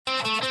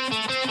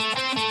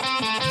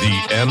The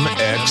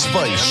MX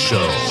Vice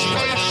Show.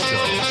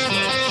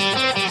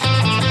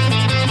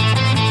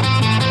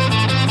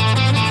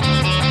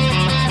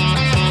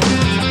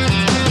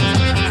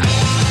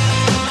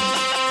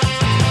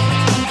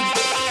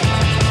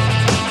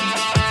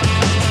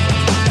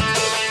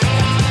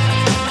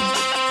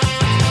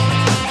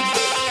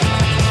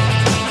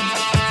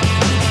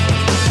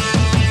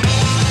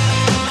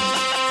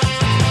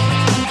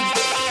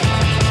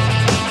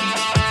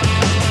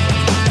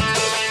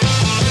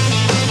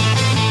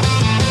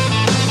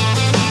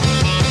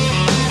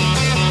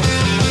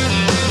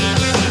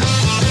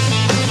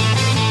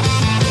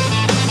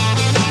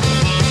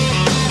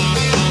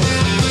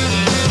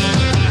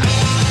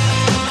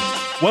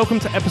 Welcome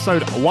to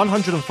episode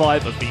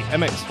 105 of the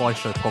MX Vice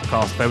Show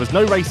podcast. There was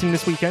no racing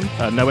this weekend,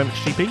 no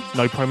MXGP,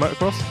 no Pro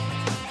Motocross.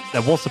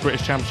 There was the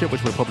British Championship,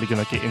 which we're probably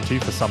going to get into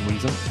for some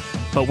reason.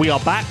 But we are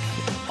back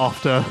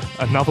after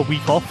another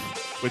week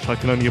off, which I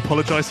can only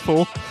apologise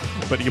for.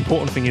 But the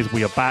important thing is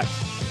we are back,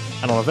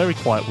 and on a very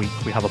quiet week,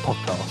 we have a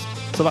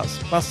podcast. So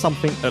that's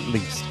something at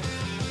least.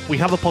 We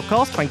have a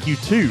podcast, thank you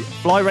to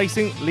Fly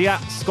Racing,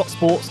 Liat, Scott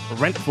Sports,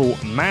 Rental,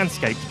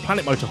 Manscaped,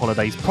 Planet Motor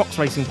Holidays, Prox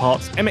Racing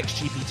Parts,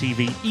 MXGP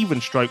TV, Even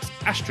Strokes,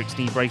 Asterix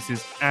Knee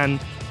Braces, and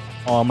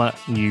Armour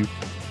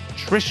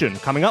Nutrition.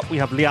 Coming up, we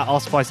have Liat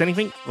Ask Vice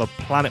Anything, the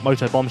Planet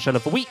Moto bombshell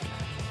of the week,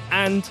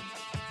 and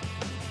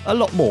a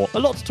lot more. A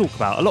lot to talk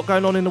about. A lot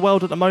going on in the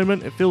world at the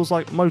moment. It feels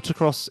like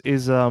motocross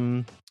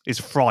is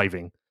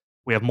thriving.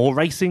 We have more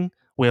racing,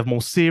 we have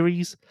more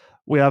series,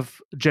 we have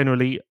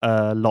generally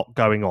a lot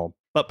going on.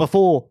 But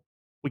before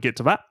we get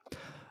to that,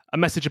 a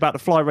message about the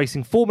Fly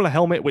Racing Formula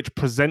helmet, which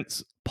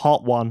presents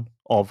part one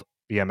of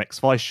the MX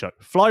Vice Show.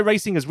 Fly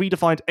Racing has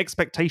redefined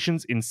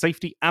expectations in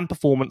safety and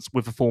performance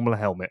with the Formula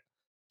helmet.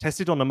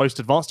 Tested on the most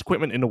advanced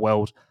equipment in the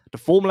world, the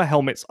Formula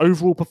helmet's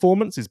overall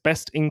performance is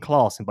best in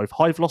class in both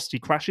high-velocity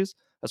crashes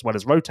as well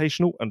as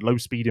rotational and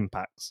low-speed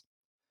impacts.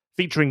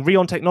 Featuring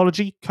Rheon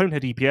technology,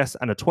 Conehead EPS,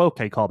 and a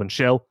 12K carbon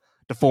shell,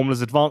 the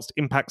Formula's advanced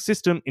impact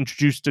system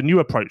introduced a new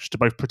approach to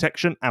both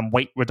protection and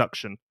weight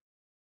reduction.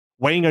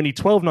 Weighing only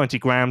 1290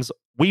 grams,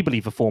 we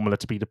believe the Formula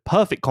to be the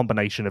perfect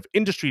combination of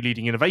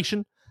industry-leading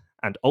innovation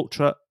and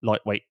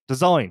ultra-lightweight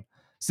design.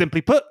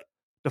 Simply put,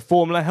 the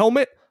Formula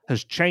helmet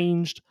has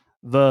changed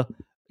the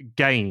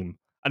game.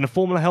 And the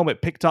Formula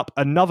helmet picked up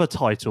another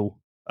title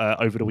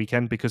over the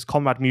weekend because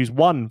Conrad Mewse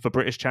won the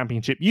British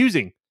Championship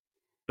using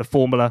the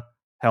Formula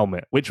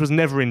helmet, which was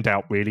never in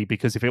doubt, really,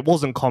 because if it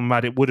wasn't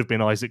Conrad, it would have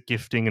been Isaac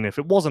Gifting, and if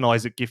it wasn't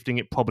Isaac Gifting,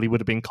 it probably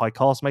would have been Kai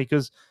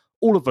Castmakers.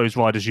 All of those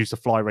riders use the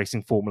Fly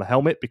Racing Formula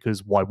helmet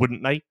because why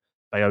wouldn't they?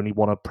 They only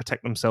want to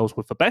protect themselves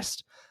with the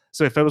best.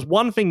 So if there was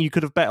one thing you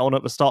could have bet on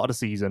at the start of the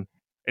season,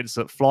 it's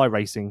that Fly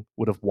Racing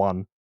would have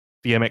won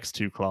the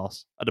MX2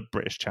 class at the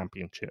British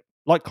Championship,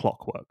 like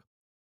clockwork.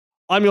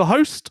 I'm your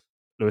host,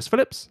 Lewis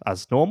Phillips,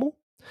 as normal.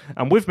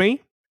 And with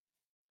me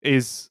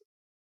is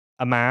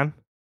a man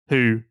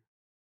who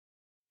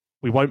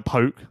we won't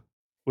poke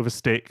with a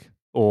stick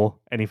or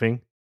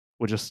anything.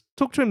 We'll just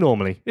talk to him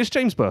normally. It's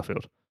James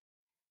Burfield.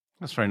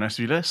 That's very nice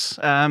of you, Liz.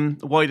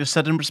 Why the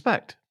sudden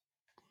respect?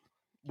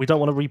 We don't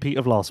want a repeat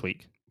of last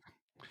week.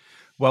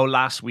 Well,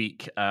 last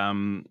week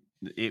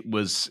it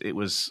was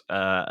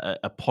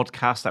a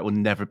podcast that will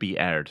never be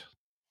aired.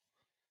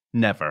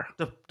 Never.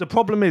 The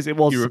problem is it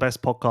was the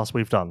best podcast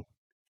we've done.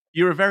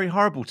 You were very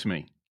horrible to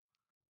me.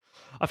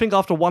 I think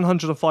after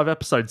 105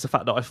 episodes, the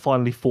fact that I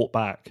finally fought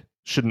back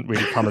shouldn't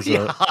really come as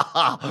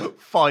a...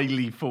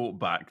 Finally fought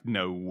back.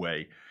 No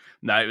way.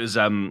 No, it was...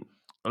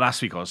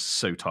 Last week I was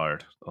so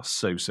tired. I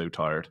was so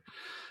tired.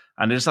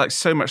 And there's like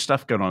so much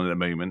stuff going on at the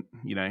moment,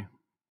 you know.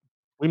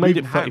 We made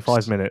it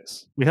 35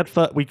 minutes. We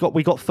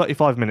got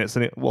 35 minutes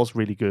and it was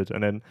really good.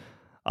 And then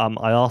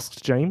I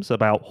asked James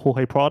about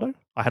Jorge Prado.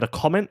 I had a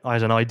comment. I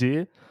had an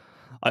idea.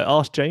 I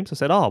asked James, I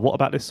said, what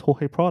about this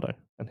Jorge Prado?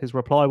 And his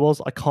reply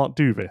was, I can't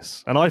do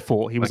this. And I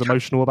thought he was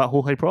emotional about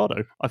Jorge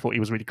Prado. I thought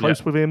he was really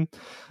close with him.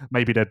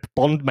 Maybe they'd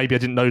bond. Maybe I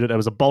didn't know that there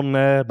was a bond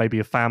there. Maybe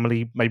the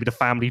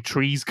family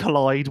trees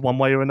collide one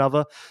way or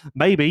another.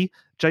 Maybe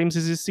James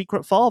is his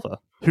secret father.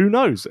 Who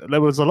knows?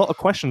 There was a lot of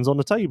questions on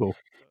the table.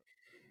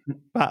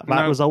 That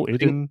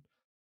resulted in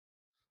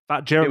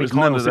that Jeremy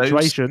Kyle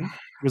situation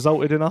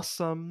resulted in us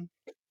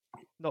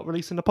not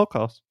releasing the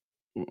podcast.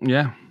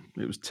 Yeah,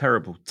 it was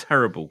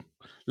terrible.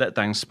 Let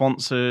down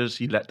sponsors,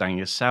 you let down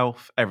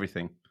yourself,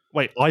 everything.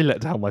 Wait, I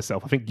let down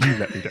myself. I think you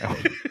let me down.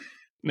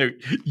 No,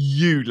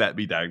 you let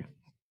me down.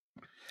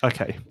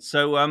 Okay.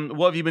 So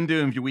what have you been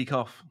doing with your week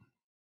off?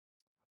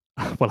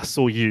 Well, I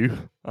saw you.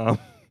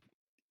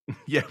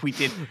 Yeah, we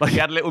did. We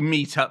had a little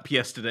meet up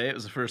yesterday. It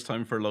was the first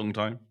time for a long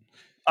time.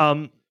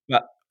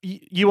 But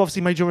you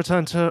obviously made your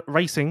return to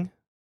racing.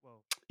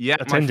 Yeah,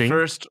 attending.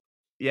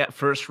 My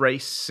first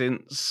race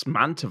since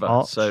Mantova.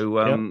 March.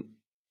 So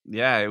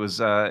yeah, it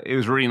was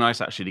really nice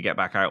actually to get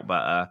back out.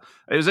 But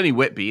it was only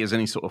Whitby. It was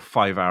only sort of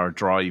 5-hour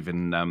drive,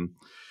 and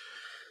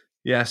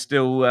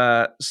still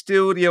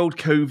the old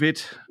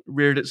COVID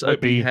reared its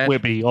ugly head.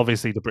 Whitby,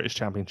 obviously the British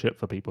Championship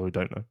for people who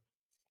don't know.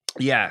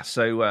 Yeah,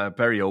 so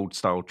very old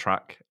style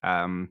track.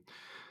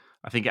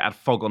 I think it had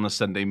fog on a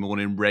Sunday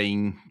morning,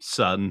 rain,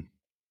 sun,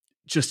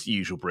 just the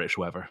usual British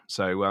weather.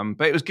 So,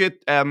 but it was good.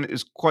 It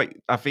was quite.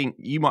 I think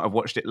you might have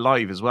watched it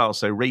live as well.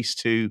 So race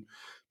 2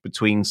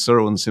 between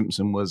Searle and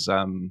Simpson was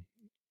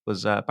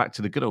back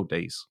to the good old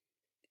days.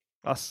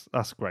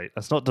 That's great.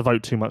 Let's not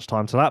devote too much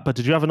time to that. But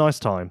did you have a nice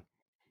time?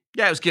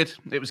 Yeah, it was good.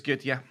 It was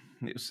good. Yeah,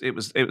 it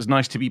was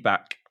nice to be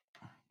back.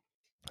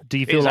 Do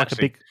you feel like a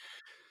big?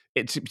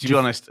 To be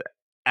honest,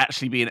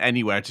 actually being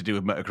anywhere to do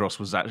with motocross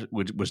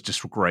was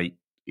just great.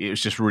 It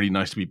was just really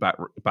nice to be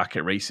back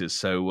at races.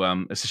 So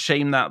it's a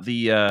shame that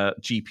the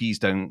GPs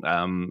don't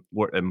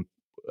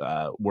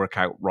work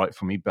out right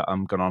for me. But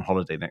I'm going on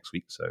holiday next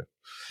week. So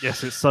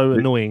yes, it's so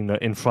annoying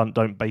that In Front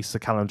don't base the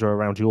calendar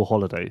around your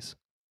holidays.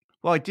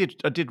 Well, I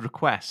did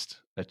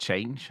request a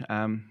change.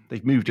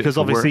 They've moved it because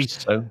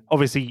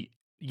obviously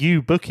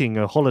you booking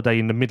a holiday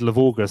in the middle of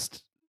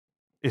August.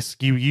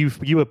 You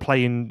were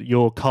playing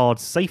your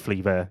cards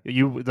safely there.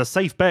 The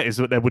safe bet is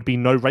that there would be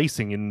no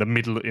racing in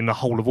the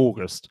whole of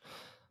August.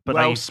 But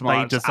they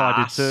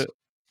decided to.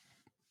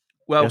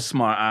 Well, yes.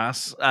 Smart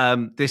ass.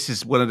 This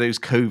is one of those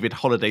COVID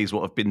holidays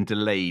what have been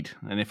delayed,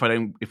 and if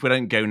we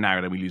don't go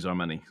now, then we lose our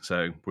money.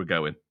 So we're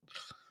going.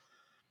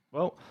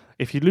 Well,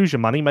 if you lose your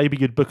money, maybe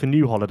you'd book a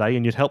new holiday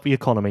and you'd help the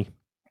economy.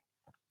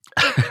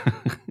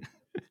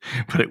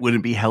 But it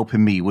wouldn't be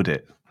helping me, would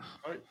it?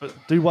 But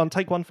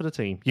take one for the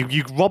team.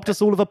 You robbed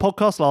us all of a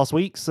podcast last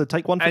week, so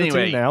take one for the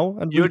team now.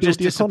 And you're just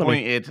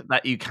disappointed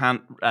that you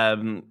can't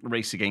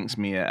race against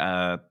me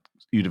at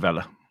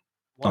Uddevalla.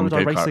 Why would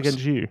I race against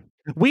you?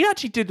 We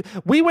actually did.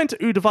 We went to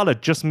Uddevalla,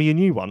 just me and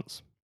you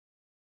once.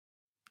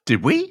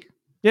 Did we?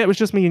 Yeah, it was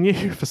just me and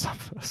you for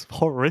something. That's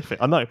horrific.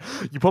 I know.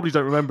 You probably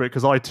don't remember it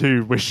because I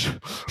too wish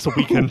it's a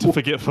weekend to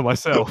forget for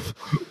myself.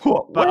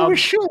 What? Where was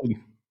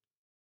Sean?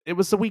 It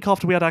was the week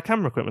after we had our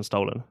camera equipment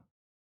stolen.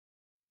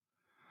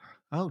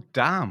 Oh,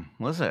 damn.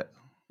 Was it?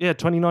 Yeah,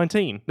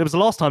 2019. It was the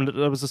last time that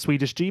there was a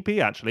Swedish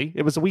GP, actually.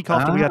 It was a week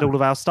after we had all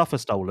of our stuff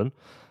stolen.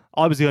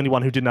 I was the only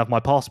one who didn't have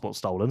my passport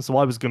stolen, so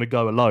I was going to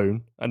go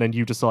alone. And then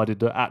you decided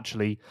that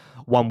actually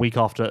 1 week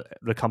after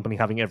the company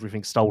having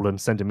everything stolen,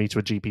 sending me to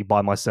a GP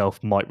by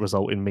myself might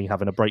result in me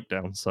having a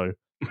breakdown. So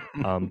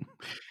you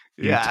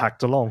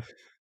tagged along.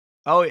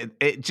 Oh,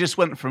 it just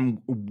went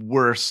from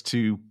worse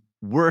to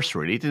worse,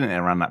 really, didn't it,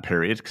 around that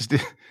period? Because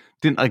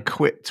didn't I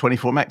quit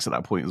 24 MX at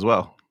that point as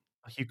well?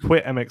 You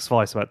quit MX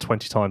Vice about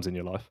 20 times in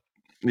your life.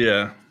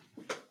 Yeah.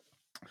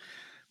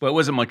 Well, it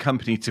wasn't my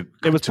company to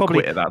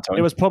quit at that time.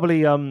 It was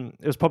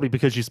probably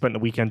because you spent the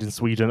weekend in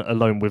Sweden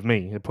alone with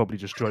me. It probably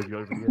just drove you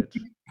over the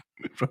edge.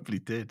 It probably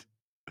did.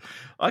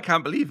 I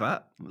can't believe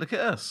that. Look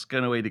at us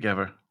going away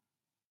together.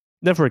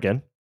 Never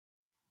again.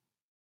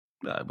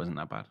 No, it wasn't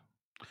that bad.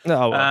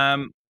 No.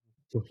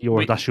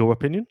 That's your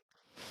opinion?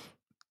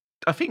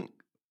 I think.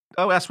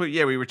 Oh, that's what.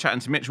 Yeah, we were chatting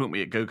to Mitch, weren't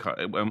we, at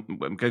go-karting?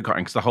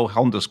 Because the whole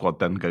Honda squad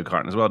done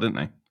go-karting as well, didn't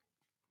they?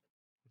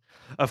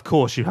 Of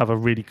course, you have a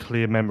really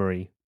clear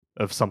memory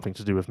of something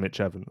to do with Mitch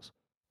Evans.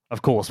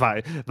 Of course,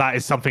 that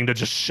is something that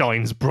just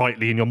shines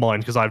brightly in your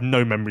mind because I have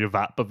no memory of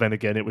that. But then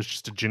again, it was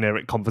just a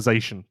generic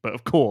conversation. But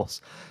of course,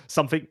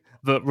 something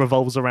that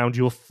revolves around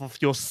your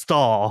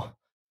star,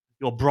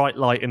 your bright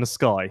light in the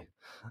sky.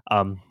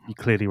 You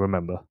clearly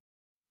remember.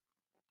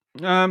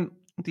 The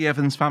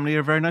Evans family are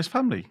a very nice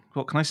family.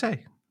 What can I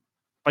say?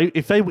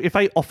 If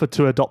they offered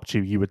to adopt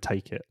you, you would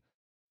take it.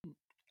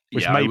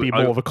 Which may be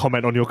more of a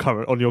comment on your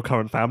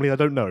current family. I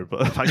don't know,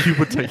 but you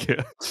would take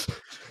it.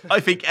 I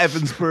think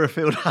Evans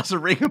Burfield has a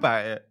ring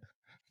about it.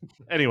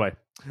 Anyway,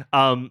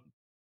 but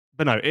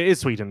no, it is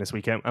Sweden this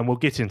weekend, and we'll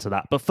get into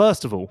that. But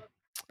first of all,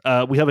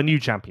 we have a new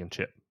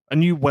championship, a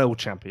new world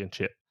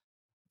championship,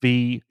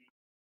 the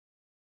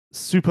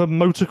Super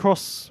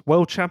Motocross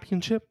World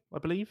Championship, I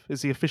believe,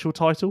 is the official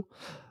title.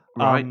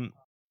 Right.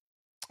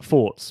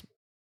 Thoughts?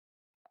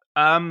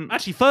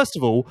 Actually, first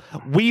of all,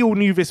 we all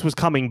knew this was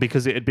coming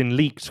because it had been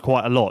leaked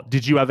quite a lot.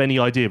 Did you have any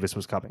idea this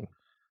was coming?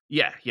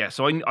 Yeah.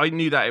 So I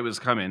knew that it was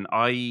coming.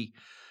 I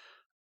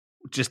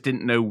just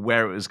didn't know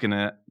where it was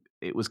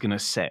gonna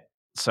sit.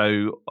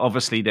 So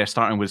obviously they're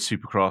starting with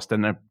Supercross,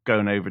 then they're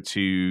going over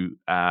to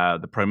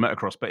the Pro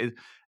Motocross. But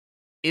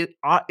it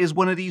is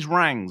one of these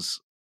rounds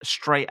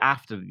straight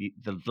after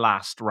the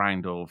last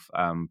round of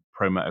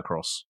Pro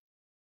Motocross.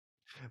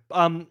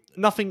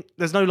 Nothing.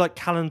 There's no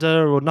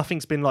calendar or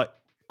nothing's been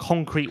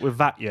concrete with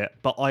that yet.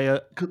 But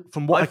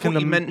from what I can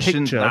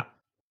picture,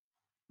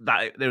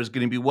 that there was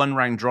going to be one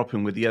round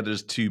dropping with the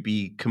others to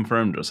be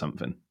confirmed or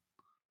something.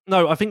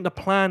 No, I think the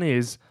plan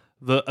is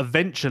that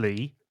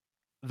eventually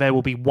there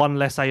will be one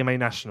less AMA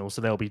National,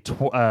 so there'll be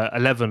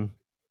 11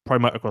 Pro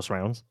Motocross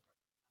rounds,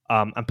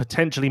 and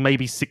potentially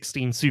maybe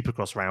 16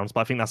 Supercross rounds, but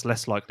I think that's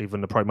less likely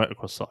than the Pro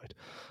Motocross side.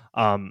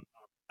 And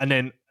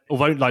then,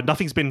 although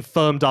nothing's been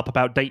firmed up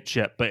about dates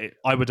yet, but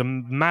I would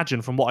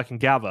imagine from what I can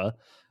gather,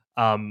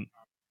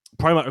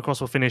 Pro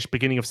Motocross will finish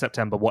beginning of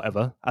September,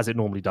 whatever, as it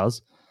normally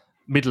does.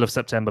 Middle of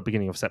September,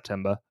 beginning of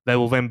September. There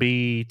will then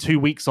be 2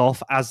 weeks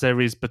off, as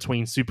there is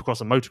between Supercross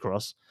and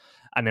Motocross.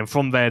 And then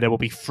from there will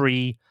be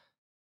 3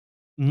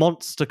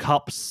 Monster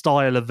Cup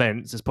style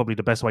events is probably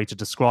the best way to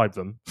describe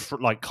them.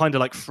 Kind of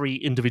like 3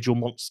 individual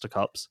Monster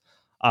Cups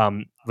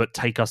that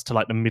take us to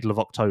like the middle of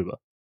October.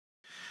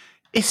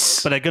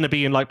 But they're going to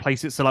be in like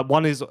places. So like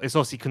one is it's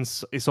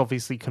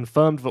obviously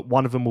confirmed that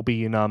one of them will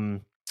be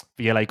in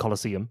the LA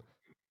Coliseum,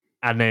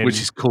 and then which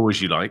is cool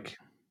as you like.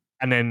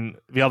 And then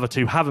the other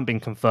 2 haven't been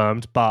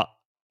confirmed, but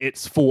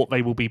it's thought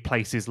they will be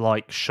places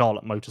like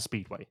Charlotte Motor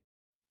Speedway.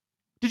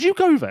 Did you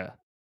go there?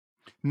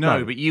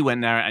 No, but you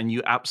went there and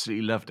you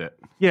absolutely loved it.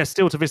 Yeah,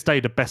 still to this day,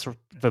 the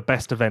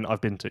best event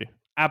I've been to.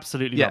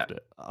 Absolutely loved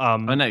it. I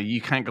know,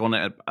 you can't go on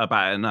it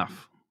about it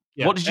enough.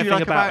 Yeah, what did you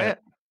like about it?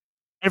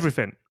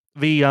 Everything.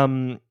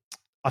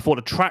 I thought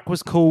the track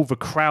was cool, the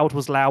crowd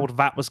was loud,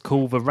 that was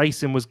cool, the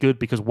racing was good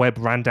because Webb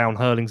ran down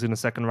Hurlings in the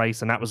second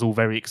race, and that was all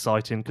very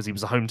exciting because he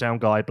was a hometown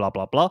guy, blah,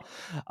 blah, blah.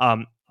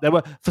 There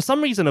were, for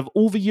some reason, of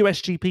all the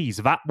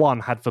USGPs, that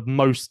one had the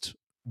most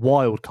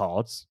wild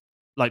cards,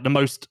 like the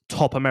most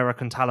top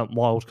American talent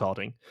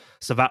wildcarding.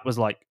 So that was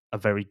like a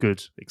very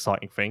good,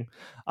 exciting thing.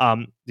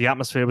 The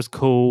atmosphere was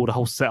cool, the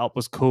whole setup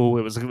was cool,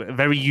 it was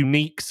very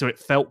unique, so it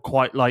felt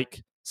quite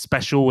like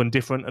special and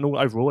different, and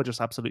overall I just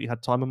absolutely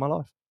had time in my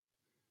life.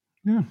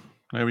 Yeah,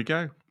 there we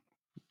go.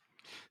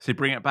 So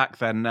bring it back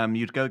then,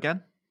 you'd go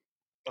again?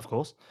 Of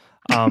course.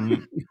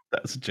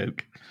 That's a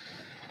joke.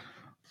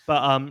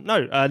 But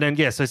no, and then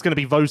so it's going to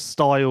be those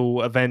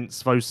style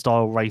events, those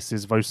style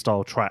races, those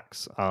style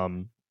tracks.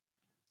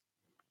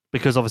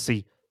 Because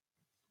obviously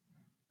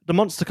the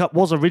Monster Cup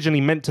was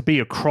originally meant to be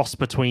a cross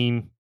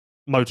between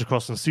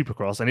motocross and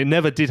supercross, and it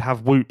never did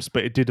have whoops,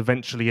 but it did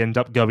eventually end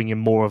up going in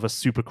more of a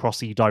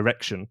supercrossy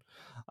direction.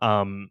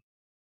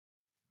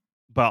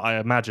 But I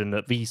imagine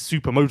that these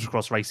super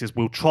motocross races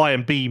will try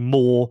and be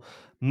more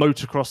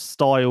motocross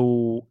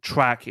style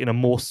track in a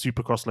more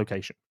supercross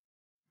location.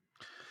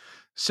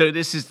 So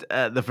this is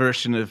the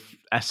version of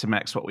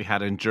SMX what we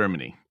had in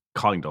Germany,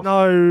 kind of.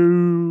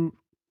 No.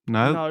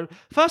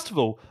 First of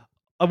all,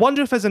 I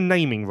wonder if there's a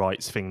naming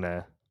rights thing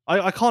there.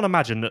 I can't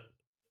imagine that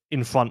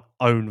Infront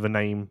own the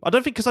name. I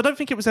don't think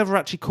it was ever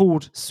actually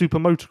called Super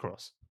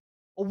Motocross,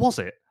 or was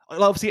it?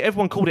 Obviously,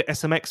 everyone called it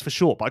SMX for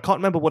short, but I can't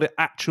remember what it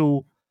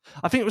actual.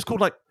 I think it was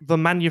called like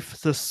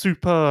the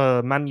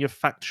Super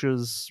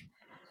Manufacturers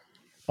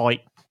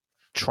Bike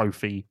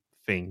Trophy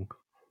thing.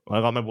 I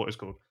can't remember what it's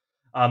called.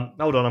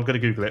 Hold on, I'm going to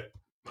Google it.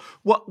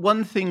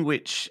 One thing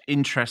which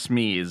interests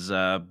me is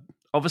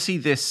obviously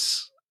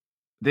this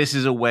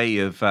is a way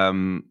of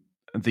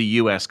the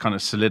US kind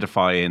of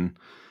solidifying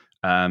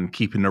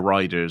keeping the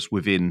riders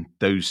within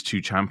those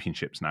 2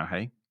 championships now,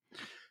 hey?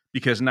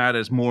 Because now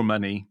there's more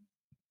money,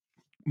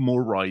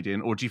 more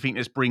riding, or do you think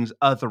this brings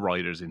other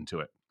riders into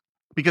it?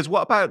 Because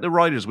what about the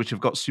riders which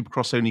have got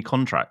Supercross only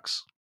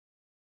contracts?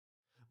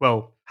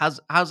 Well, how's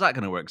that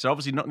going to work? So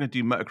obviously not going to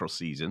do motocross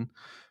season,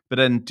 but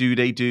then do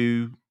they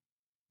do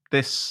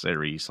this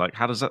series? Like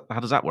how does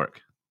that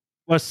work?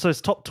 Well, so it's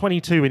top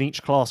 22 in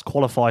each class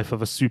qualify for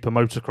the super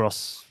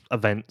motocross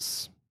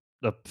events,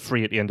 the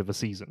 3 at the end of the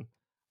season.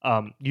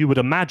 You would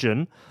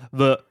imagine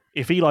that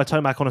if Eli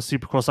Tomac on a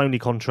Supercross only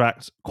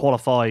contract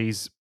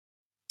qualifies,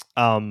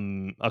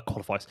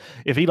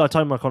 if Eli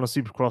Tomac on a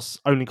Supercross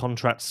only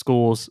contract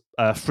scores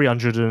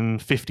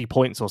 350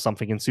 points or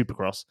something in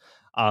Supercross,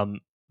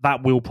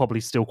 that will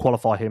probably still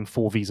qualify him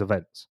for these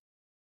events.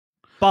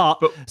 But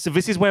so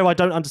this is where I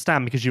don't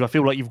understand, because I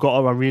feel like you've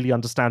got to really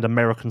understand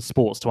American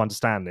sports to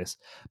understand this.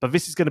 But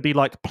this is going to be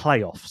like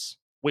playoffs,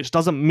 which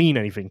doesn't mean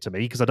anything to me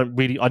because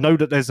I know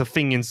that there's a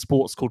thing in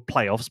sports called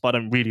playoffs, but I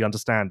don't really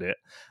understand it.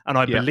 And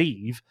I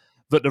believe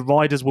that the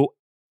riders will,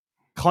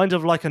 kind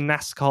of like a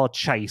NASCAR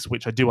chase,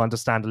 which I do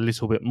understand a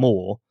little bit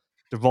more,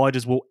 the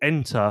riders will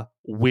enter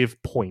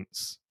with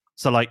points.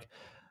 So like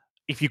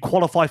if you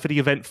qualify for the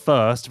event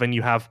first, then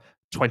you have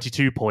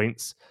 22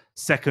 points,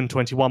 second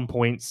 21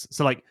 points.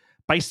 So like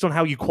based on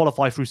how you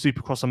qualify through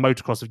Supercross and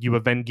Motocross, you are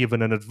then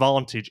given an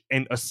advantage,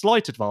 and a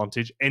slight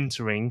advantage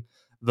entering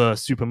the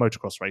Super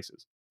Motocross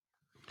races.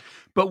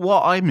 But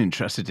what I'm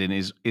interested in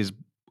is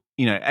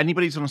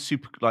anybody's on a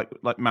super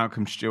like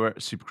Malcolm Stewart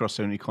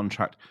Supercross only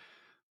contract,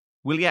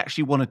 will he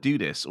actually want to do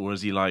this, or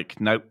is he like,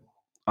 nope,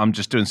 I'm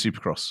just doing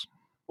Supercross?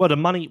 Well, the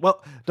money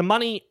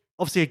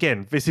obviously,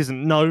 again, this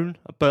isn't known,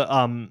 but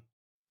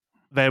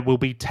there will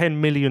be $10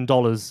 million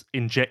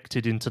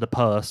injected into the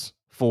purse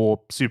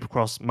for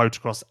Supercross,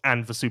 Motocross,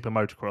 and the Super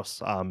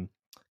Motocross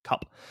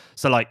Cup.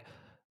 So like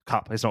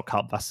Cup, it's not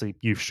Cup, that's the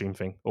youth stream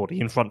thing, or the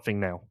Infront thing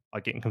now.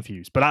 I'm getting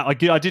confused. But I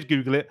did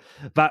Google it.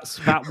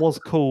 That was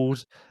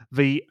called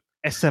the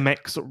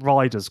SMX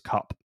Riders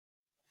Cup.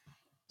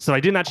 So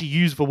they didn't actually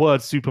use the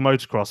word Super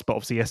Motocross, but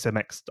obviously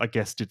SMX, I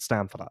guess, did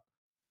stand for that.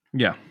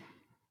 Yeah.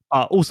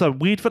 Also,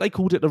 weird that they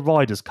called it the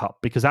Riders Cup,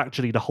 because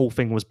actually the whole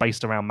thing was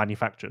based around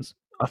manufacturers.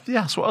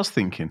 Yeah, that's what I was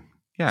thinking.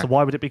 Yeah. So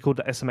why would it be called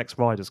the SMX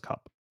Riders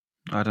Cup?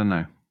 I don't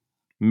know.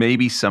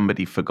 Maybe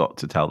somebody forgot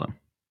to tell them.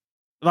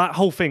 That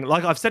whole thing,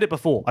 like I've said it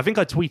before, I think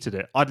I tweeted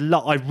it.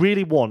 I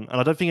really want, and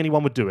I don't think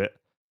anyone would do it,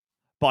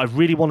 but I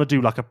really want to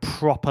do like a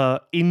proper,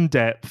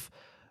 in-depth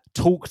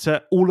talk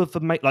to all of the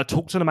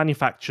talk to the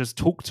manufacturers,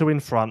 talk to in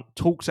front,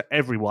 talk to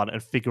everyone,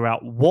 and figure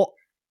out what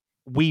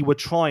we were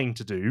trying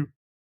to do,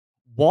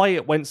 why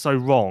it went so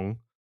wrong,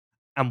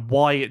 and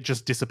why it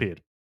just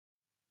disappeared.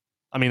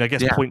 I mean, I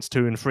guess points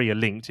 2 and 3 are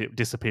linked. It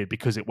disappeared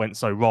because it went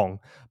so wrong.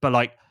 But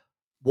like,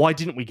 why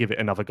didn't we give it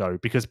another go?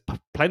 Because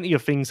plenty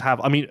of things have.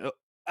 I mean,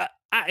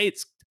 at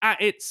its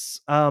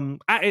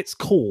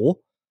core,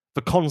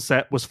 the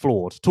concept was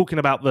flawed. Talking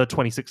about the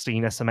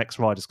 2016 SMX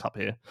Riders Cup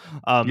here,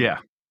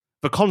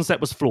 the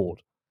concept was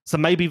flawed. So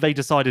maybe they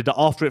decided that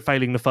after it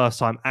failing the first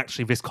time,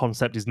 actually this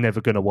concept is never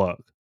going to work.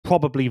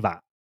 Probably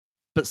that.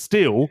 But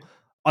still,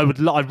 I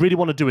really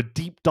want to do a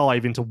deep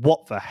dive into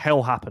what the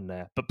hell happened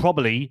there. But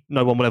probably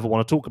no one will ever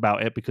want to talk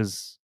about it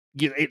because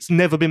it's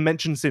never been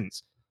mentioned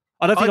since.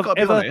 I don't think I've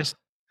ever. Be honest,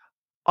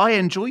 I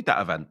enjoyed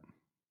that event.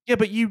 Yeah,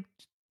 but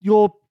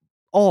you're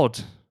odd.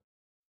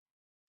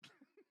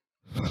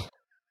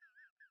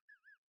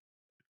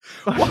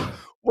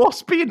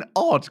 What's being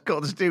odd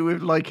got to do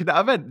with like that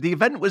event? The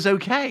event was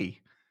okay.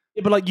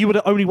 Yeah, but like you were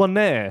the only one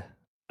there,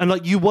 and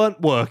like you weren't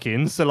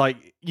working, so like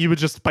you were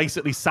just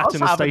basically sat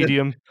in a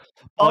stadium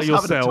by yourself.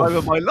 I was having the time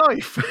of my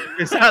life.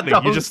 Exactly,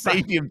 you just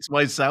stadium to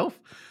myself.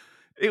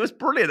 It was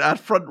brilliant. I had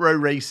front row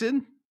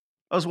racing.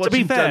 I was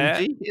watching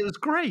Dundee. It was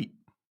great.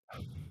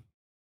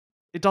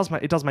 It does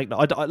make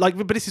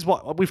but this is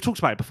what we've talked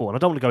about it before, and I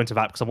don't want to go into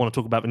that because I want to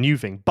talk about the new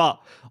thing.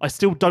 But I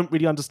still don't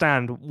really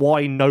understand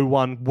why no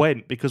one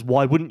went. Because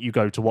why wouldn't you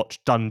go to watch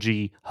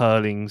Dungey,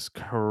 Hurlings,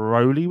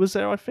 Crowley was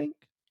there? I think.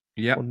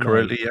 Yeah,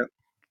 Crowley. Yeah,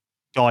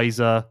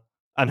 Geyser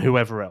and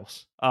whoever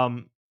else.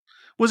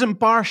 Wasn't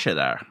Barsha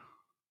there?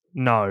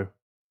 No.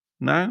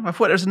 I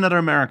thought there was another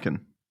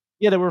American.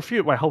 Yeah, there were a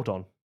few. Wait, hold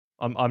on.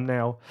 I'm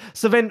now.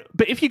 So then,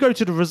 but if you go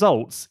to the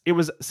results, it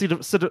was so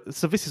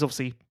this is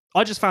obviously.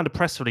 I just found a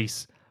press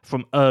release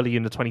from early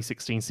in the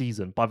 2016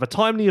 season. By the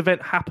time the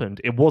event happened,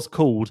 it was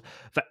called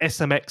the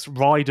SMX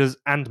Riders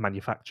and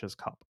Manufacturers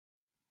Cup.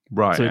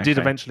 Right. So it did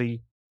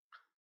eventually.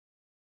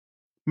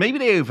 Maybe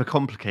they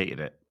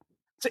overcomplicated it.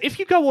 So if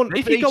you go on,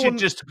 maybe they should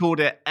just called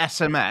it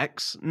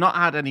SMX, not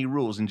add any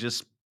rules, and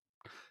just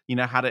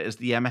had it as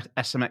the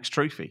SMX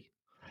trophy.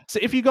 So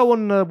if you go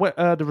on the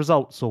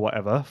results or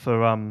whatever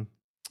for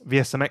the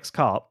SMX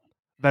Cup,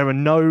 there are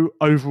no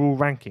overall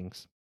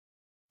rankings.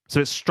 So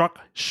it's struck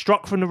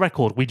from the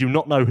record. We do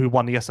not know who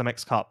won the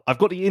SMX Cup. I've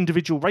got the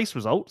individual race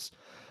results.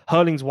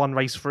 Hurlings won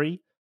race 3.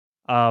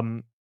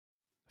 Febvre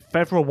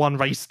won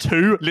race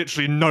 2.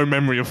 Literally no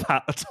memory of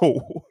that at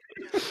all.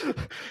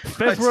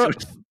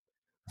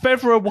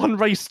 Febvre won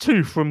race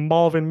 2 from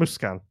Marvin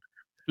Muscan.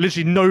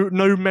 Literally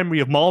no memory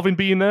of Marvin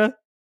being there.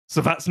 So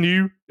that's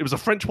new. It was a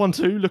French one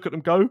too. Look at them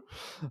go.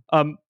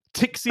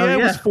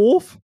 Tixier was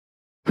 4th.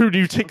 Who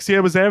knew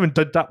Tixier was there and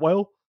did that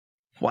well?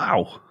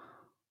 Wow.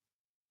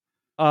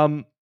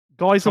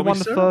 Geyser won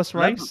the first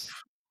race.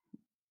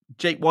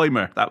 Jake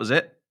Weimer, that was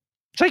it.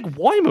 Jake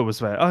Weimer was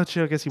there.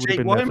 Actually, I guess he would have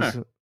been Weimer.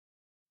 There.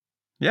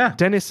 Yeah.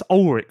 Dennis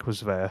Ulrich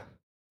was there.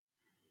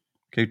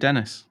 Go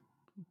Dennis.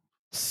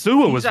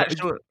 Sewer was there.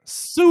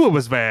 Sewer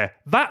was there.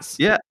 That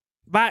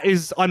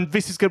is.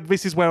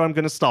 This is where I'm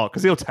going to start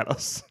because he'll tell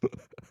us.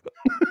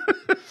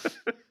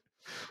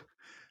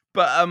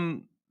 But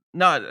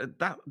no,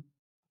 that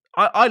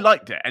I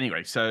liked it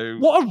anyway. So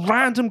what a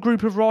random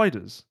group of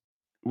riders.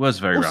 Was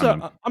very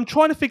random. I'm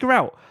trying to figure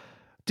out,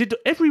 did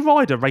every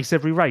rider race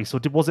every race,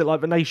 or was it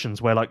like the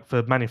nations where like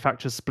the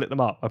manufacturers split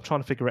them up? I'm trying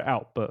to figure it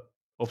out, but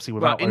obviously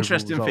without. Well,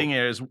 interesting thing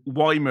here is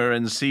Weimer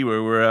and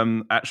Sewer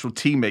were actual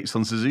teammates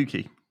on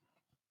Suzuki.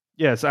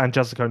 Yes, and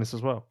Jazakonis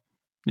as well.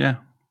 Yeah,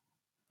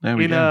 there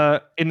we go.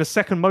 In the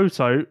second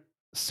moto,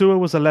 Sewer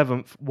was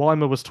 11th,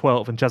 Weimer was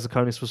 12th, and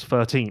Jazakonis was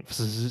 13th.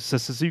 So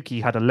Suzuki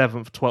had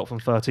 11th, 12th,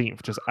 and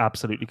 13th, just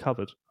absolutely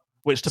covered.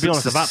 Which, to be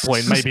honest, at that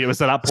point, maybe it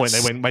was at that point they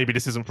went, maybe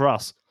this isn't for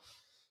us.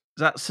 Is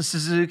that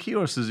Suzuki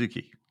or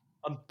Suzuki?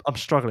 I'm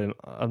struggling.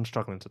 I'm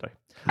struggling today.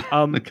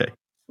 Okay.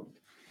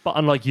 But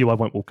unlike you, I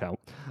won't walk out.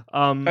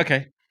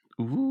 Okay.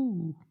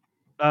 Ooh.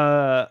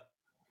 I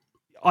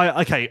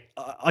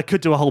could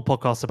do a whole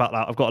podcast about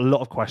that. I've got a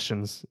lot of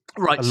questions.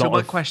 Right. So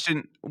my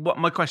question.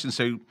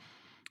 So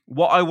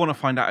what I want to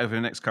find out over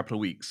the next couple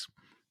of weeks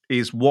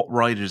is what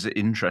riders are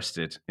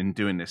interested in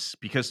doing this,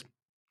 because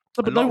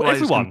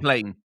everyone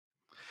complain.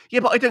 Yeah,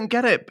 but I don't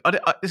get it.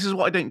 This is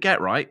what I don't get,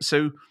 right?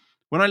 So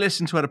when I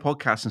listen to other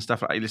podcasts and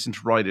stuff, I listen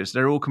to riders,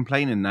 they're all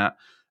complaining that,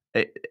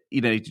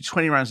 you do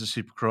 20 rounds of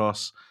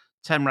Supercross,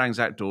 10 rounds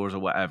outdoors or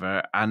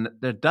whatever, and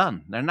they're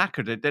done. They're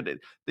knackered.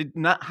 They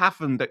not half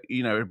of them that,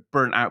 are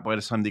burnt out by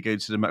the time they go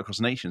to the Motocross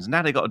Nations. And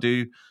now they got to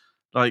do,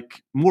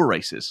 like, more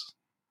races.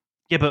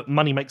 Yeah, but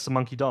money makes the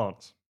monkey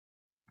dance.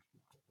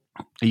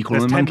 Are you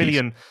calling them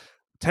monkeys?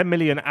 10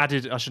 million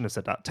added, I shouldn't have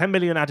said that, 10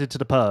 million added to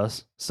the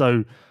purse.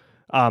 So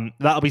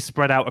that'll be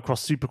spread out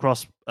across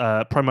Supercross,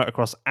 Pro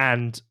Motocross,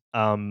 and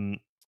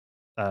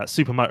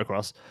Super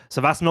Motocross.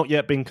 So that's not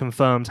yet been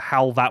confirmed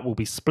how that will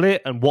be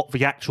split and what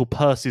the actual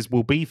purses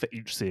will be for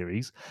each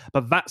series.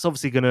 But that's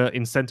obviously going to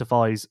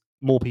incentivize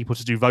more people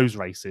to do those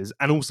races,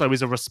 and also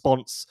is a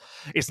response.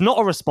 It's not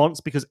a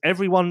response because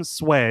everyone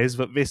swears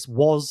that this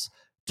was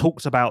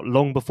talked about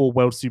long before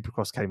World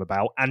Supercross came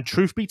about, and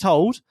truth be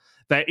told,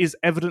 there is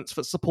evidence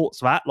that supports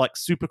that. Like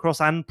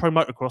Supercross and Pro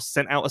Motocross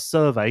sent out a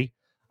survey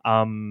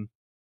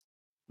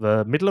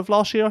the middle of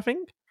last year, I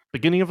think,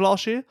 beginning of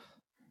last year,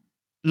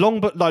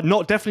 but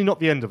like definitely not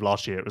the end of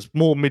last year. It was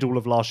more middle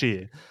of last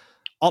year.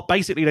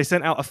 Basically, they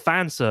sent out a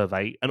fan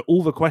survey, and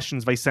all the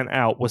questions they sent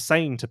out were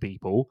saying to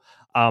people,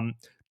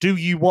 do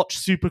you watch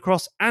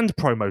Supercross and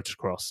Pro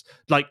Motocross?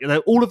 Like,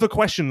 all of the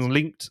questions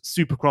linked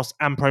Supercross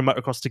and Pro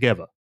Motocross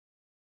together.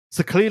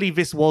 So clearly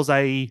this was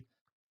a...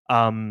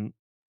 Could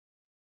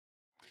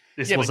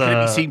it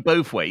be seen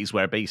both ways,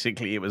 where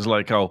basically it was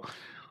like, oh,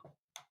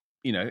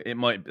 you know, it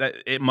might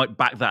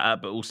back that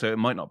up, but also it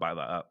might not back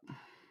that up.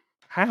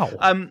 How?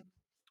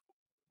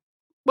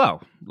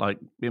 Well, like,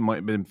 it might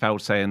have been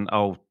Feld saying,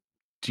 oh,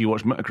 do you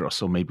watch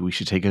motocross? Or maybe we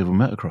should take over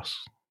motocross.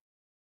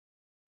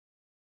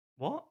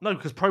 What? No,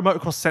 because Pro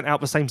Motocross sent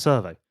out the same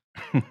survey.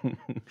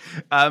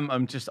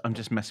 I'm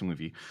just messing with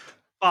you.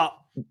 But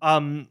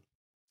so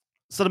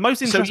the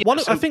most interesting one,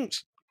 I think.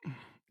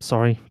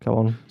 Sorry, go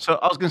on. So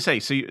I was going to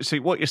say, so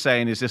what you're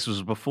saying is this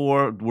was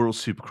before World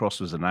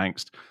Supercross was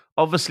announced.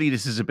 Obviously,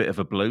 this is a bit of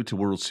a blow to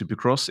World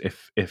Supercross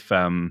if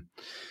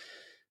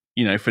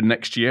you know, for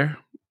next year.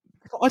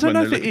 I don't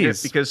know if it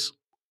is, because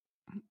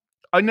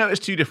I know it's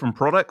two different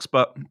products,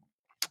 but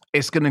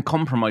it's going to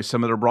compromise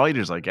some of the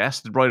riders. I guess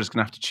the riders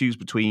going to have to choose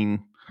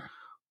between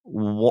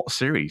what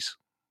series.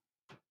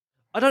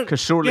 I don't,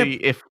 because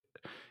surely if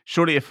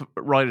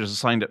riders are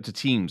signed up to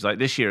teams, like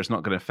this year, it's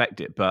not going to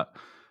affect it, but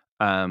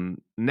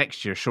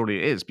next year surely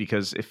it is,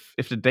 because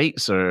if the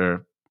dates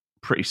are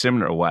pretty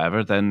similar or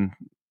whatever, then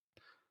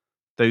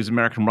those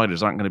American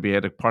riders aren't going to be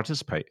able to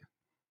participate.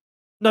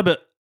 No,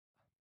 but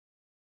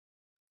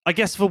I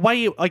guess the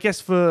way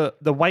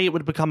it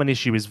would become an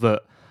issue is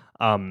that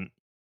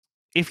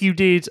if you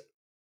did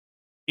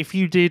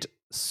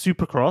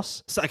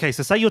Supercross,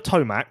 so say you're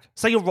Tomac,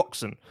 say you're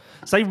Roxon,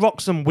 say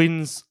Roxon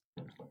wins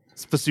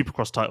the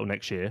Supercross title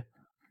next year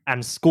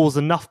and scores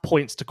enough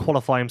points to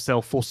qualify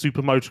himself for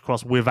Super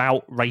Motocross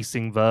without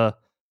racing the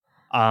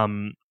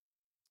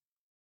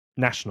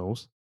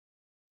Nationals,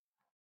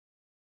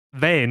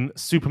 then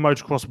Super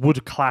Motocross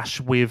would clash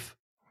with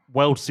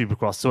World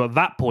Supercross. So at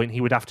that point,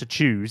 he would have to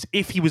choose,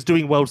 if he was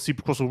doing World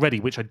Supercross already,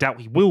 which I doubt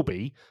he will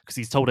be, because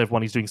he's told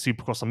everyone he's doing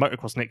Supercross and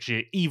Motocross next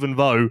year, even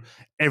though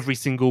every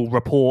single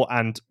report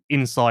and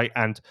insight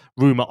and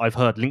rumour I've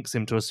heard links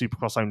him to a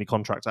Supercross-only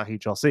contract at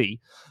HRC.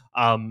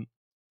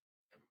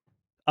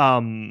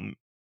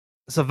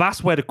 So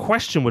that's where the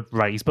question would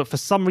raise, but for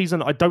some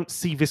reason I don't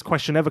see this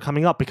question ever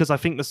coming up, because I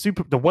think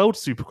the World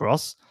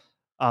Supercross,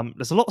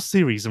 there's a lot of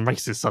series and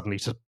races suddenly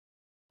to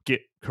get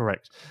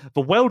correct.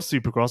 The World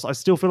Supercross, I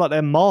still feel like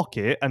their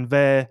market and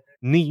their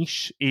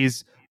niche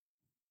is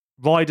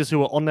riders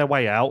who are on their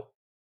way out,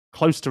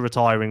 close to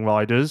retiring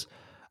riders,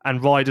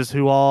 and riders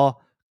who are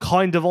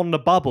kind of on the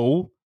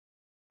bubble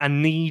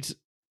and need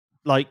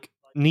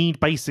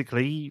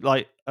basically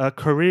like a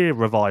career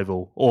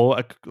revival or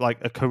a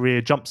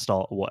career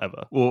jumpstart or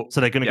whatever.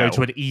 So they're going to go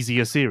to an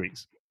easier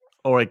series,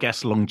 or I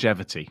guess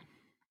longevity.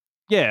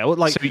 Yeah, or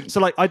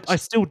I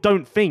still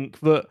don't think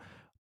that,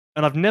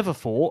 and I've never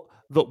thought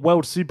that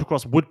World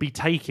Supercross would be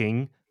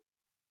taking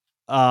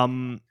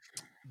Webb.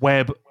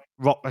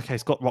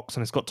 It's got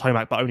Roxon, it's got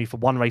Tomac, but only for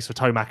one race for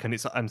Tomac, and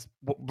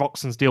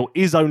Roxon's deal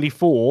is only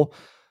for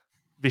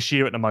this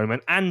year at the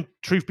moment. And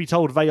truth be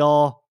told, they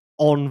are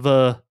on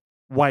the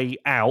way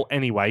out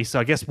anyway. So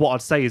I guess what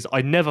I'd say is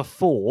I never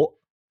thought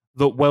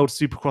that World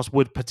Supercross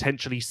would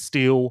potentially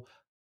steal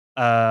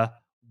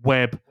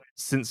Webb,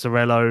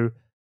 Cincerello,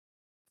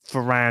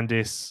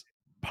 Ferrandis,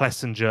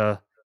 Plessinger,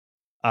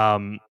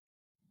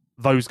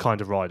 those kind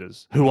of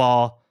riders who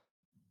are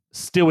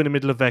still in the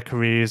middle of their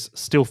careers,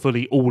 still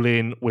fully all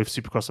in with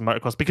Supercross and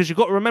Motocross. Because you've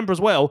got to remember as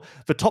well,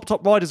 the top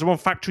riders are on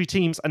factory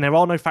teams, and there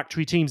are no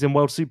factory teams in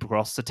World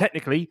Supercross. So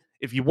technically,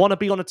 if you want to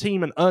be on a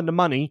team and earn the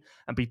money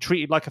and be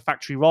treated like a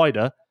factory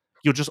rider,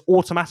 you're just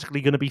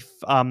automatically going to be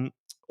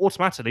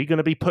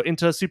put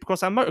into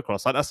Supercross and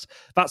Motocross. Like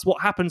that's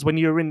what happens when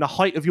you're in the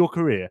height of your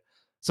career.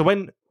 So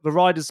when the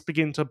riders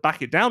begin to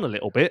back it down a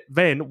little bit,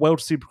 then World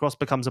Supercross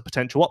becomes a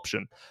potential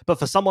option. But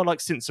for someone like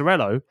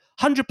Cincerello,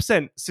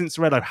 100%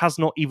 Cincerello has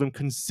not even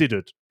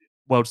considered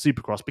World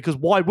Supercross, because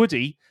why would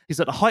he? He's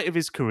at the height of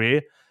his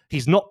career,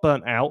 he's not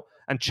burnt out,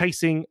 and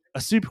chasing a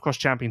Supercross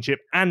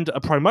championship and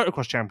a Pro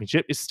Motocross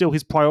championship is still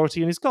his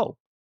priority and his goal.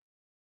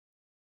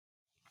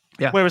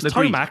 Yeah, whereas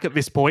Tomac at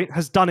this point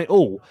has done it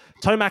all.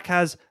 Tomac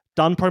has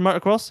done Pro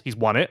Motocross, he's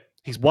won it,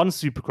 he's won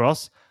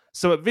Supercross.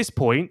 So at this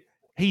point,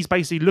 he's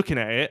basically looking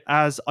at it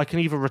as, I can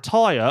either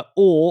retire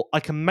or I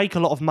can make a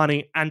lot of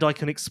money and I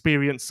can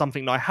experience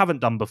something that I haven't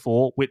done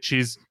before, which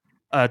is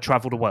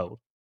travel the world.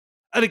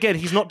 And again,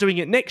 he's not doing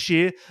it next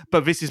year,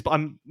 but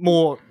I'm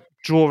more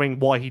drawing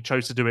why he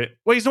chose to do it.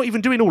 Well, he's not even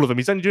doing all of them.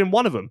 He's only doing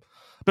one of them.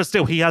 But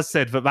still, he has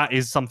said that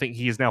is something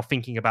he is now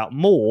thinking about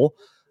more.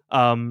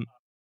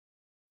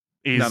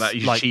 is No, that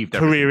he's like achieved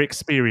career everything.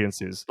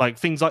 experiences, like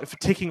things like for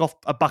ticking off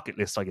a bucket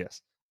list, I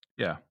guess.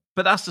 Yeah,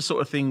 but that's the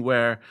sort of thing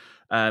where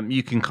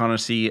you can kind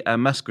of see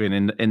Musk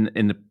in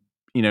the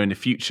in the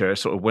future,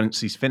 sort of once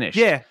he's finished.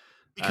 Yeah,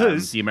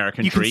 because the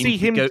American you can dream, see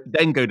him.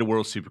 then go to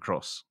World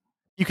Supercross.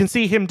 You can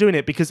see him doing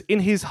it because in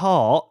his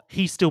heart,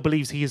 he still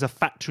believes he is a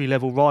factory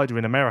level rider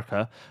in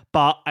America.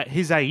 But at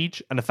his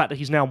age and the fact that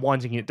he's now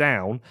winding it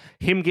down,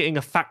 him getting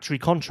a factory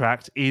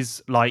contract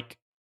is like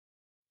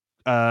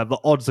the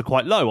odds are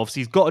quite low.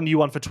 Obviously, he's got a new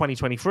one for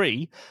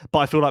 2023, but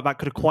I feel like that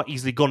could have quite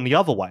easily gone the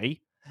other way.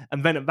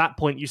 And then at that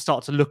point, you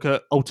start to look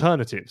at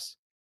alternatives.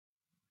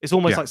 It's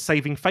almost like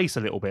saving face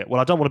a little bit. Well,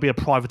 I don't want to be a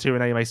privateer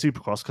in AMA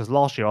Supercross because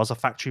last year I was a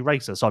factory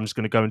racer, so I'm just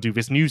going to go and do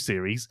this new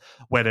series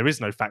where there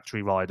is no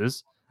factory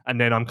riders, and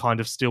then I'm kind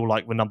of still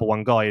like the number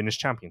one guy in this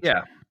championship.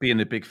 Yeah, being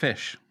the big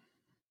fish.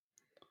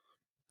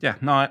 Yeah,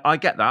 no, I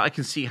get that. I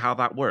can see how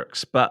that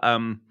works, but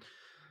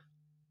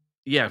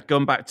yeah,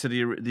 going back to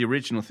the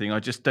original thing, I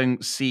just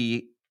don't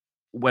see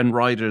when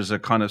riders are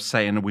kind of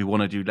saying we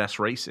want to do less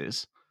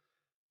races,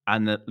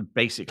 and that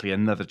basically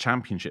another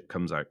championship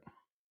comes out.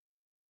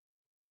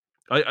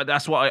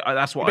 That's what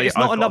it's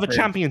not another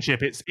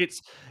championship.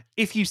 It's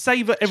if you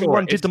say that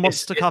everyone did the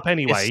Monster Cup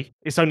anyway,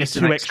 it's only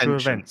two extra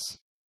events.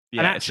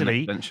 Yeah, and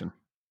actually,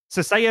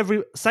 so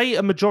say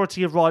a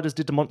majority of riders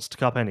did the Monster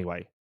Cup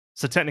anyway.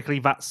 So technically,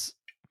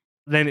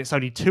 then it's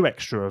only two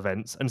extra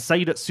events. And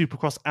say that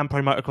Supercross and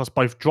Pro Motocross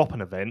both drop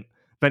an event,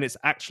 then it's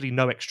actually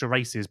no extra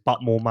races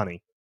but more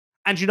money.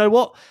 And you know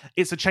what?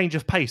 It's a change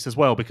of pace as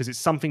well because it's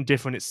something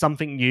different, it's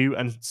something new,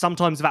 and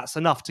sometimes that's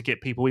enough to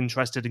get people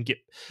interested and get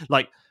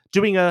like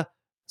doing a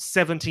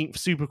 17th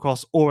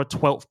Supercross or a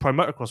 12th Pro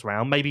Motocross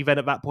round. Maybe then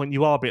at that point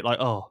you are a bit like,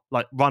 oh,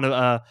 like run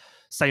a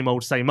same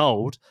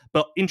old,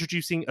 but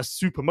introducing a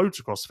Super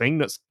Motocross thing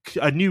that's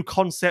a new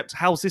concept.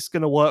 How's this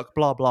going to work?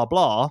 Blah blah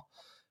blah.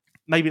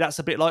 Maybe that's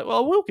a bit like,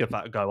 well, we'll give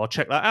that a go. I'll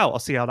check that out. I'll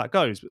see how that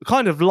goes.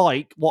 Kind of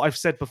like what I've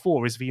said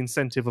before is the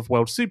incentive of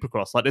World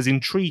Supercross. Like there's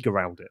intrigue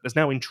around it. There's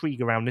now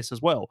intrigue around this as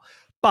well.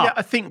 But yeah,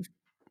 I think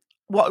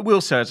what I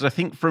will say is I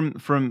think from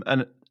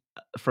a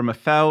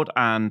Feld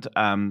and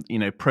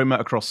Pro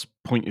Motocross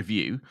point of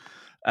view,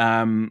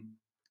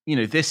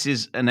 this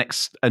is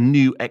a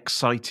new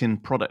exciting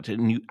product, a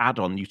new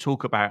add-on. You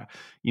talk about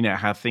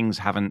how things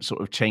haven't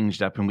sort of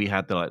changed up, and we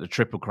had the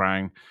Triple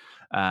Crown.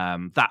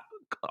 That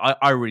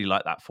I really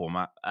like that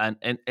format, and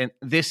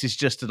this is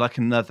just like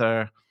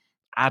another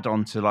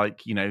add-on to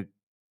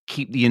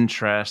keep the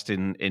interest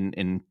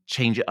in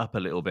change it up a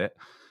little bit.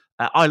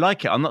 I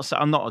like it. I'm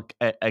not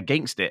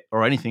against it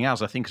or anything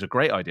else. I think it's a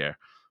great idea.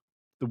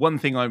 The one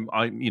thing I'm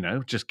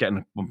just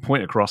getting one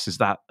point across is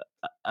that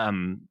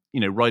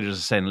riders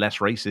are saying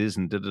less races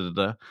and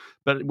da.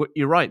 But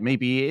you're right.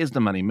 Maybe it is the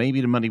money. Maybe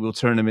the money will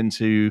turn them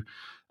into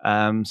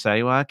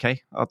say, well,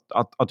 okay,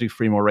 I'll do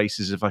 3 more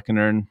races if I can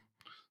earn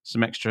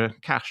some extra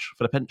cash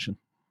for the pension.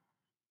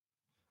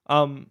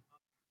 Obviously,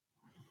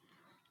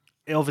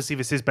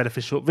 this is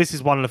beneficial. This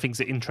is one of the things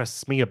that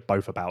interests me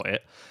both about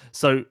it.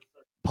 So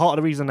part of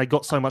the reason they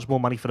got so much more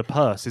money for the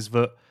purse is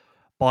that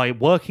by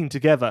working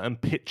together and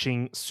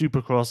pitching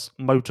Supercross,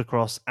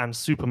 Motocross, and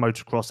Super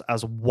Motocross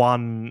as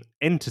one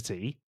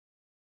entity,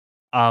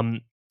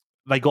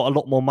 they got a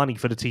lot more money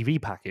for the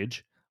TV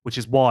package, which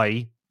is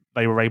why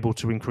they were able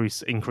to increase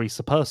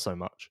the purse so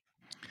much.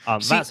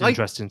 That's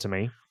interesting to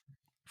me.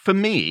 For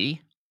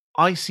me,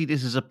 I see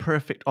this as a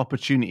perfect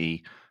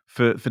opportunity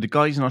for the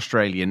guys in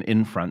Australia and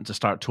in front to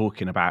start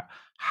talking about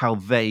how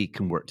they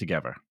can work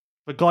together.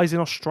 The guys in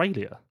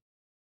Australia?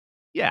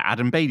 Yeah,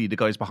 Adam Bailey, the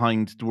guys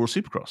behind the World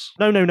Supercross.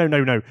 No.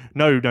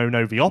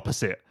 The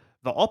opposite.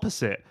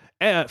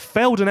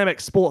 Feld and MX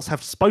Sports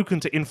have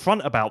spoken to In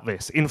Front about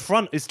this. In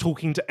Front is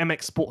talking to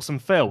MX Sports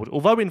and Feld.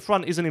 Although In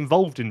Front isn't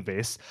involved in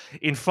this,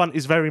 In Front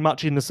is very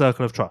much in the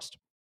circle of trust.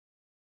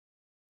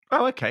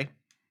 Oh, okay.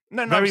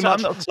 No, very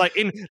much.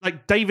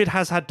 David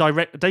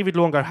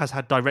Luongo has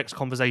had direct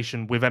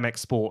conversation with MX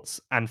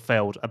Sports and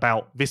Feld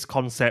about this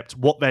concept,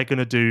 what they're going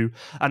to do,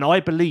 and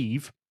I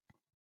believe.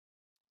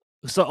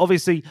 So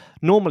obviously,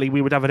 normally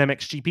we would have an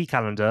MXGP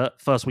calendar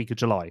first week of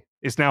July.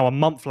 It's now a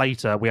month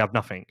later. We have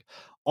nothing.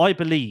 I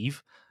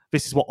believe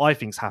this is what I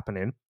think's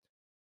happening.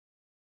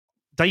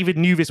 David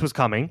knew this was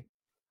coming,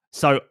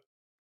 so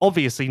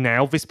obviously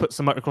now this puts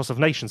the Motocross of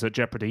Nations at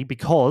jeopardy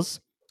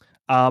because.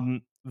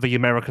 The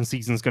American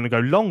season is going to go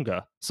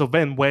longer. So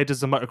then where does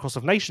the Motocross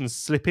of Nations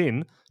slip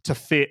in to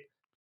fit,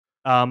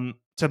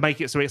 to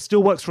make it so it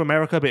still works for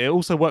America, but it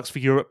also works for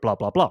Europe, blah,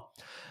 blah, blah.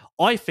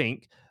 I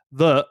think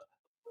that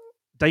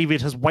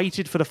David has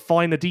waited for the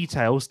finer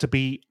details to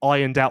be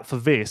ironed out for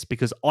this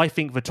because I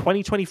think the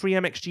 2023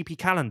 MXGP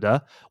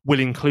calendar will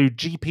include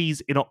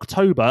GPs in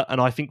October, and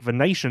I think the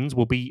Nations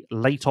will be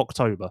late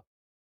October.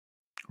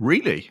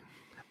 Really?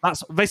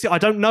 That's basically, I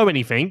don't know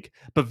anything,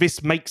 but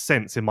this makes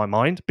sense in my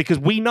mind because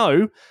we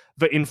know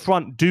that In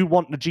Front do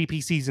want the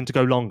GP season to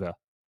go longer.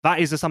 That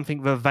is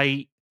something that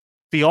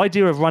the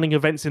idea of running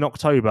events in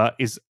October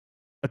is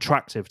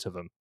attractive to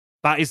them.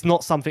 That is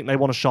not something they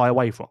want to shy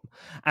away from.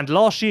 And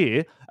last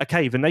year,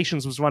 okay, the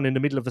Nations was run in the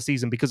middle of the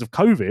season because of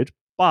COVID,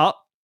 but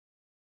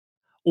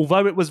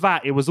although it was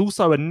that, it was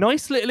also a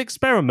nice little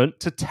experiment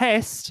to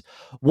test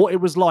what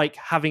it was like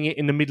having it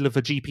in the middle of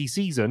a GP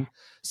season,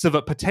 so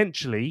that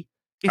potentially,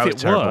 if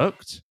it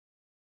worked,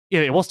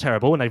 yeah, it was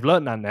terrible, and they've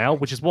learned that now,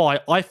 which is why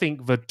I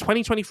think the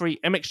 2023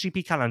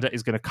 MXGP calendar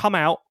is going to come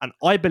out, and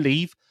I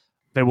believe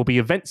there will be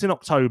events in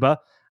October,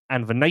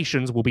 and the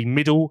Nations will be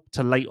middle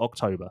to late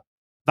October.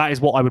 That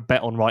is what I would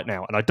bet on right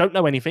now. And I don't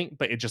know anything,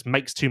 but it just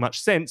makes too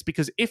much sense,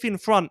 because if in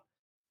front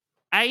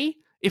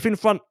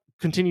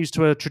continues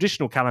to a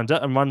traditional calendar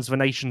and runs the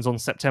Nations on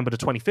September the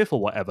 25th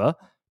or whatever,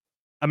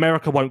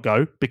 America won't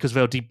go because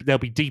they'll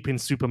be deep in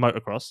Super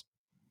Motocross.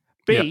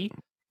 B,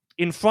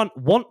 in front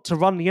want to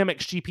run the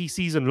MXGP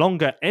season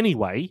longer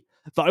anyway.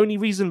 The only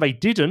reason they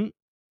didn't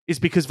is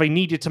because they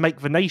needed to make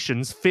the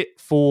Nations fit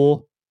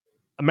for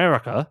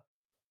America.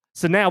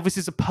 So now this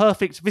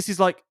is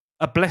like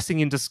a blessing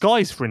in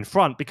disguise for in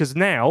front, because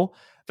now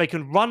they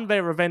can run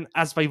their event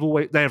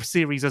their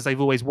series as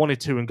they've always wanted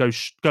to and go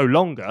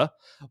longer,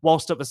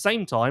 whilst at the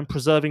same time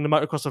preserving the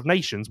Motocross of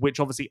Nations, which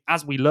obviously,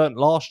 as we learnt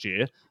last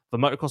year, the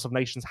Motocross of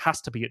Nations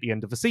has to be at the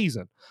end of the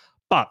season.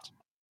 But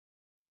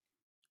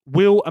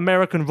will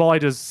American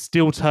riders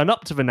still turn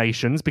up to the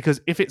Nations?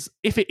 Because if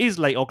it is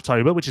late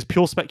October, which is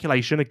pure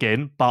speculation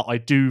again, but I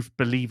do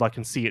believe I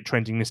can see it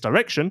trending this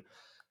direction.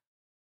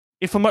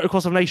 If the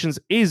Motocross of Nations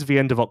is the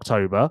end of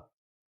October,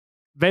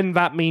 then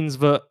that means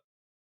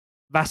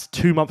that's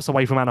 2 months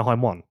away from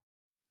Anaheim 1.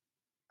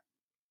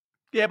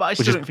 Yeah, but I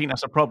still don't think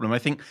that's a problem. I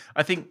think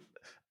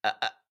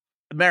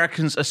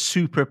Americans are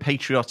super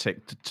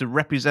patriotic to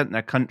represent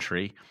their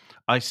country.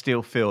 I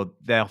still feel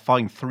they'll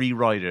find 3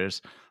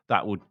 riders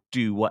that will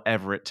do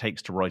whatever it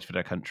takes to ride for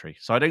their country.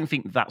 So I don't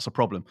think that's a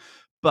problem.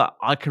 But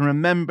I can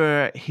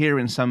remember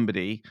hearing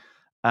somebody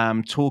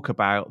talk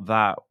about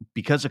that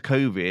because of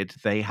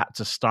COVID, they had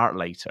to start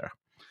later.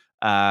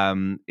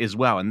 As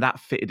well, and that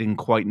fitted in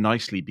quite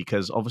nicely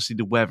because obviously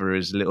the weather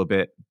is a little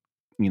bit,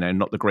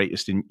 not the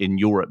greatest in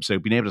Europe. So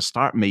being able to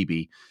start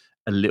maybe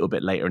a little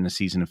bit later in the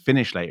season and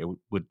finish later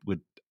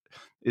would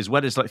as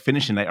well as like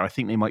finishing later. I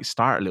think they might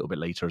start a little bit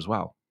later as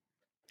well.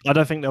 I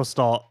don't think they'll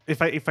start if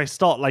they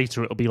start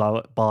later. It'll be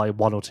like by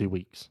 1 or 2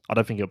 weeks. I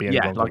don't think it'll be any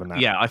longer than that.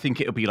 Yeah, I think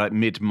it'll be like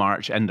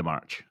mid-March, end of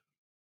March.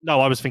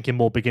 No, I was thinking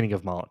more beginning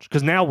of March,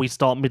 because now we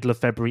start middle of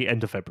February,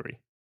 end of February.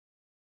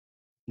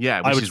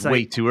 Yeah, which is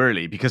way too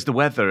early because the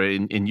weather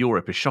in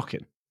Europe is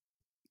shocking.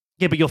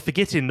 Yeah, but you're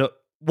forgetting that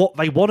what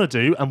they want to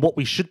do and what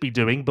we should be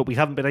doing, but we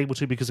haven't been able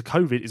to because of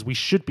COVID, is we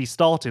should be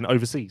starting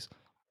overseas.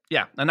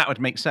 Yeah, and that would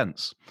make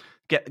sense.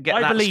 Get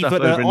that stuff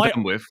over and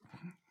done with.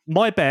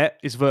 My bet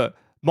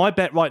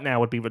right now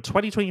would be the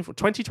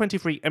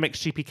 2023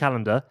 MXGP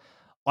calendar.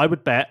 I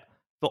would bet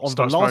that on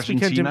the last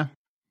weekend.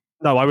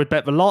 I would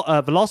bet the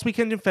last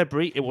weekend in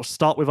February it will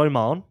start with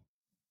Oman.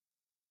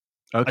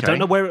 Okay. I don't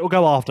know where it will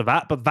go after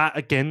that, but that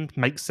again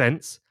makes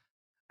sense.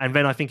 And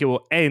then I think it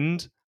will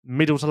end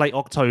middle to late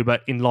October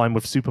in line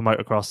with Super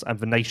Motocross, and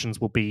the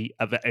Nations will be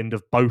at the end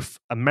of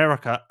both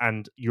America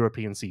and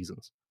European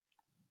seasons.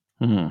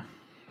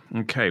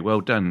 Okay,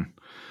 well done,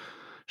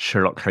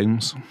 Sherlock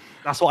Holmes.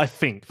 That's what I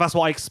think. That's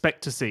what I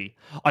expect to see.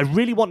 I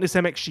really want this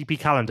MXGP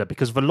calendar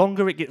because the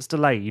longer it gets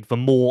delayed, the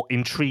more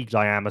intrigued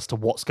I am as to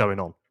what's going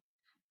on.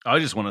 I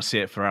just want to see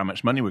it for how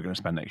much money we're going to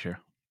spend next year.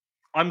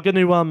 I'm going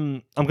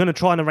to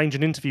try and arrange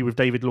an interview with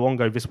David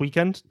Luongo this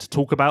weekend to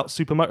talk about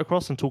Super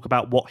Motocross and talk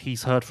about what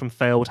he's heard from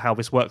Feld, how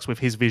this works with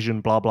his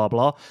vision, blah, blah,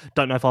 blah.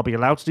 Don't know if I'll be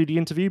allowed to do the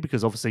interview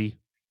because obviously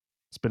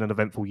it's been an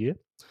eventful year.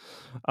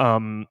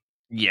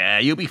 Yeah,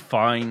 you'll be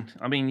fine.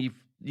 I mean,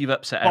 you've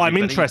upset everybody.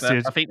 I'm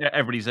interested. I think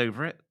everybody's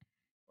over it.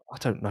 I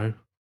don't know.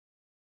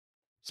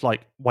 It's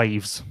like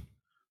waves.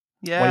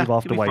 Yeah, wave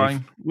after wave.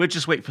 Fine. We'll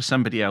just wait for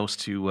somebody else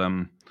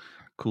to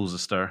cause a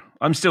stir.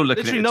 I'm still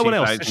looking at no one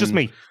else. It's just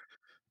me.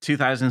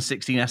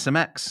 2016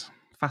 SMX.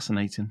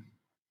 Fascinating.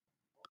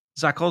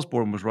 Zach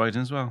Osborne was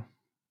riding as well.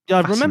 Yeah,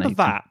 I remember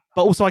that.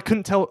 But also I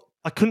couldn't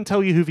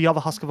tell you who the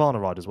other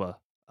Husqvarna riders were.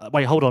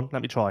 Wait, hold on.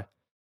 Let me try.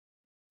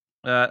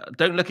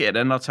 Don't look at it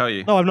then, I'll tell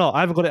you. No, I'm not.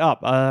 I haven't got it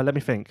up. Let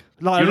me think.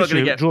 You're not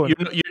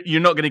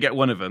going to get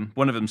one of them.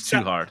 One of them's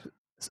too hard.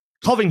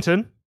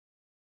 Covington.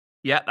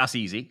 Yeah, that's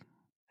easy.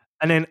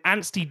 And then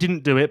Anstey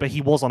didn't do it, but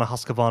he was on a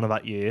Husqvarna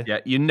that year. Yeah,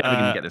 you're never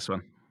going to get this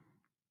one.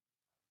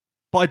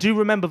 But I do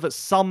remember that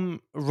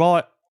some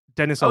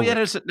Dennis. Oh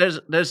Ulrich. Yeah,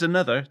 there's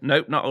another.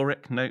 No, not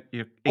Ulrich. No,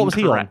 you're what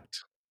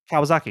incorrect.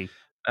 Was he on?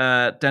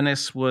 Kawasaki.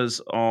 Dennis was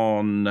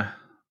on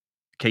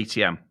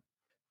KTM.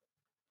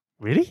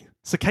 Really?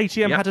 So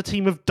KTM had a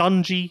team of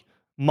Dungey,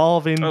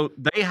 Marvin. Oh,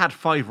 they had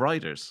 5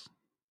 riders.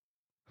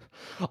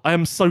 I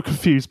am so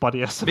confused by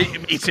the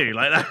estimate. Me too.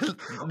 Like that.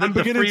 I'm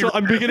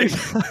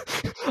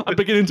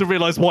beginning to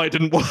realize why it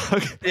didn't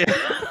work. Yeah.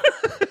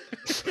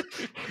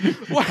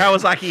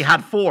 Kawasaki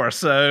had 4,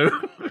 so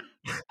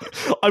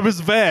I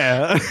was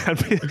there.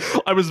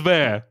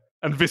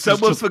 And this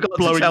someone forgot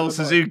to tell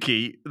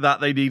Suzuki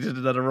that they needed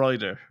another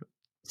rider.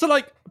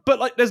 So,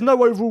 but there's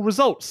no overall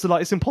results, so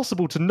it's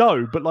impossible to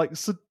know. But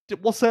so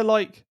Was there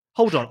like?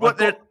 Hold on. Well,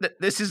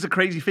 this is the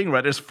crazy thing,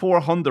 right? There's 4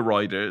 Honda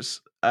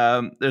riders.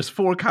 There's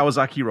 4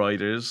 Kawasaki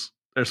riders.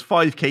 There's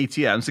 5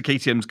 KTM. So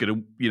KTM's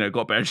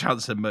got a better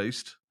chance than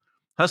most.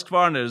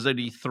 Husqvarna there's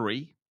only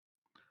 3,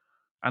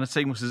 and the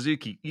same with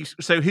Suzuki.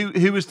 So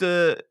who was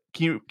the?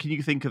 Can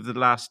you think of the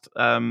last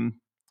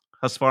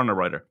Husqvarna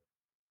rider?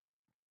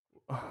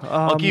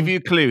 I'll give you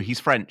a clue. He's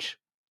French.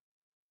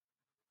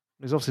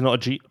 He's obviously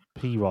not a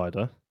GP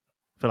rider.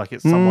 I feel like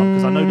it's someone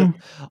because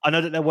I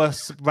know that there were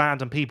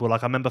random people.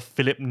 Like I remember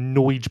Philip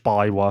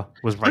Neujbauer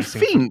was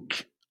racing.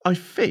 I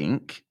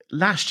think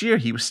last year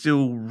he was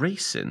still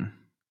racing.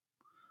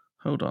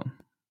 Hold on,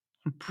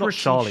 I'm pretty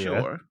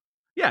sure.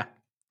 Yeah.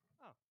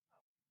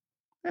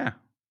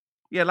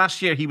 Yeah.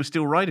 Last year he was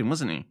still riding,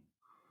 wasn't he?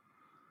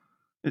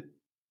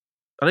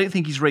 I don't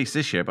think he's raced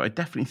this year, but I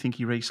definitely think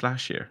he raced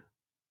last year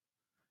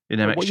in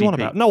MXGP. What are you on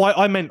about? No,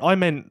 I meant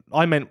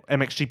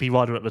MXGP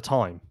rider at the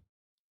time.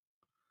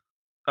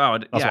 Oh,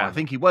 yeah, I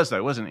think he was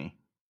though, wasn't he?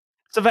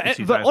 So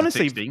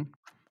honestly,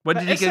 when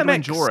did he go to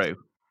Enduro?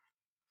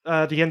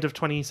 The end of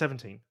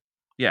 2017.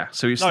 Yeah,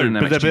 so he's still in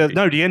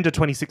MXGP. The end of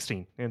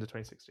 2016. The end of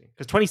 2016.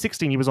 Because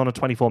 2016 he was on a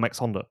 24MX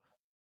Honda,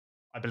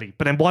 I believe.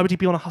 But then why would he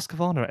be on a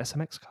Husqvarna at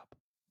SMX Cup?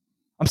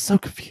 I'm so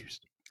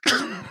confused.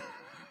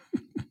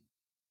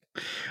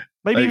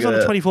 Maybe he was on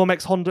a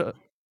 24MX Honda.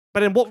 But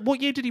then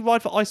what year did he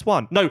ride for Ice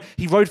 1? No,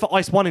 he rode for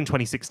Ice 1 in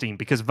 2016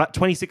 because that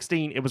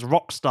 2016 it was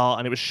Rockstar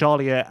and it was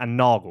Charlier and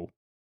Nagel.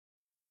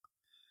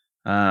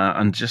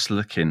 I'm just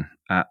looking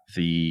at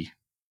the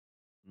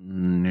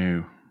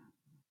new.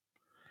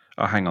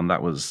 Oh, hang on.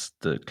 That was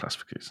the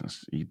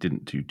classifications. He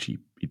didn't do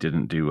cheap. He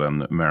didn't do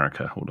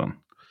America. Hold on.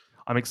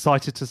 I'm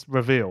excited to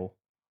reveal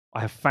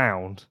I have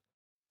found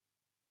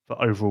the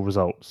overall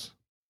results.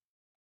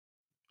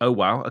 Oh,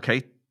 wow.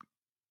 Okay.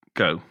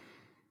 Go.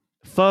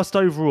 First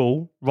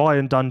overall,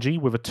 Ryan Dungey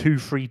with a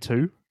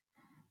 2.32.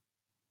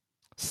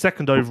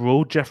 Second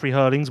overall, Jeffrey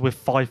Hurlings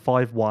with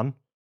 5.51.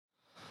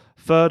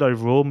 Third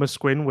overall,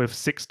 Musquin with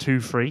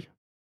 6.23.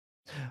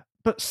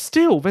 But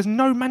still, there's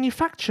no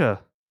manufacturer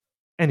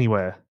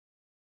anywhere.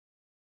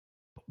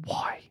 But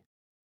why?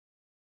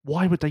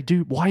 Why would they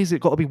do? Why has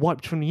it got to be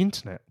wiped from the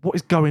internet? What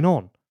is going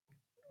on?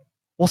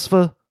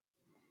 Why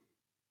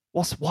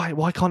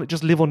can't it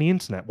just live on the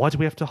internet? Why do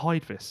we have to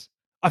hide this?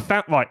 I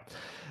found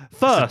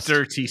first, it's a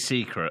dirty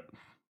secret.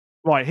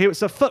 Right here,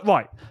 it's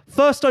right.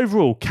 First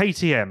overall,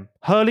 KTM,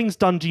 Hurlings,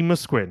 Dungey,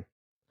 Musquin.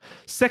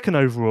 Second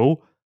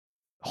overall,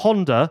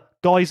 Honda,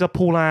 Geyser,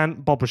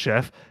 Paulin,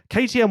 Bobrashev.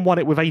 KTM won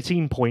it with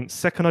 18 points.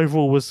 Second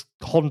overall was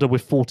Honda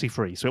with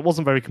 43, so it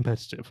wasn't very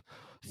competitive.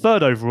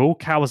 Third overall,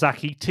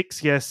 Kawasaki,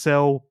 Tixier,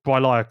 Sell,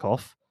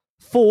 Brylyakov.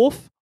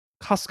 Fourth,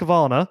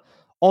 Husqvarna,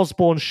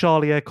 Osborne,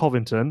 Charlier,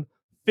 Covington.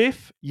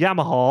 Fifth,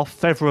 Yamaha,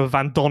 Fevra,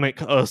 Van Donnick,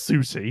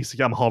 Ursuti. So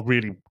Yamaha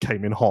really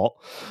came in hot.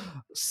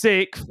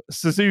 Sixth,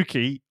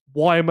 Suzuki,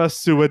 Weimer,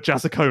 Sewer,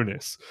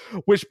 Jazakonis.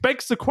 Which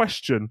begs the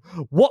question,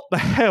 what the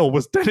hell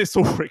was Dennis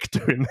Ulrich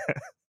doing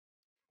there?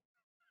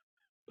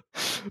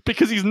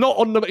 Because he's not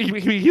on the...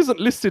 He isn't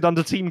listed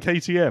under Team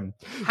KTM.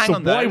 Hang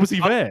on, why was he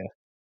there?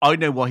 I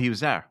know why he was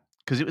there.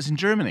 Because it was in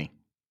Germany.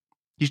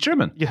 He's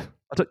German. Yeah,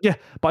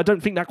 but I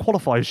don't think that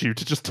qualifies you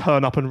to just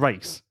turn up and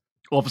race.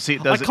 Obviously,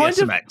 it does at the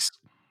SMX.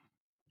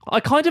 I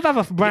kind of have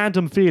a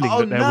random feeling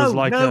that there was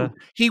like a...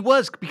 He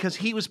was, because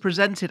he was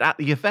presented at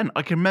the event.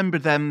 I can remember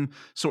them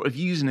sort of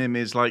using him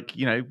as like,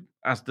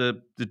 as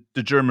the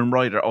German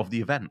rider of the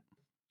event.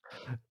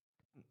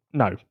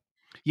 No.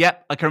 Yeah,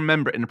 I can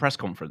remember it in the press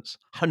conference.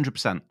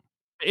 100%.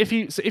 If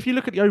you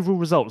look at the overall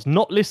results,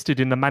 not listed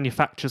in the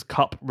Manufacturers'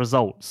 Cup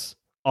results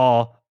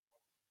are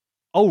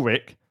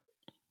Ulrich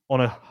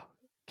on a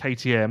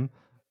KTM,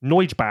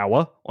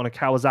 Neujbauer on a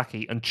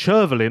Kawasaki, and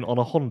Chervelin on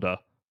a Honda.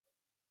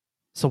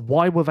 So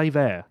why were they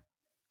there?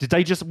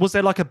 Was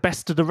there like a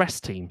best of the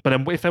rest team? But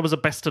then if there was a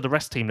best of the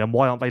rest team, then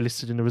why aren't they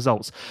listed in the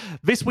results?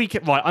 This week,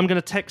 right, I'm going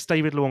to text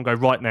David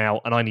Luongo right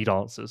now, and I need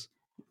answers.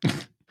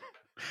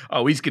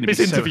 Oh, he's going to be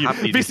so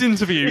happy. This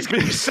interview. He's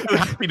going to be so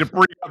happy to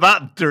bring up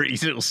that dirty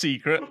little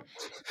secret.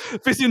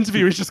 This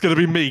interview is just going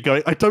to be me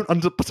going, I don't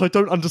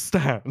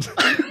understand.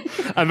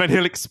 And then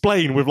he'll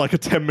explain with like a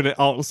 10-minute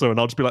answer, and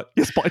I'll just be like,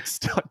 yes, but I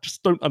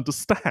just don't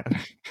understand.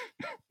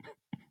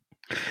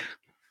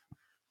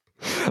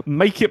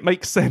 Make it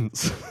make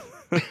sense.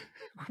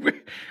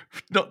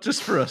 Not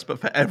just for us, but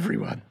for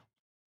everyone.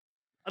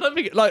 I don't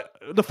think,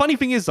 the funny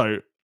thing is though,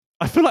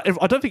 I feel like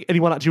I don't think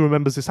anyone actually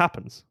remembers this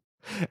happens.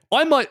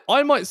 I might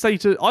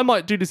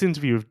do this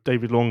interview with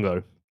David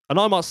Luongo, and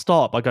I might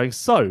start by going,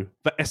 so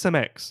the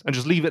SMX, and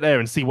just leave it there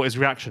and see what his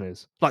reaction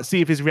is. Like,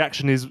 see if his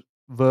reaction is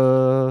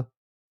the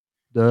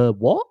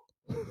what?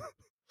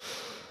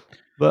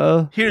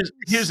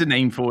 Here's a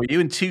name for you.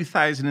 In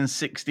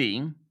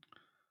 2016,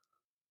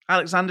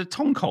 Alexander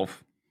Tonkov.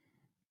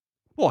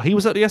 What? He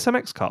was at the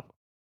SMX Cup?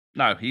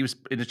 No, he was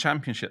in the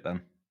championship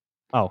then.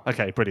 Oh,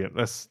 okay, brilliant.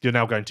 You're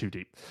now going too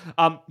deep.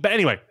 But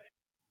anyway,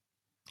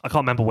 I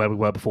can't remember where we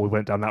were before we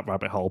went down that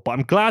rabbit hole. But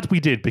I'm glad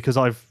we did because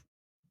I've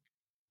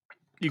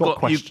got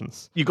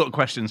questions. You got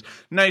questions.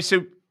 No,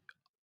 so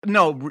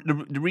No,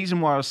 the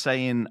reason why I was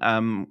saying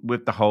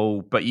with the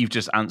whole, but you've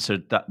just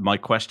answered that. My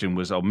question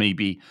was, oh,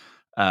 maybe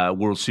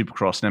World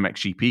Supercross and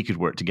MXGP could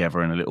work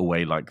together in a little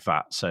way like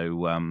that.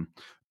 So,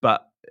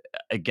 but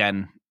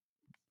again,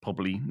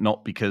 probably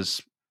not,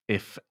 because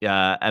if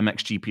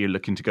MXGP are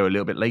looking to go a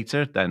little bit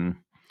later, then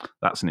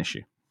that's an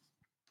issue.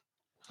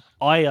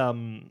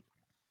 World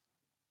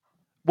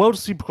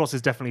Supercross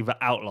is definitely the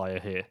outlier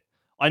here.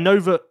 I know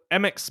that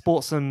MX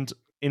Sports and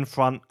In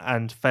Front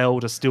and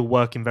Feld are still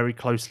working very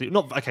closely.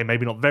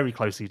 Maybe not very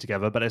closely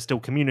together, but they're still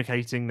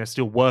communicating. They're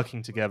still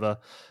working together.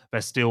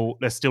 There's still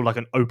like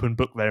an open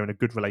book there and a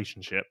good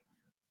relationship.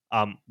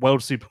 World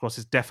Supercross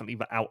is definitely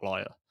the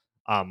outlier.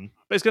 But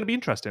it's going to be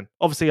interesting.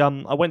 Obviously,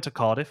 I went to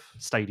Cardiff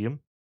Stadium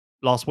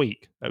last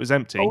week. It was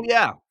empty. Oh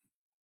yeah.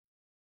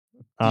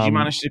 Did you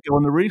manage to go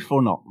on the roof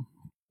or not?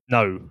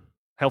 No.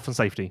 Health and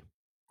safety.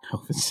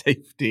 Health and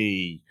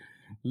safety.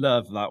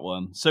 Love that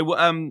one. So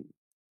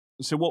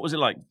what was it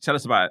like? Tell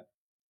us about it.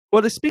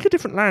 Well, they speak a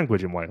different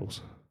language in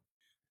Wales.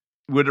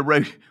 Were the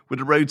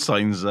road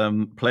signs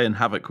playing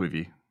havoc with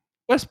you?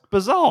 Well, it's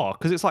bizarre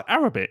because it's like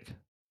Arabic.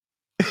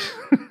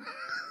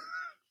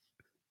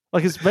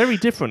 Like, it's very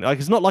different. Like,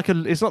 it's not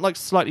like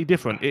slightly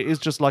different. It is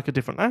just like a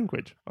different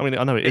language. I mean,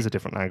 I know it is a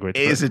different language.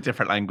 It is a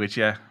different language,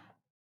 yeah.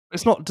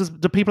 It's not.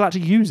 Do people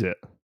actually use it?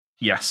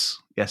 Yes,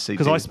 they do.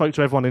 Because I spoke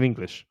to everyone in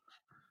English.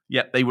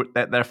 Yeah,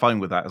 they're fine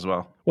with that as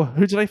well. Well,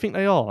 who do they think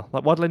they are?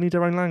 Like, why do they need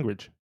their own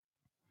language?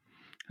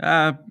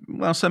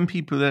 Well, some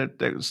people,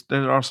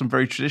 there are some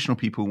very traditional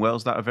people in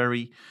Wales that are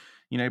very,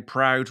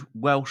 proud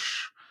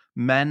Welsh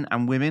men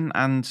and women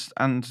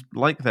and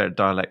like their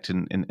dialect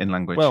in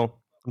language. Well,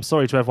 I'm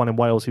sorry to everyone in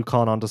Wales who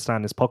can't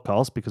understand this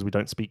podcast because we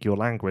don't speak your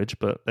language,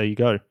 but there you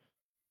go.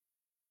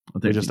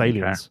 They're just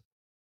aliens.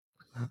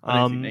 I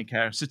don't think they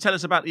care. So tell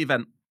us about the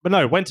event. But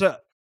no, it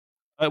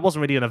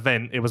wasn't really an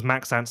event. It was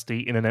Max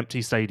Anstey in an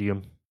empty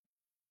stadium,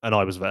 and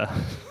I was there.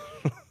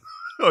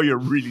 Oh, you're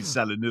really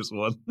selling this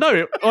one.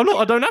 No, I'm not.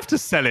 I don't have to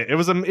sell it. It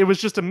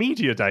was just a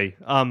media day.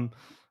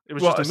 It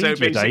was just a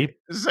media day.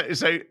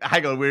 So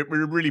hang on,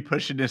 we're really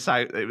pushing this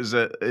out. It was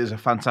a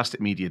fantastic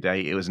media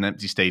day. It was an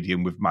empty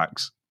stadium with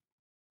Max.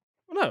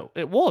 No,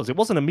 it was. It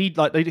wasn't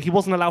a he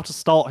wasn't allowed to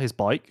start his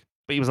bike,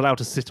 but he was allowed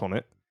to sit on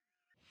it.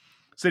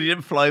 So they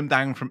didn't fly him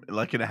down from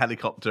like in a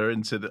helicopter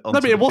into the. No,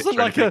 but it wasn't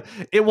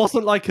it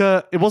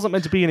wasn't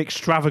meant to be an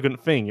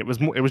extravagant thing. It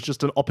was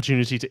just an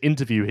opportunity to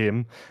interview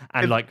him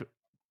and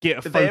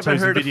get photos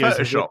and videos.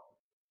 Photoshop?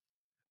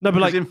 No,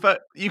 but in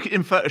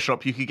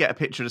Photoshop you could get a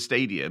picture of the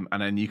stadium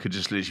and then you could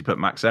just literally put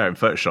Max there in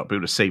Photoshop. It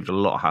would have saved a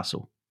lot of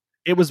hassle.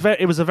 It was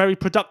a very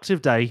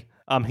productive day.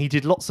 He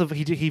did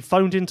he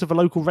phoned into the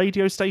local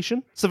radio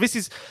station. So this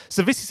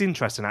is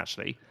interesting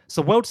actually.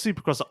 So World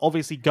Supercross are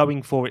obviously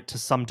going for it to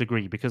some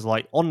degree because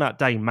like on that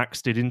day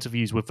Max did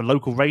interviews with the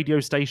local radio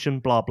station,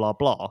 blah blah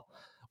blah,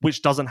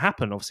 which doesn't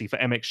happen obviously for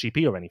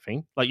MXGP or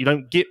anything. Like you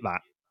don't get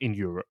that in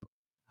Europe.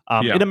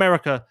 In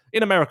America,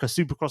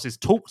 Supercross is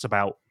talked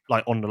about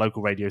like on the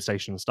local radio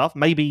station and stuff.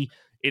 Maybe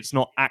it's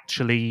not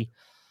actually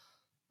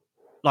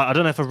like I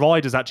don't know if the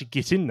riders actually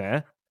get in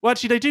there. Well,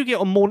 actually, they do get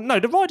on morning. No,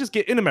 the riders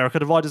get in America.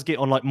 The riders get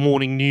on like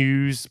morning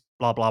news,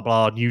 blah blah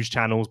blah, news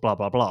channels, blah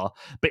blah blah.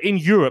 But in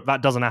Europe,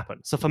 that doesn't happen.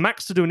 So for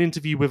Max to do an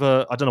interview with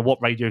I don't know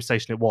what radio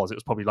station it was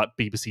probably like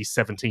BBC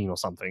 17 or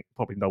something.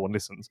 Probably no one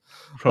listens.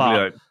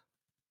 Probably like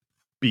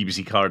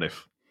BBC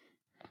Cardiff.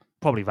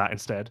 Probably that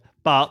instead.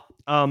 But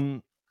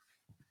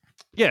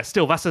yeah,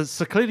 still,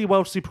 so clearly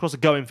World Supercross are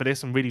going for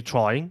this and really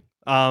trying.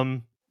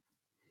 And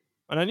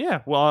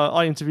then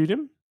I interviewed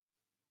him.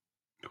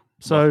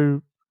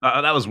 So.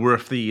 That was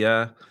worth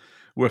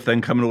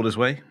them coming all this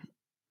way.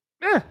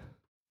 Yeah.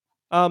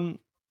 I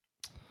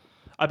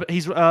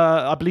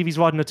believe he's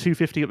riding a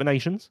 250 at the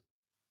Nations.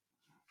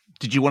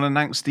 Did you want to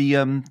announce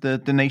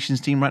the Nations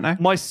team right now?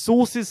 My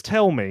sources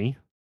tell me,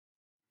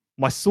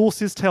 and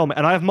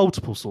I have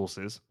multiple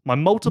sources. My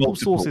multiple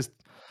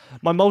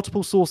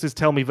sources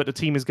tell me that the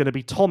team is going to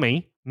be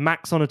Tommy,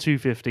 Max on a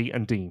 250,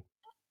 and Dean.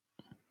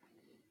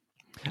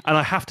 And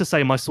I have to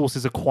say, my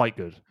sources are quite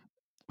good.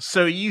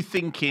 So are you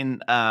thinking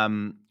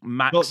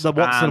Max? The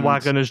Watson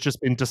wagon has just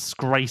been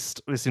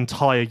disgraced this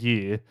entire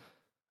year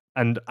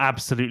and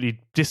absolutely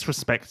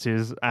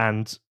disrespected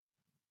and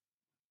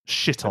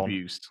shit on.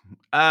 Abused.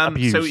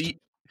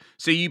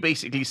 So you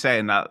basically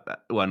saying that,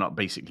 well, not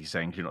basically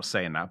saying, you're not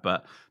saying that,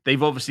 but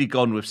they've obviously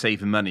gone with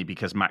saving money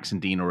because Max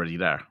and Dean are already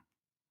there.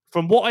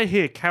 From what I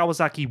hear,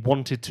 Kawasaki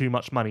wanted too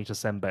much money to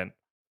send Ben.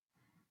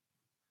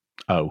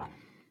 Oh.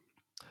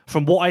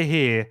 From what I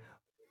hear,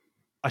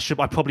 I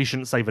probably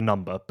shouldn't say the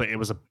number, but it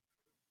was a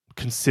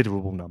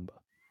considerable number.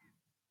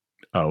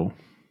 Oh.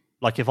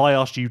 Like if I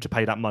asked you to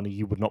pay that money,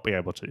 you would not be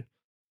able to.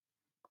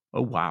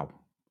 Oh, wow.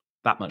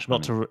 That much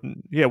money.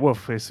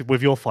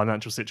 With your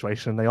financial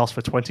situation, they asked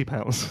for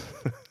 £20.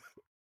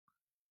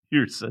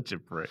 You're such a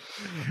prick.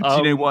 Do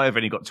you know why I've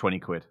only got 20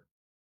 quid?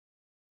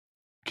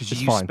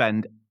 Because you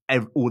spend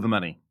all the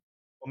money.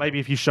 Well, maybe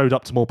if you showed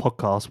up to more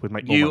podcasts, we'd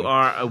make more money. You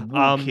are a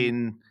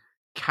walk-in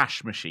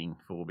cash machine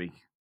for me.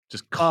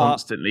 Just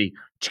constantly.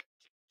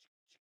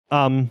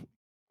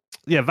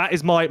 Yeah, that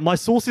is my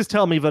sources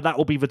tell me that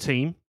will be the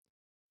team.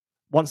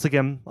 Once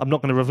again, I'm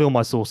not going to reveal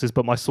my sources,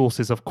 but my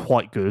sources are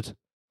quite good.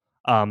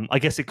 I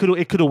guess it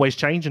could always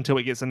change until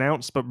it gets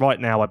announced, but right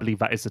now I believe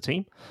that is the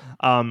team.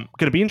 Going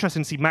to be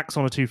interesting to see Max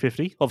on a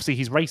 250. Obviously,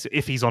 he's racing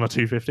if he's on a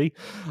 250.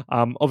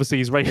 Obviously,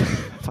 he's racing.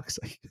 Fuck's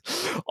sake.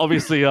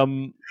 Obviously,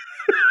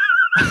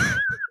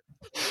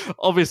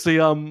 obviously,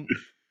 oh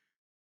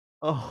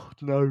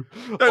no.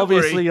 Don't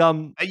obviously,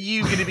 worry. Are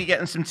you going to be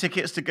getting some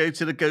tickets to go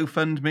to the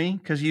GoFundMe?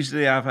 Because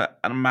usually they have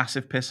a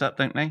massive piss up,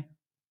 don't they?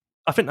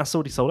 I think that's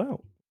already sold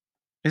out.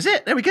 Is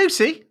it? There we go.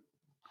 See,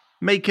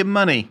 making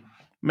money.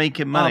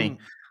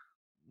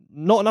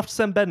 Not enough to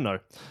send Ben though.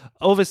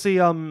 Obviously,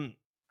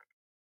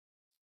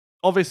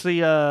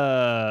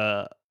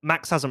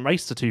 Max hasn't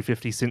raced a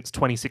 250 since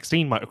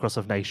 2016 Motocross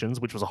of Nations,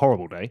 which was a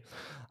horrible day.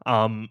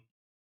 And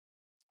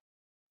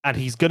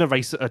he's going to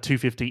race a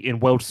 250 in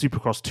World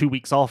Supercross 2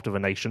 weeks after the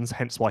Nations,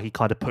 hence why he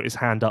kind of put his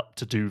hand up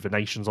to do the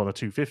Nations on a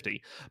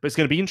 250. But it's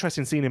going to be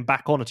interesting seeing him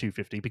back on a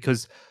 250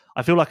 because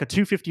I feel like a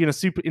 250 in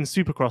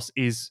Supercross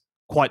is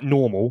quite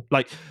normal.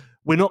 Like,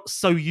 we're not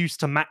so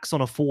used to Max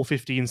on a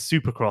 450 in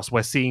Supercross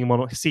where seeing him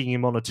on a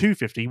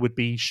 250 would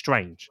be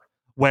strange.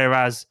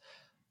 Whereas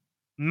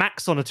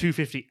Max on a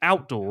 250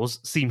 outdoors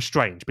seems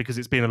strange because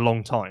it's been a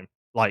long time.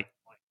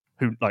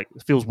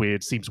 Feels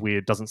weird, seems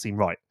weird, doesn't seem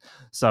right.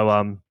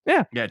 So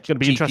it's going to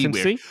be interesting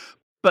to see.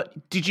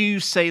 But did you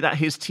say that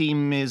his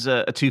team is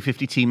a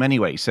 250 team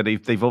anyway? So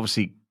they've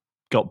obviously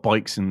got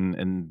bikes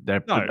and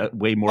they're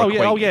way more.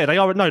 Yeah, they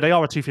are. No, they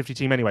are a 250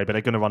 team anyway, but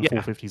they're going to run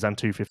 450s and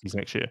 250s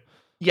next year.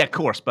 Yeah, of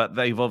course, but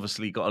they've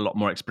obviously got a lot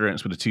more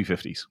experience with the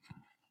 250s.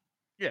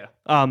 Yeah.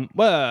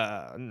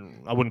 Well,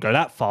 I wouldn't go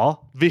that far.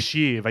 This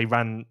year they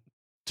ran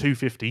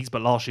 250s,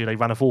 but last year they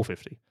ran a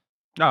 450.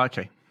 Oh,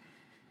 okay.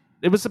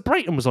 It was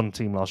Brayton was on the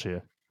team last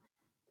year.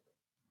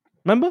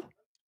 Remember?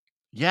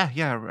 Yeah,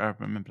 I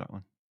remember that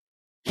one.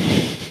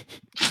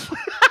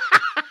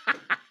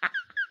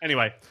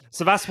 Anyway,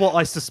 so that's what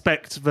I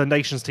suspect the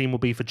Nations team will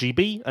be for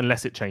GB,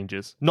 unless it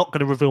changes. Not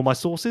going to reveal my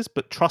sources,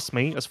 but trust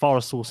me, as far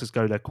as sources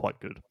go, they're quite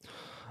good.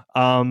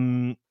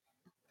 Norway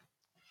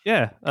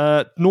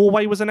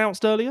was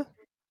announced earlier.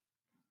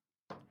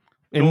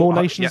 In more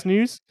Nations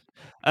news.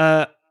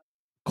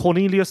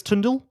 Cornelius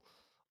Tundel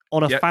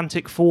on a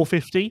Fantic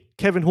 450,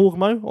 Kevin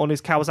Horgmo on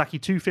his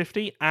Kawasaki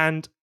 250,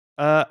 and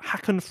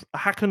Hakan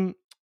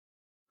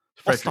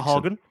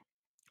Osterhagen.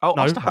 Oh,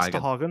 no,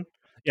 Osterhagen.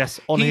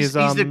 Yes, on he's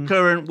his. He's the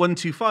current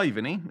 125,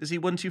 isn't he? Is he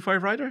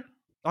 125 rider?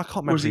 I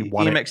can't remember if he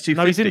won EMX 250.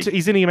 No,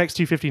 he's in EMX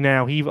 250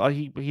 now. He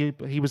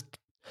was.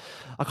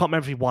 I can't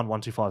remember if he won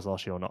 125s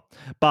last year or not,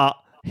 but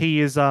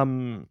he is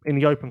in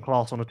the open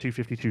class on a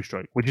 252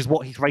 stroke, which is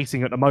what he's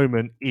racing at the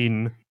moment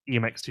in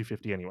EMX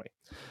 250 anyway.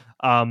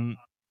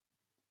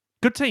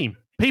 Good team.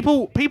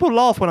 People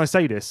laugh when I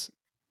say this,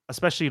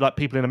 especially like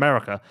people in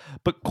America,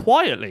 but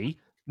quietly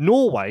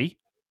Norway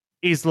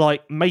is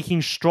like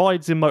making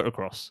strides in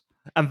motocross,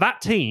 and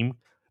that team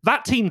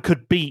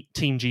could beat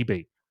Team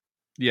GB.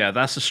 Yeah,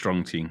 that's a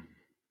strong team.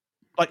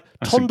 Like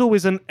Tondel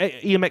is an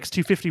EMX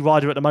 250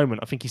 rider at the moment.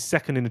 I think he's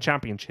second in the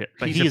championship,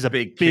 but he is a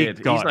big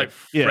kid. Guy. He's like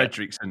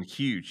Fredrickson,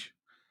 huge.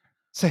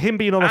 So him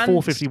being on a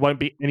 450 won't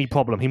be any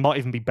problem. He might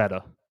even be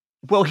better.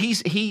 Well,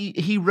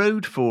 he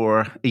rode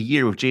for a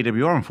year with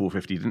JWR on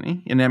 450, didn't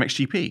he? In the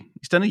MXGP.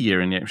 He's done a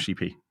year in the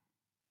MXGP.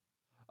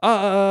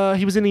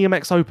 He was in the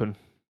EMX Open.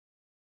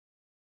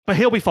 But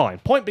he'll be fine.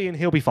 Point being,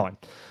 he'll be fine.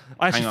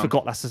 I actually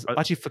forgot that's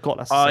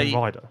the same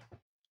rider.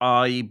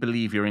 I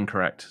believe you're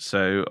incorrect.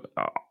 So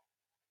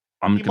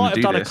I'm going to do this. He might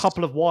have done a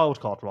couple of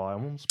wildcard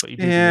rounds, but he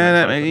did.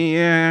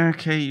 Yeah,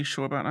 okay. You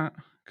sure about that?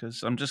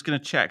 Because I'm just going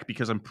to check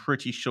because I'm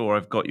pretty sure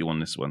I've got you on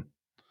this one.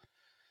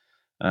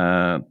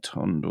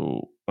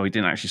 Tondel. Oh, he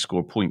didn't actually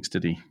score points,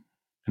 did he?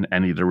 In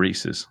any of the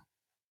races?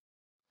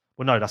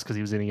 Well, no, that's because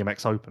he was in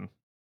EMX Open.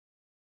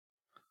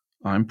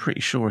 I'm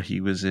pretty sure he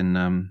was in.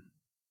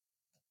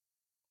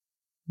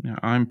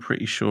 I'm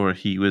pretty sure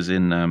he was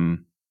in.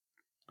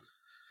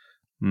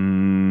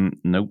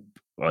 Nope.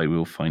 I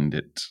will find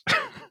it.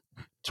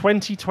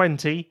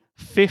 2020,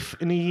 5th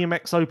in the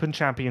EMX Open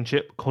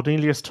Championship,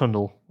 Cornelius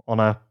Tundel on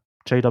a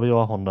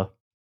JWR Honda.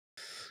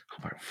 How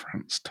about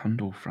France?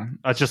 Tundel, France?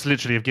 I just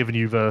literally have given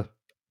you the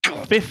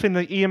 5th in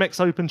the EMX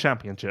Open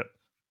Championship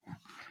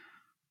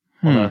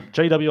on a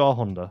JWR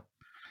Honda.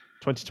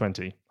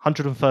 2020.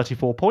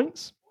 134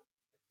 points.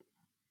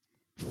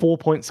 4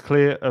 points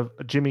clear of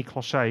Jimmy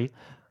Clochet.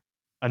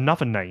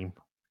 Another name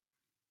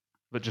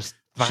that just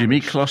vanished. Jimmy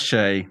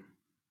Clochet.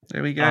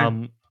 There we go.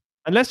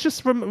 And let's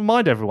just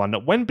remind everyone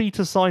that when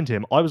Beta signed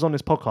him, I was on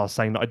this podcast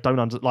saying that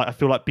I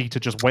feel like Beta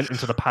just went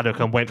into the paddock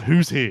and went,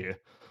 "Who's here?"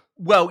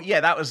 Well, yeah,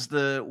 that was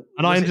the.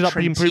 And I ended up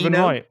being proven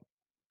right.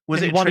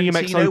 Was it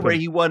Trentino where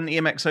he won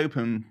EMX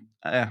Open?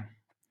 Yeah,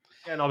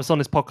 and I was on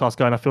this podcast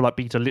going, I feel like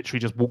Beta literally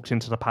just walked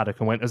into the paddock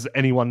and went, "Does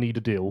anyone need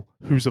a deal?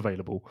 Who's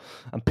available?"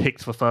 And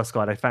picked the first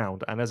guy they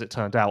found. And as it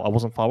turned out, I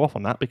wasn't far off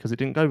on that because it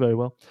didn't go very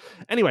well.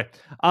 Anyway,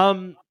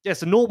 so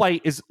Norway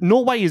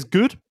is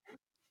good.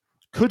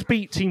 Could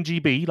beat Team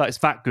GB, like it's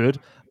that good,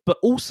 but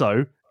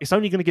also it's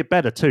only going to get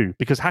better too,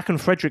 because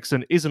Håkan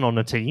Fredriksson isn't on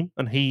the team,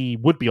 and he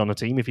would be on the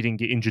team if he didn't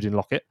get injured in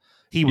Lockett.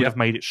 He would have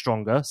made it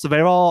stronger. So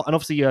there are, and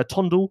obviously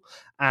Tondel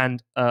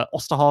and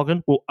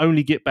Osterhagen will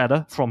only get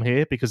better from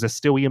here because they're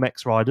still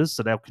EMX riders,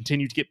 so they'll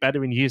continue to get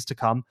better in years to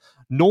come.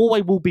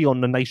 Norway will be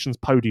on the nation's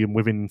podium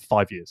within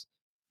 5 years.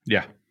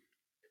 Yeah.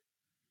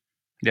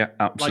 Yeah,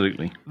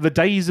 absolutely. Like, the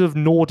days of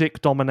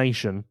Nordic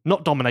domination,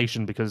 not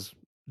domination because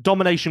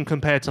domination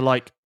compared to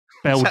like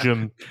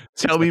Belgium.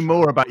 Tell me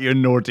more about your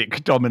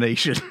Nordic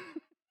domination.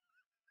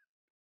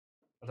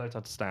 I don't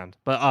understand,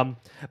 but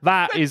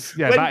that is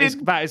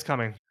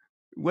coming.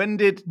 When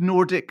did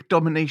Nordic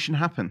domination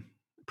happen?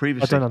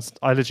 Previously,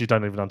 I literally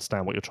don't even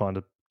understand what you're trying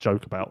to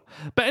joke about.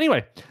 But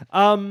anyway,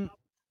 you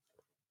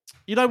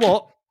know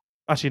what?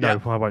 Actually,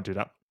 no, I won't do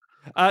that.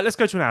 Let's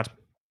go to an ad.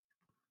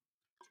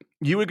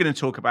 You were going to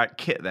talk about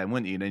kit then,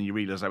 weren't you? And then you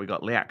realised that we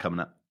got Liat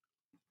coming up.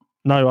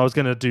 No, I was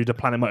going to do the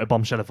Planet Motor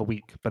Bombshell of the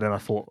week, but then I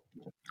thought,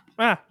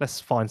 let's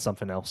find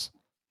something else.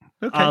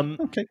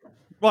 Okay.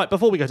 Right,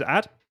 before we go to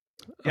ad,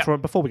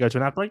 before we go to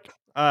an ad break,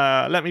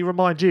 let me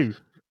remind you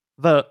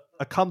that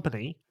a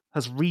company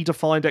has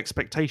redefined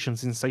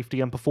expectations in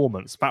safety and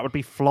performance. That would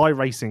be Fly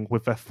Racing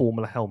with their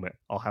Formula helmet,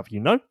 I'll have you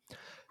know.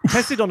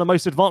 Tested on the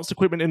most advanced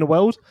equipment in the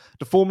world,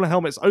 the Formula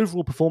helmet's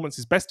overall performance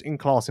is best in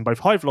class in both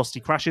high-velocity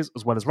crashes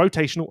as well as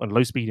rotational and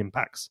low-speed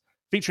impacts.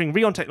 Featuring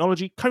Rheon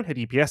technology,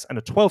 Conehead EPS, and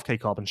a 12K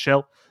carbon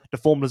shell, the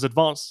Formula's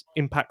Advanced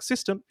Impact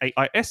System,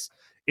 AIS,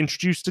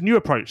 introduced a new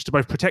approach to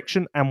both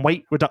protection and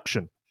weight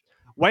reduction.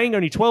 Weighing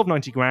only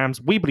 1290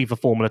 grams, we believe the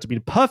Formula to be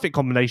the perfect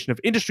combination of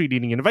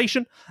industry-leading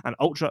innovation and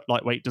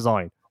ultra-lightweight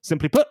design.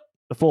 Simply put,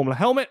 the Formula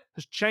helmet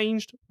has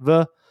changed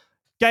the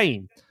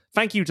game.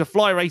 Thank you to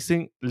Fly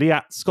Racing,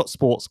 Liat, Scott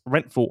Sports,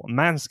 Renthal,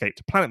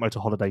 Manscaped, Planet Motor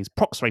Holidays,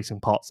 Prox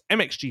Racing Parts,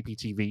 MXGP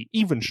TV,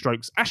 Even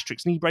Strokes,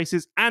 Asterix knee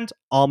braces, and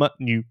Armour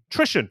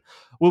Nutrition.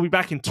 We'll be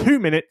back in 2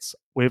 minutes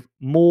with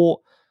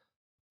more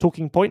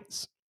talking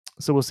points,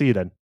 so we'll see you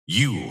then.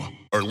 You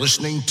are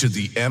listening to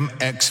the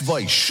MX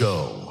Vice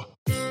Show.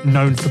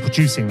 Known for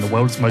producing the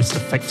world's most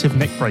effective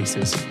neck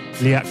braces,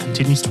 Liat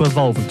continues to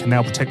evolve and can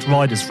now protect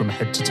riders from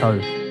head to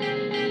toe.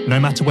 No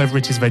matter whether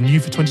it is their new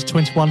for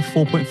 2021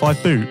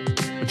 4.5 boot,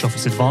 which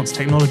offers advanced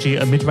technology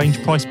at a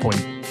mid-range price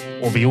point,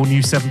 or the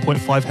all-new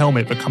 7.5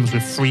 helmet that comes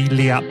with free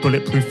Liat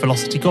bulletproof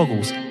velocity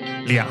goggles,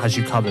 Liat has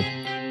you covered.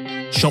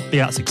 Shop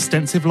Liat's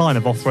extensive line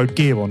of off-road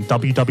gear on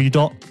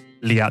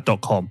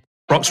www.liat.com.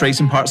 Prox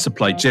Racing Parts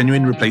supply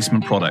genuine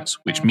replacement products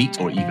which meet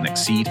or even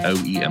exceed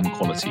OEM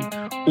quality.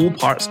 All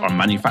parts are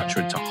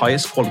manufactured to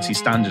highest quality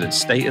standard at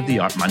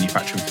state-of-the-art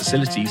manufacturing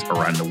facilities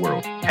around the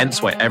world.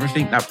 Hence why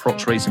everything that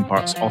Prox Racing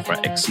Parts offer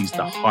exceeds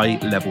the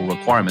high-level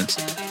requirements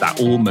that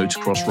all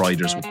motocross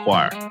riders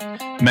require.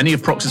 Many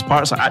of Prox's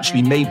parts are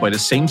actually made by the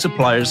same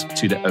suppliers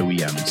to the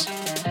OEMs.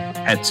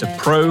 Head to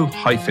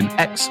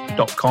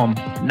pro-x.com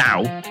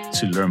now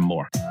to learn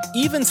more.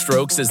 Even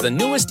Strokes is the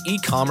newest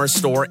e-commerce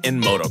store in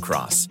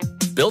motocross.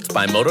 Built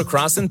by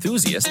motocross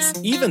enthusiasts,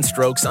 Even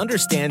Strokes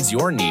understands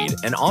your need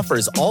and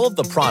offers all of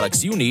the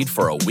products you need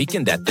for a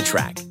weekend at the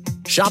track.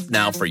 Shop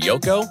now for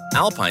Yoko,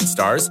 Alpine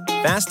Stars,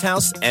 Fast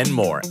House, and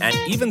more at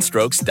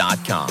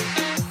evenstrokes.com.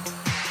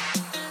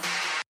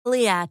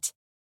 Liat,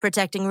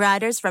 protecting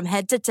riders from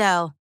head to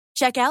toe.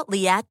 Check out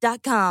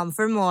Liat.com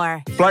for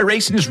more. Fly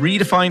Racing has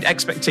redefined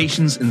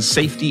expectations in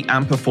safety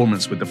and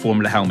performance with the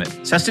Formula helmet.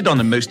 Tested on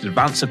the most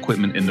advanced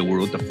equipment in the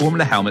world, the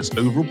Formula helmet's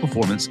overall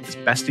performance is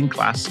best in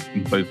class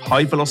in both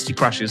high-velocity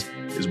crashes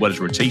as well as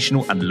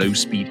rotational and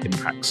low-speed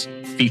impacts.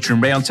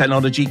 Featuring Rheon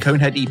technology,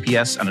 Conehead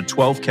EPS, and a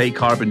 12K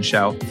carbon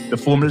shell, the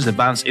Formula's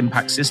Advanced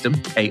Impact System,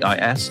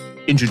 AIS,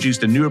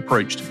 introduced a new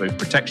approach to both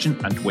protection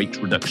and weight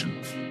reduction.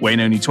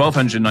 Weighing only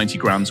 1,290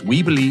 grams,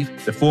 we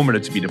believe the Formula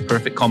to be the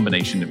perfect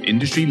combination of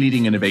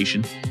industry-leading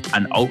innovation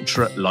and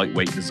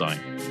ultra-lightweight design.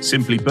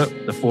 Simply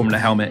put, the Formula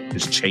helmet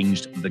has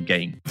changed the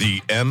game.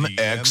 The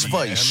MX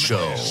Vice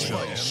Show.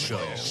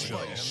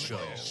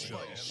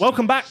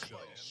 Welcome back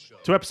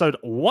to episode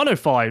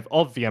 105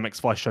 of the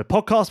MX Vice Show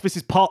podcast. This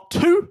is part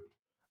 2,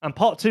 and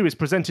part 2 is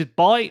presented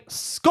by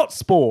Scott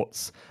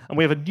Sports. And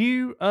we have a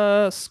new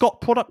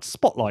Scott product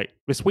spotlight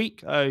this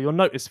week. You'll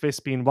notice this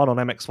being run on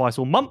MX Vice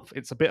all month.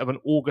 It's a bit of an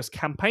August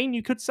campaign,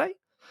 you could say.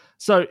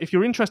 So if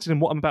you're interested in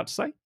what I'm about to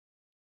say,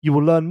 you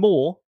will learn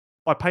more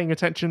by paying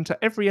attention to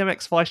every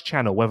MX Vice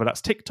channel, whether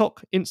that's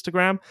TikTok,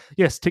 Instagram.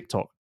 Yes,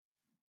 TikTok.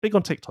 Big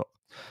on TikTok.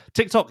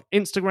 TikTok,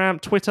 Instagram,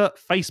 Twitter,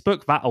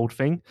 Facebook, that old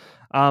thing.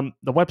 The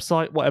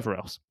website, whatever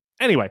else.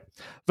 Anyway,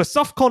 the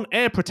Sofcon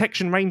Air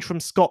Protection range from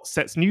Scott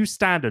sets new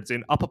standards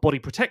in upper body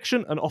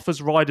protection and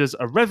offers riders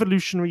a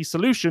revolutionary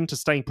solution to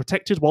staying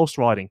protected whilst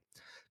riding.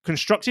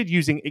 Constructed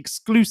using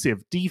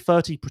exclusive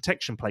D30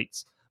 protection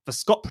plates, the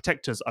Scott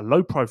protectors are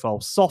low profile,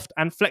 soft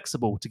and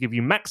flexible to give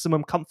you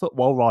maximum comfort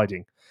while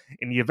riding.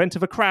 In the event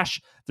of a crash,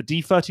 the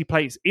D30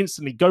 plates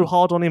instantly go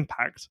hard on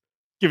impact,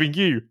 giving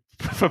you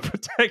the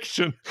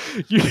protection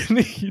you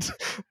need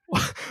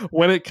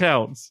when it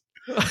counts.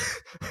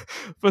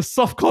 The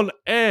Sofcon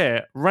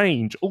Air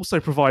range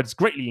also provides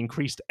greatly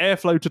increased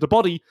airflow to the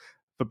body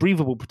The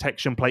breathable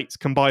protection plates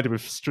combined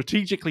with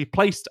strategically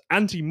placed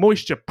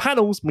anti-moisture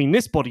panels mean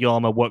this body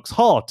armor works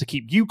hard to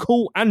keep you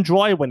cool and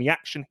dry when the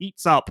action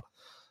heats up.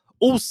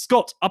 All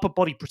Scott upper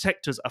body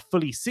protectors are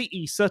fully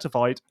CE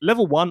certified,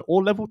 level 1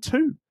 or level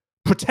 2.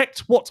 Protect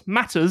what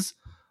matters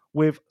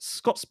with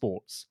Scott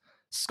Sports.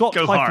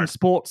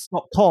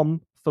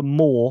 Scott-sports.com for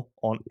more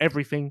on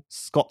everything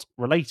Scott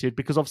related,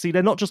 because obviously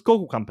they're not just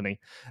goggle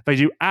company. They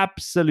do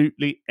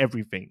absolutely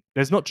everything.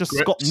 There's not just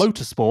Grips. Scott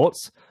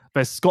Motorsports,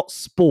 there's Scott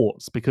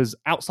Sports, because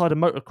outside of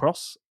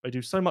motocross, they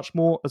do so much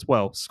more as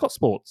well. Scott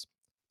Sports.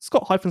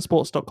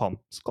 Scott-sports.com.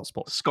 Scott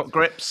Sports. Scott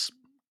Grips.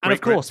 And of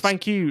Great course, grips.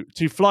 thank you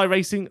to Fly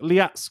Racing,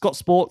 Liat, Scott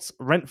Sports,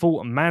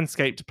 Renful,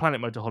 Manscaped, Planet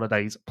Motor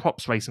Holidays,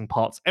 Props Racing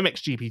Parts,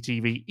 MXGP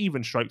TV,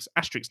 Even Strokes,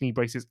 Asterix Knee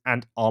Braces,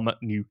 and Armour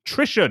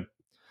Nutrition.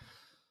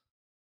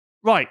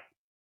 Right.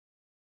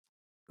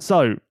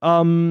 So,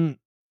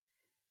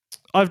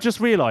 I've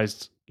just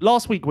realised,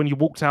 last week when you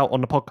walked out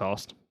on the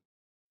podcast,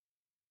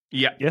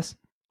 Yeah. yes,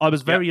 I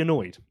was very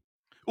annoyed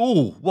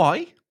Oh,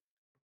 why?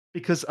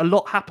 because a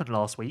lot happened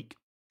last week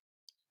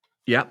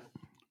Yeah.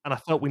 and I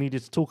felt we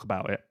needed to talk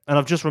about it. And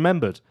I've just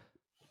remembered,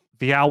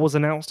 Vial was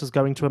announced as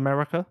going to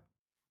America.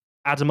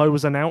 Adamo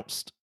was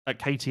announced at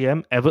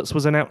KTM. Everts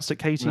was announced at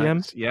KTM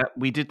Nice. Yeah,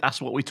 we did. That's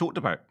what we talked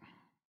about.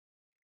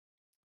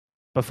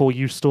 before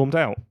you stormed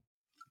out.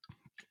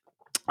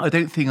 I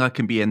don't think I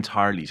can be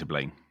entirely to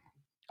blame.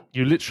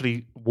 You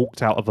literally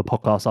walked out of the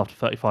podcast after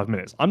 35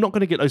 minutes. I'm not going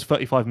to get those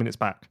 35 minutes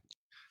back.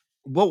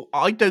 Well,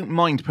 I don't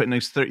mind putting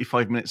those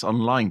 35 minutes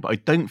online, but I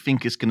don't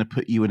think it's going to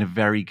put you in a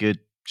very good,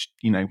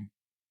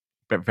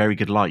 very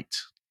good light.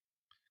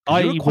 'Cause I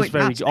you were was quite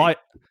very nasty. good.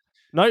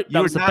 No, You that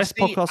were was the best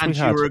nasty podcast and we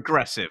had. you were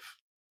aggressive.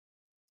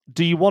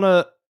 Do you want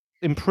to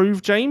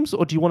improve, James,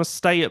 or do you want to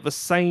stay at the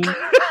same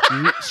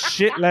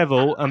shit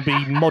level and be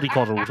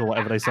mollycoddled or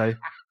whatever they say?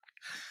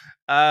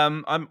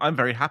 I'm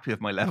very happy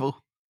with my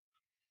level.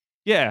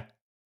 Yeah.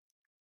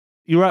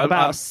 You're at I'm-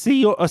 about I'm-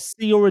 a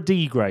C or a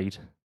D grade.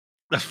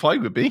 That's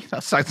fine with me.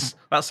 That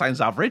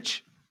sounds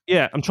average.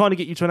 Yeah, I'm trying to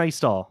get you to an A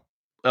star.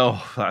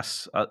 Oh,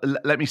 that's.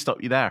 Let me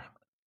stop you there.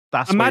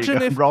 That's Imagine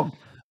where you're if- going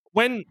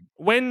wrong.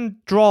 When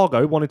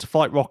Drago wanted to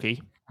fight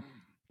Rocky,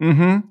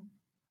 Mm-hmm.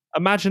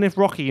 imagine if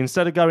Rocky,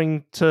 instead of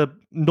going to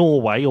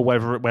Norway or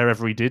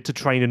wherever he did to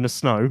train in the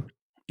snow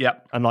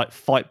Yep. and like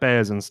fight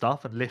bears and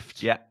stuff and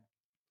lift Yeah.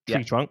 tree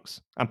Yeah.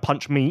 trunks and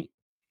punch meat.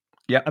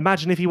 Yep.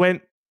 Imagine if he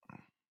went,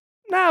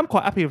 nah, I'm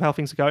quite happy with how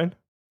things are going.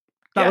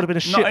 That Yeah, would have been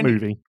a not shit only-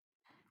 movie.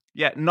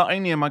 Yeah. Not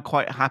only am I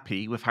quite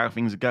happy with how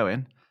things are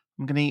going,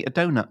 I'm going to eat a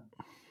donut.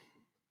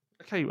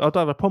 Okay, I don't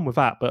have a problem with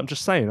that, but I'm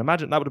just saying,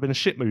 imagine that would have been a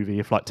shit movie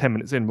if like 10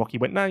 minutes in, Rocky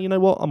went, nah, you know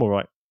what? I'm all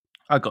right.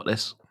 I got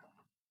this.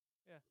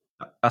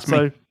 That's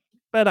So me.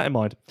 bear that in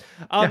mind.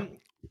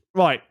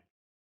 Right.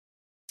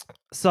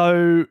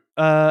 So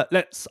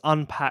let's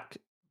unpack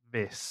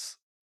this.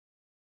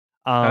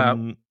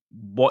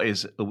 What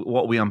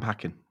are we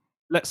unpacking?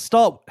 Let's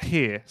start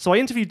here. So I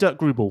interviewed Dirk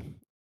Grubel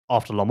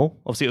after Lommel.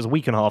 Obviously, it was a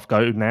week and a half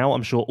ago now.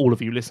 I'm sure all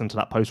of you listened to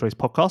that post-race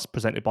podcast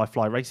presented by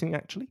Fly Racing,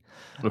 actually.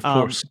 Of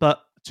course.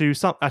 But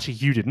actually,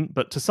 you didn't.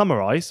 But to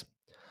summarise,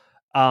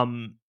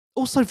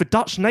 also the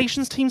Dutch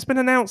Nations team's been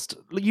announced.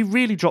 You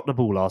really dropped the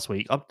ball last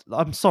week.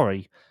 I'm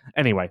sorry.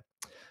 Anyway,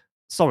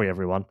 sorry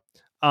everyone.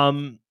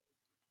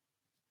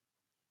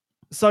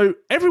 So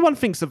everyone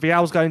thinks that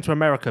Vial's going to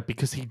America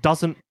because he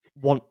doesn't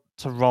want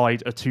to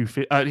ride a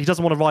 250. He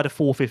doesn't want to ride a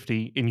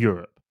 450 in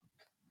Europe.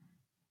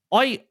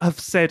 I have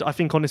said, I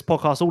think on this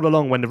podcast all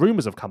along when the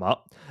rumours have come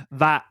up,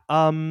 that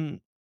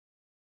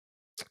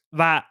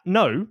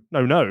no,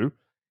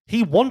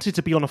 he wanted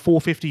to be on a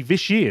 450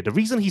 this year. The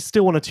reason he's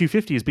still on a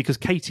 250 is because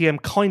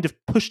KTM kind of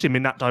pushed him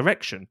in that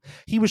direction.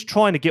 He was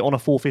trying to get on a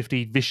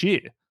 450 this year.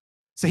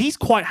 So he's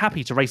quite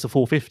happy to race a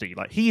 450.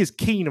 Like, he is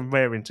keen and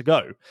raring to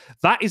go.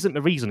 That isn't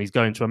the reason he's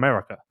going to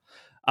America.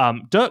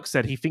 Dirk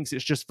said he thinks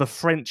it's just the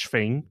French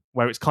thing,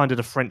 where it's kind of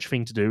the French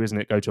thing to do, isn't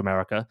it? Go to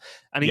America.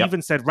 And he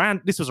even said,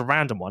 this was a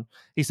random one.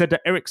 He said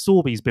that Eric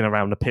Sorby's been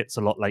around the pits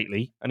a lot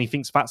lately, and he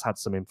thinks that's had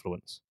some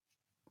influence.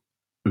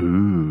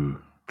 Ooh.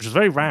 Which is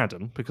very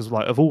random, because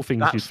like of all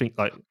things you'd think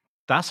like...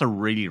 That's a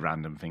really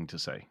random thing to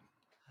say.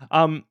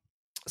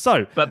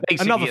 So, But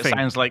basically, another it thing.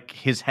 sounds like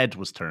his head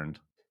was turned.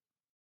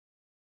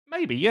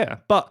 Maybe, yeah.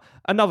 But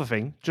another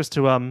thing, just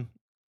to...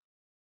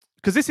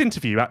 Because this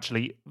interview,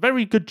 actually,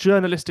 very good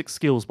journalistic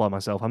skills by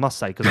myself, I must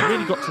say, because I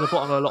really got to the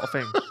bottom of a lot of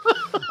things.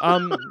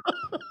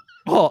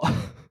 What?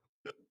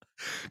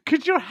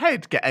 Could your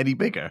head get any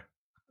bigger?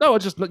 No,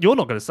 you're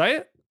not going to say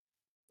it.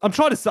 I'm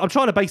trying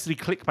to basically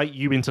clickbait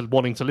you into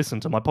wanting to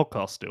listen to my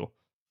podcast still.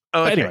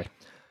 Oh, But okay. anyway,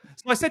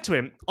 so I said to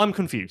him, I'm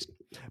confused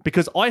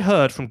because I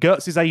heard from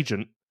Gertz's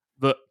agent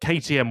that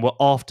KTM were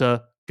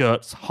after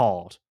Gertz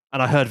hard.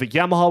 And I heard that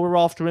Yamaha were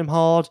after him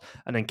hard,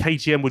 and then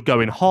KTM would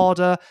go in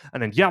harder,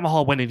 and then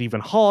Yamaha went in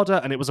even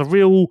harder, and it was a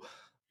real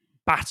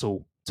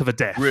battle to the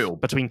death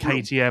between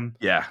KTM.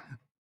 Yeah.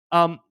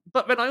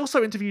 But then I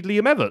also interviewed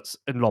Liam Everts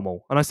in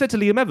Lommel, and I said to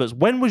Liam Everts,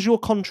 when was your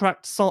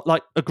contract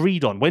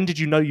agreed on? When did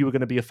you know you were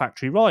going to be a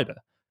factory rider?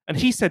 And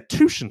he said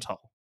Tuchenthal.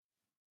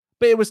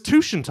 but it was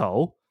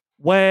Tuchenthal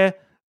where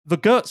the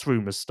Gertz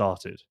rumours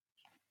started.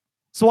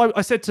 So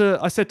I said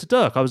to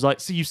Dirk, I was like,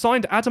 so you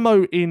signed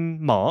Adamo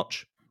in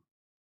March,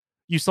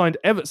 you signed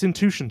Everts in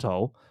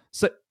Tuchenthal,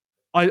 so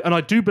I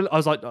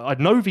was like, I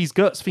know these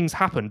Gertz things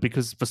happened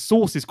because the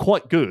source is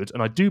quite good,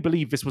 and I do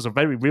believe this was a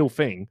very real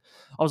thing.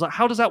 I was like,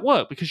 how does that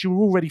work? Because you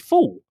were already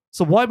full.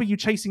 So why were you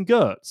chasing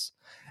Gertz?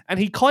 And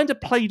he kind of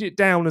played it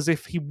down as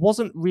if he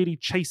wasn't really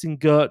chasing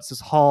Gertz as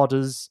hard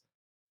as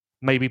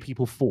maybe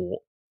people thought.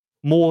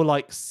 More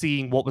like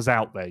seeing what was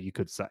out there, you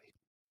could say.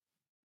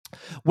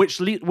 Which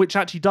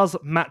actually does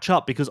match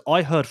up, because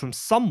I heard from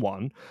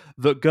someone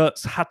that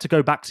Gertz had to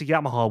go back to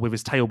Yamaha with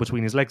his tail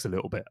between his legs a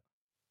little bit.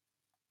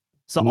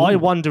 So I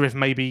wonder if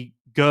maybe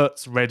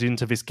Gertz read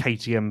into this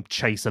KTM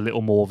chase a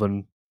little more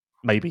than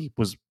maybe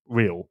was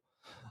real.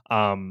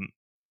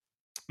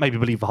 Maybe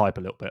believe the hype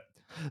a little bit.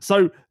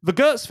 So the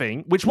Gertz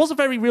thing, which was a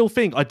very real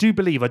thing, I do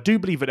believe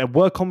that there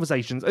were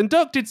conversations, and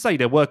Dirk did say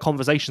there were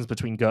conversations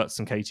between Gertz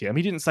and KTM.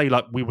 He didn't say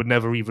like we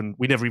never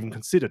even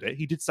considered it.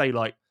 He did say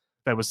like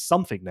there was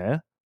something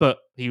there, but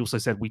he also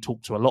said we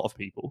talked to a lot of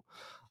people.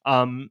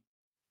 I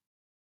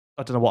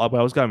don't know where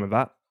I was going with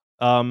that.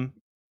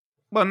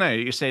 Well, no,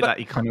 you say that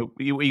he kind of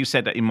you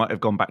said that he might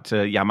have gone back to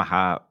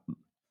Yamaha,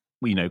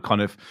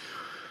 kind of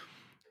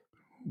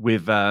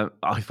with I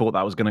thought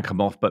that was going to come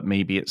off, but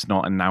maybe it's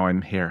not, and now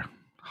I'm here.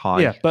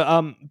 Hi. Yeah,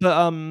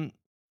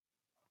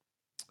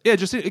 yeah,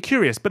 just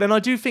curious. But then I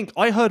do think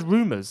I heard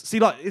rumors. See,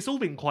 like it's all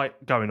been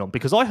quite going on,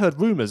 because I heard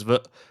rumors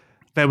that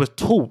there was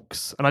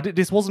talks, and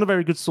this wasn't a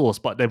very good source,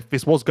 but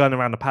this was going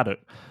around the paddock,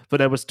 that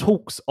there was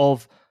talks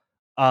of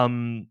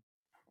Lagenfelder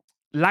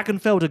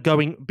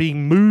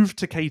being moved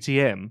to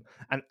KTM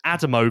and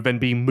Adamo then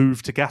being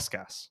moved to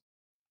GasGas.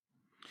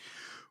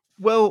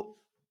 Well,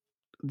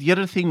 the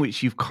other thing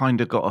which you've kind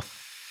of got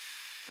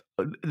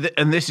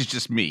and this is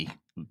just me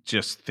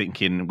just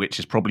thinking, which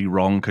is probably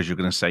wrong because you're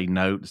going to say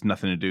no, there's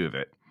nothing to do with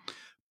it.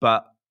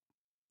 But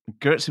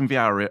Gertz and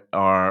Vieira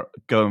are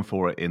going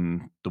for it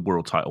in the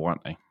world title,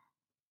 aren't they?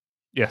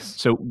 Yes.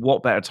 So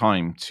what better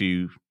time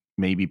to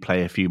maybe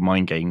play a few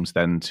mind games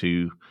than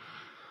to,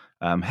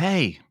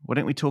 hey, why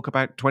don't we talk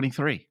about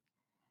 23?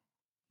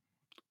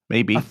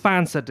 Maybe. A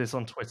fan said this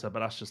on Twitter,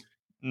 but that's just,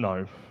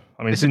 no.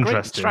 I mean, it's interesting.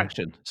 Great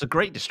distraction. It's a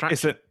great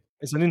distraction.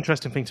 It's an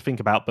interesting thing to think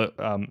about, but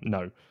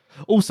no.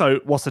 Also,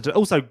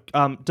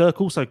 Dirk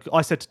also,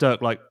 I said to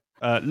Dirk, like,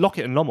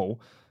 Lockett and Lommel,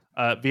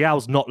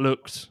 Vial's not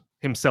looked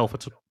himself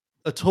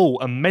at all,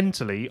 and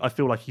mentally, I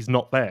feel like he's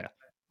not there.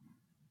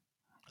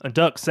 And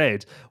Dirk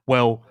said,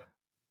 well,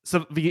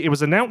 so it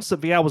was announced that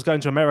Vial was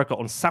going to America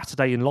on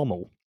Saturday in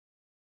Lommel.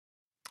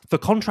 The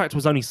contract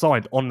was only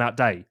signed on that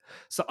day.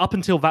 So up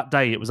until that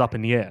day, it was up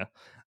in the air.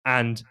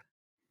 And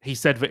he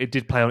said that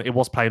it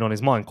was playing on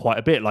his mind quite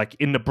a bit. Like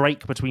in the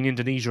break between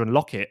Indonesia and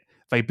Lockett,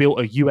 they built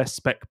a US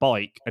spec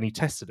bike and he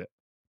tested it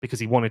because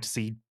he wanted to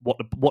see what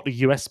the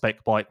US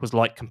spec bike was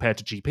like compared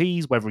to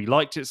GPs, whether he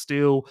liked it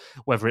still,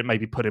 whether it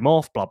maybe put him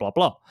off, blah, blah,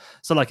 blah.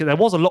 So like there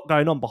was a lot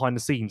going on behind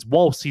the scenes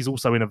whilst he's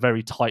also in a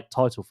very tight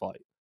title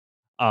fight.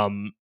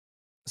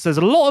 So there's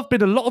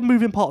been a lot of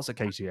moving parts at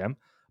KTM.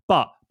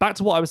 But back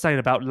to what I was saying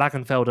about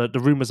Lagenfelder, the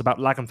rumors about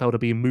Lagenfelder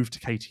being moved to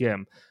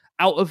KTM.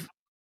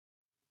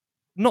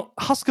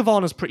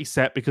 Husqvarna's pretty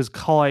set because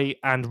Kai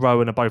and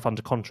Rowan are both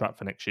under contract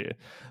for next year.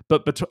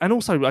 And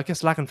also, I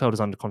guess Lagenfelder's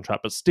under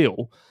contract, but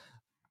still,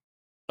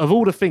 of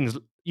all the things,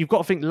 you've got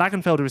to think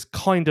Lagenfelder is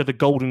kind of the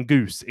golden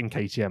goose in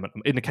KTM,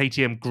 in the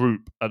KTM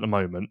group at the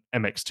moment,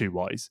 MX2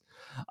 wise.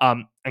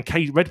 And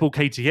Red Bull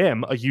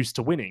KTM are used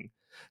to winning.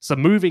 So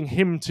moving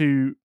him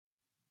to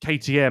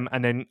KTM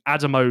and then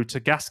Adamo to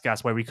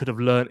GasGas, where we could have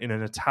learned in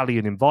an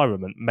Italian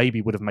environment,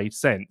 maybe would have made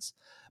sense.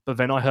 But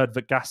then I heard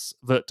that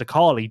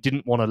Decali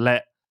didn't want to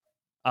let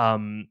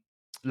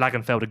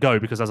Lagenfelder go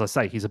because, as I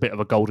say, he's a bit of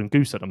a golden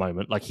goose at the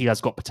moment. Like he has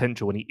got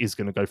potential and he is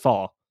going to go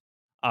far.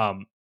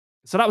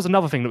 So that was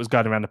another thing that was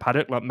going around the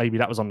paddock. Like maybe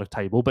that was on the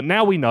table. But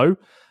now we know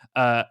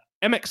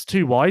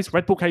MX2 wise,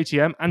 Red Bull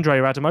KTM,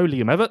 Andrea Adamo,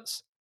 Liam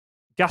Everts,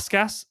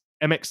 GasGas,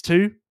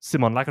 MX2,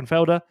 Simon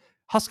Lagenfelder,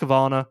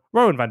 Husqvarna,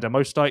 Rowan van der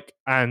Moostijk,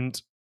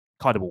 and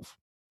Kai de Wolf.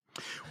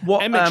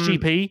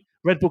 MXGP,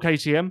 Red Bull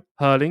KTM,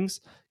 Hurlings,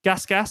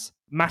 GasGas,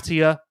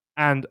 Mattia,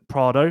 and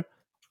Prado.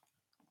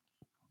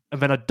 And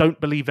then I don't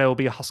believe there will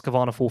be a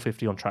Husqvarna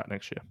 450 on track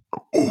next year.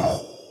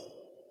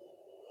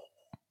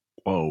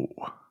 Whoa.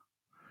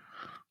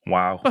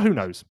 Wow. But who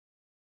knows?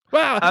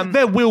 Well,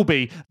 there will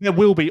be,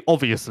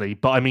 obviously,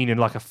 but I mean in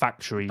like a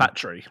factory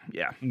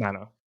yeah,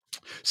 manner.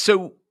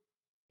 So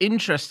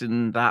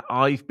interesting that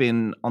I've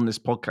been on this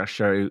podcast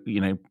show,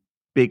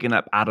 bigging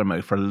up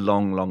Adamo for a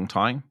long, long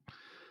time.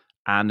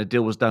 And the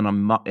deal was done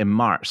in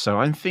March. So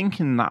I'm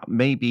thinking that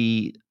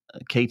maybe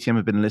KTM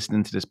have been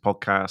listening to this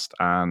podcast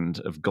and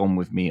have gone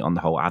with me on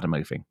the whole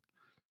Adamo thing.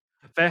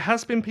 There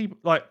has been people,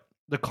 like,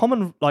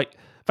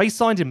 they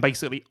signed him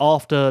basically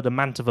after the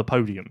Mantova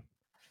podium.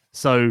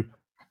 So,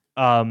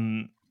 or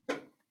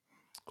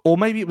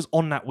maybe it was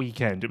on that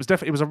weekend.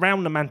 It was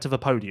around the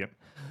Mantova podium.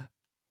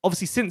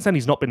 Obviously, since then,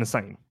 he's not been the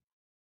same.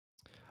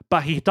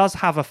 but he does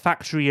have a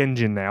factory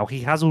engine now.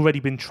 He has already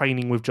been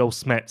training with Joel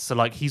Smets, so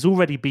like he's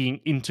already being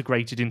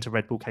integrated into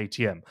Red Bull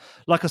KTM,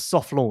 like a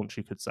soft launch,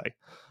 you could say.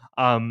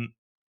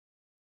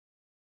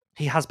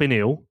 He has been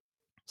ill,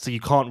 so you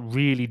can't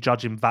really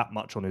judge him that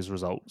much on his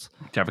results.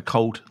 Do you have a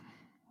cold?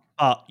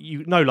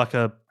 Like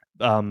a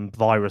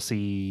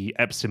virusy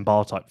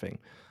Epstein-Barr type thing.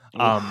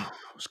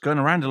 It's going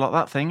around a lot,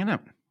 that thing, isn't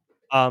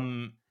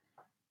it?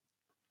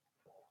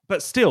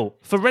 But still,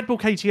 for Red Bull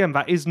KTM,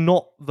 that is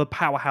not the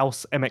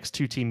powerhouse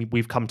MX2 team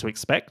we've come to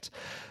expect.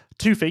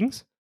 Two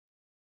things.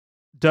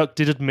 Dirk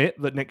did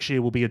admit that next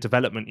year will be a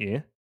development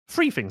year.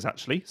 Three things,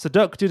 actually. So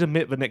Dirk did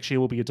admit that next year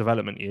will be a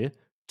development year.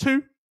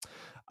 Two,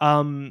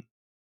 I've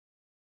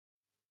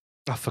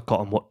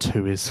forgotten what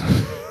two is.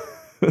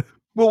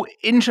 Well,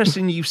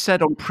 interesting, you've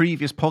said on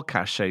previous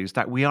podcast shows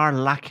that we are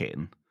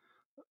lacking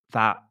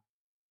that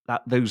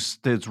those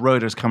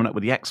roaders coming up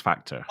with the X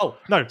Factor. Oh,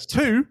 no,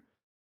 two.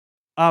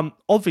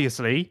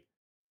 Obviously,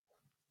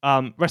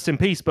 rest in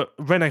peace, but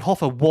Rene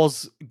Hoffer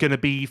was going to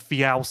be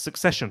Fial's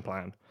succession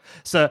plan.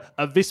 So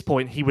at this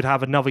point, he would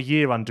have another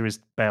year under his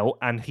belt,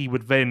 and you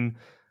would think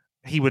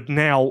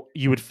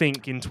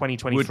in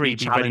 2023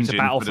 be ready to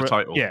battle for the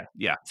title.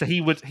 Yeah. So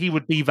he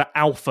would be the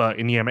alpha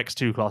in the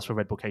MX2 class for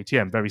Red Bull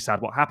KTM. Very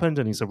sad what happened,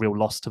 and he's a real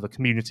loss to the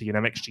community in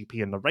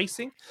MXGP and the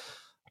racing.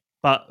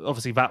 But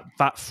obviously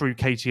that through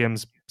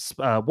KTM's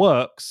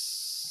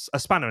works, a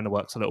spanner in the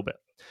works a little bit.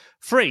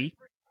 Three,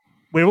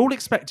 we're all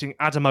expecting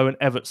Adamo and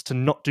Everts to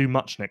not do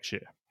much next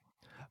year.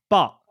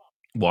 But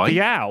why?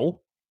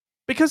 Vial,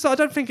 because I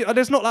don't think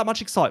there's not that much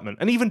excitement.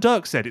 And even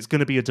Dirk said it's going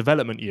to be a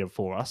development year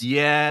for us.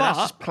 Yeah, that's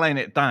just playing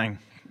it down.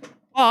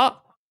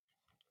 But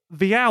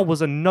Vial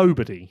was a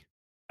nobody.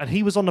 And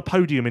he was on the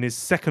podium in his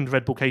second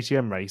Red Bull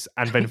KTM race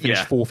and then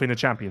finished fourth in a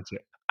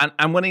championship.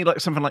 And when he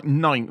something like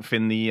ninth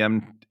in the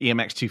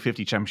EMX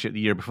 250 championship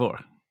the year before.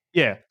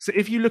 Yeah. So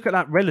if you look at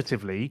that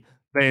relatively,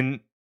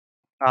 then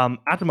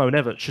Adamo and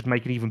Everts should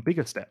make an even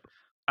bigger step.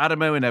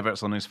 Adamo and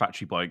Everts on those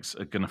factory bikes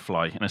are going to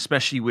fly, and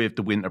especially with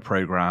the winter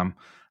program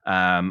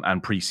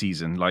and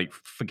pre-season, like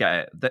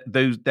forget it.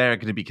 They're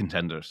going to be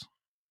contenders,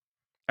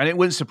 and it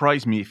wouldn't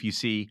surprise me if you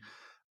see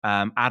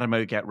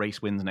Adamo get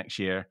race wins next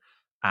year,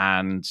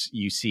 and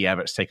you see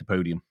Everts take a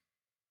podium.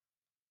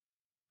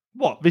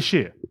 What, this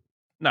year?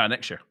 No,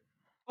 next year.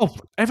 Oh,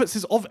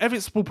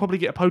 Everts will probably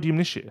get a podium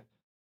this year.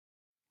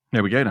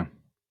 There we go then.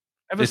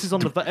 Everts is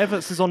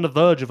on the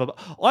verge of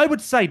I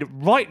would say that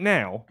right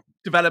now.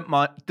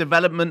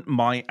 Development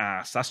my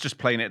ass. That's just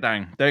playing it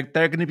down. They're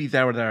going to be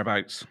there or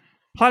thereabouts.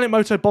 Planet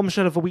Moto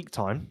bombshell of a week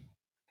time.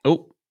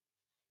 Oh,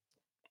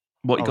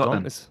 what you got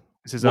then? This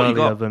is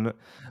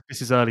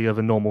earlier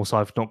than normal, so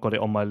I've not got it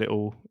on my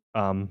little.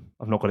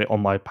 I've not got it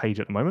on my page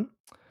at the moment.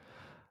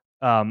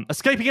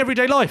 Escaping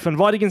everyday life and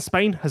riding in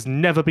Spain has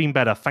never been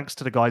better, thanks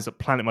to the guys at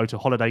Planet Motor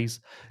Holidays.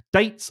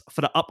 Dates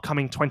for the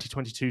upcoming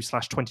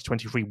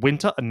 2022/2023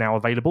 winter are now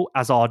available,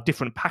 as are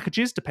different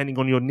packages depending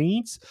on your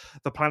needs.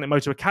 The Planet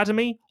Motor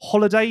Academy,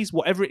 holidays,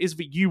 whatever it is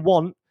that you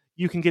want,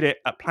 you can get it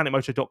at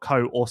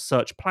planetmotor.co or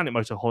search Planet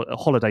Motor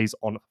Holidays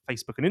on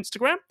Facebook and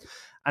Instagram.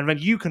 And then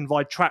you can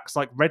ride tracks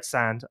like Red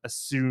Sand as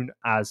soon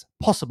as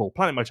possible.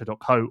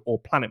 Planetmotor.co or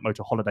Planet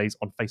Motor Holidays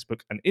on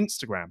Facebook and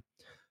Instagram.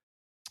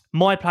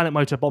 My Planet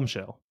Motor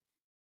bombshell.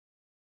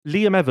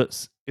 Liam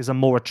Everts is a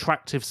more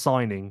attractive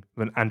signing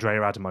than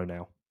Andrea Adamo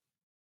now.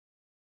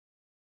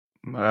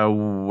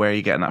 Where are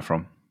you getting that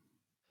from?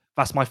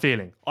 That's my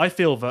feeling. I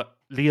feel that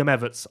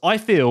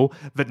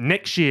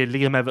next year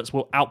Liam Everts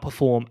will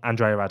outperform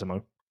Andrea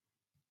Adamo.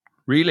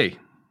 Really?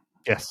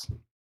 Yes.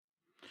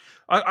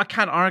 I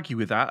can't argue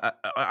with that.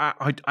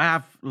 I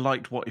have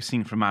liked what I've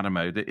seen from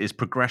Adamo. That his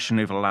progression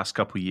over the last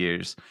couple of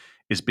years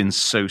has been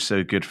so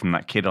good from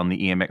that kid on the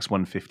EMX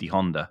 150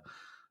 Honda.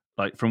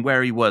 Like from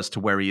where he was to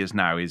where he is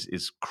now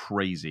is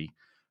crazy.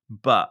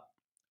 But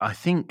I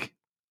think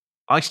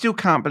I still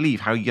can't believe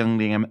how young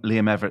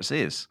Liam Everts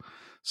is.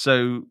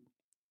 So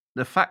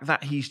the fact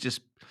that he's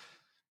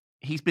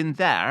been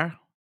there,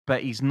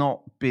 but he's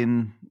not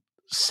been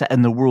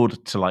setting the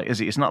world to light, is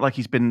he? It's not like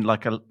he's been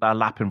like a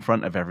lap in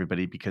front of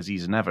everybody because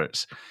he's an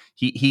Everts.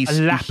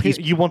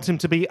 You want him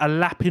to be a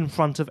lap in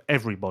front of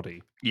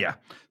everybody. Yeah.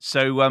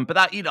 So, but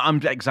that I'm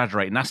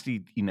exaggerating. That's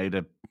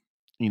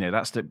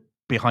that's the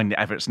behind the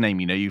Everts name.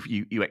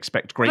 You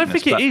expect greatness. I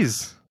don't think it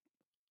is.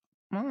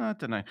 Well, I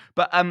don't know.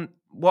 But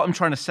what I'm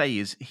trying to say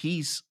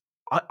is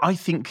I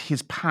think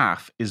his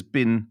path has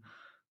been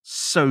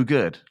so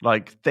good.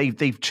 Like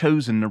they've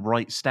chosen the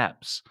right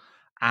steps,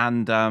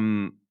 and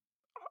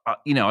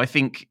I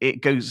think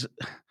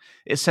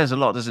it says a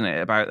lot, doesn't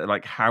it, about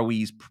like how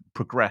he's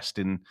progressed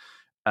in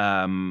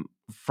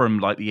from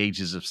like the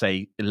ages of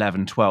say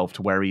 11, 12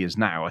 to where he is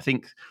now. I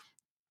think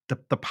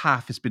the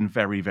path has been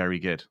very, very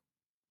good,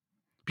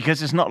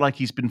 because it's not like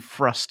he's been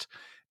thrust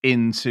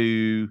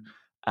into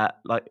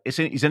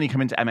he's only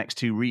come into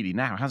MX2 really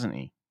now, hasn't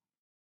he?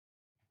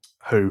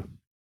 Who?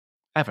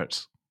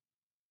 Everts.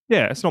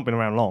 Yeah, it's not been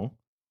around long.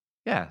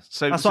 Yeah,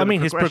 so that's what I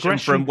mean. His progression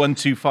from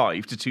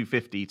 125 to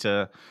 250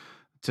 to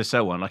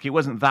so on. Like it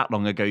wasn't that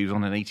long ago he was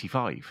on an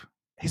 85.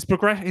 his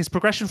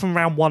progression from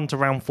round 1 to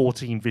round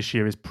 14 this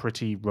year is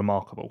pretty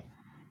remarkable.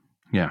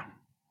 Yeah.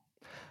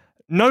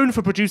 Known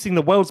for producing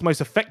the world's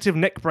most effective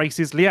neck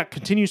braces, Liat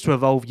continues to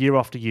evolve year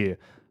after year.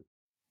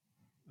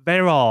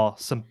 There are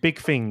some big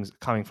things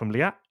coming from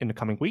Liat in the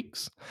coming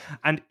weeks.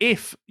 And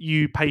if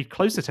you paid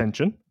close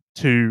attention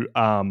to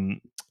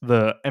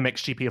the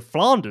MXGP of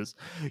Flanders,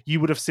 you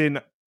would have seen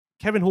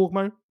Kevin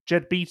Horgmo,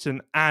 Jed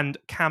Beaton, and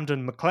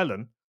Camden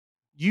McClellan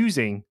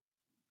using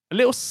a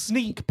little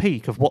sneak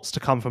peek of what's to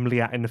come from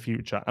Liat in the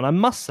future. And I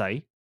must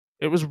say,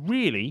 it was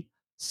really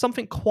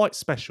something quite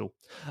special.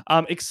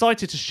 I'm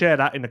excited to share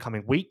that in the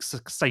coming weeks. So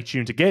stay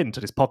tuned again to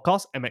this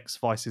podcast, MX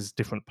Vice's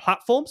different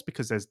platforms,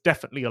 because there's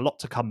definitely a lot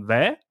to come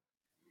there.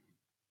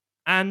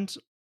 And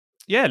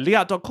yeah,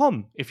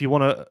 Liat.com if you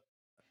want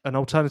an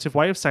alternative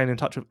way of staying in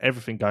touch with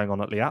everything going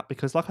on at Liat,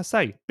 because like I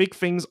say, big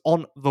things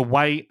on the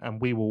way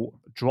and we will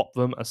drop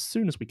them as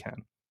soon as we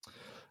can.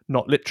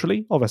 Not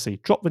literally, obviously,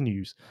 drop the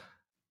news.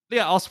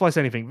 Liat, ask Vice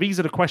anything. These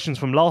are the questions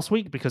from last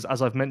week because,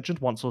 as I've mentioned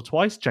once or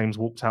twice, James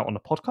walked out on the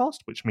podcast,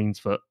 which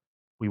means that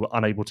we were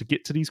unable to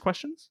get to these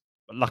questions.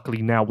 But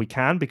luckily now we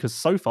can because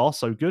so far,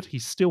 so good.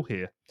 He's still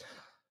here.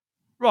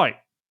 Right.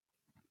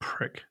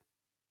 Prick.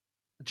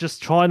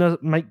 Just trying to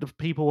make the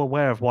people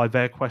aware of why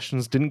their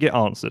questions didn't get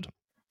answered.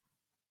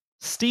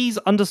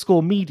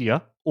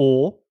 Steez_media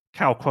or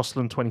Cal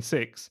Crossland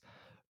 26.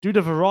 Do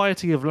the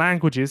variety of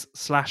languages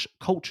 /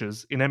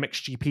 cultures in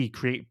MXGP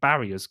create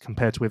barriers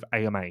compared to with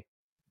AMA?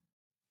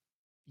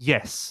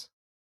 Yes.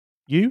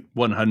 You?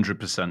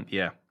 100%,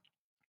 yeah.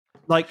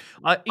 Like,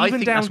 I even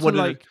think down that's to one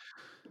like...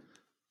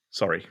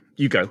 Sorry,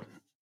 you go.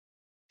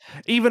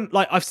 Even,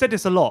 like, I've said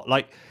this a lot,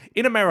 like,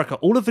 in America,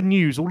 all of the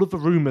news, all of the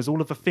rumors,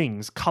 all of the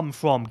things come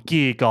from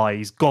gear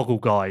guys, goggle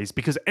guys,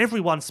 because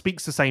everyone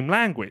speaks the same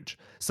language.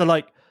 So,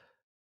 like,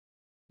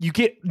 you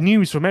get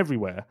news from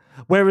everywhere.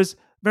 Whereas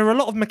there are a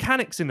lot of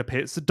mechanics in the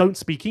pits that don't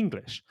speak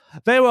English.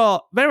 There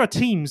are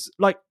teams,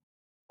 like,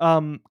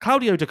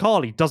 Claudio De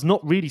Carli does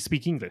not really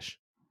speak English.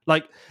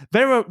 Like,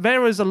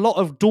 there is a lot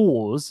of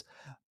doors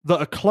that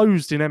are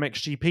closed in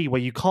MXGP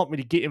where you can't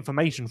really get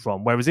information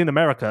from, whereas in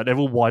America, they're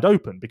all wide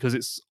open because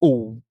it's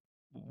all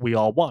we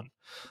are one.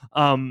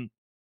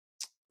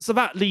 So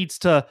that leads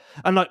to,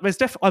 and like, there's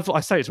definitely,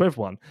 I say it to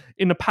everyone,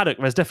 in the paddock,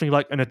 there's definitely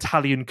like an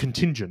Italian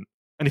contingent.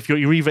 And if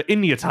you're either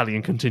in the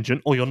Italian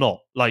contingent or you're not,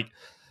 like,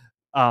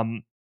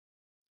 and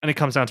it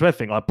comes down to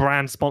everything, like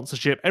brand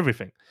sponsorship,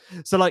 everything.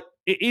 So like,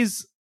 it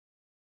is,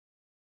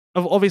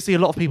 obviously, a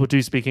lot of people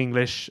do speak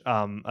English.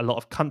 A lot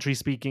of countries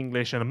speak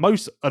English, and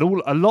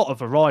a lot of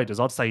the riders,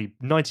 I'd say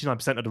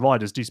 99% of the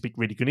riders do speak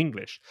really good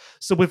English.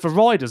 So with the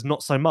riders,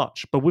 not so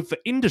much, but with the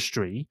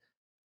industry,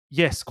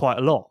 yes, quite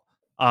a lot.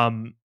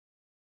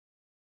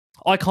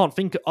 I can't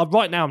think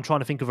right now. I'm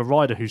trying to think of a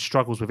rider who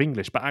struggles with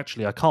English, but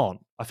actually, I can't.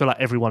 I feel like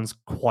everyone's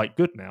quite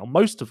good now.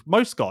 Most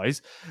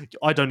guys,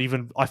 I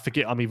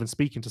forget I'm even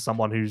speaking to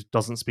someone who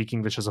doesn't speak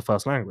English as a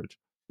first language.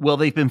 Well,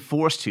 they've been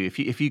forced to.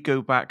 If you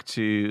go back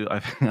to,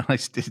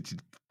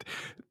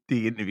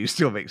 the interview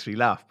still makes me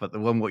laugh, but the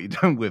one what you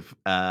done with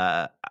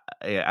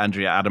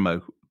Andrea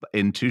Adamo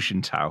in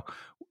Tushintau,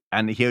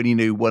 and he only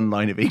knew one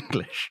line of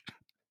English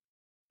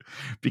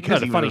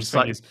because he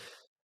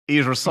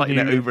was reciting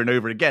it over and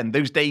over again.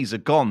 Those days are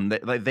gone.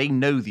 They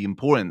know the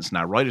importance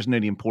now. Riders know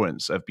the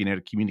importance of being able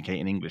to communicate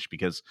in English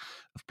because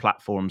of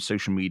platforms,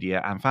 social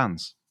media, and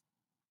fans.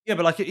 Yeah,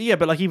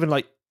 but even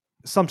like.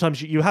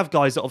 Sometimes you have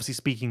guys that obviously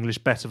speak English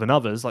better than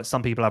others. Like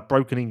some people have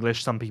broken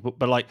English, some people,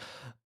 but like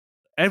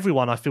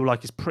everyone I feel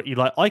like is pretty,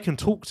 like I can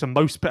talk to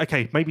most,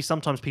 okay, maybe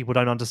sometimes people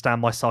don't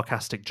understand my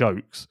sarcastic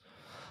jokes.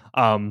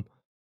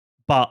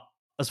 But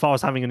as far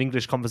as having an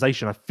English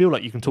conversation, I feel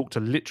like you can talk to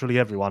literally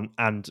everyone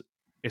and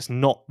it's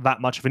not that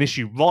much of an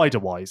issue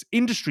rider-wise.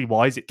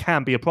 Industry-wise, it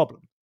can be a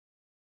problem.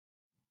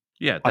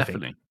 Yeah,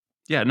 definitely.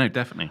 Yeah, no,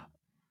 definitely.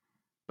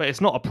 But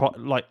it's not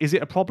is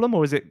it a problem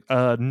or is it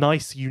a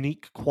nice,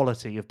 unique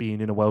quality of being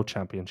in a world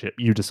championship?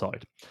 You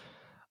decide.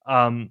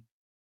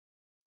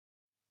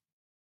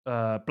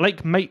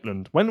 Blake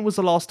Maitland, when was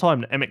the last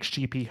time that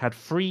MXGP had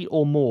 3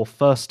 or more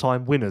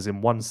first-time winners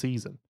in one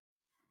season?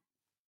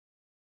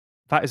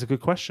 That is a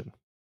good question.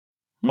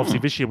 Obviously,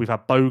 this year we've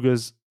had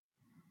Bogers,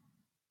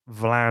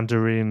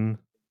 Vlanderen,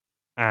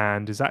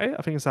 and is that it?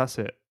 I think that's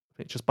it. I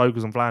think just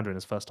Bogers and Vlanderen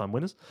as first-time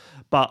winners.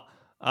 But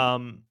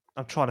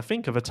I'm trying to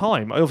think of a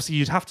time. Obviously,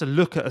 you'd have to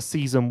look at a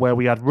season where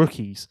we had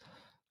rookies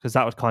because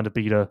that would kind of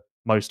be the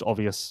most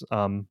obvious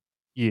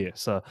year.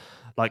 So,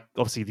 like,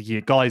 obviously, the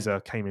year Geyser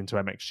came into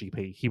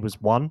MXGP, he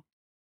was 1.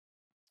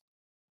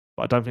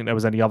 But I don't think there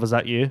was any others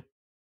that year.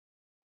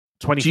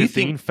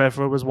 2015,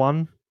 Fevra was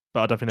 1,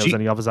 but I don't think there was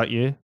any others that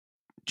year.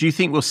 Do you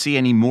think we'll see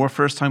any more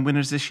first-time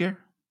winners this year?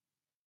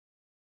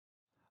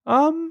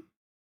 I'm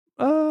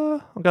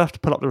going to have to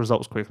pull up the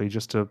results quickly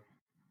just to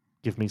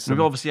give me some.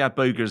 We've obviously had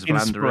Bogers,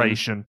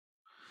 inspiration.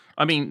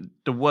 I mean,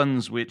 the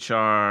ones which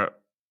are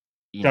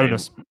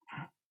Jonas.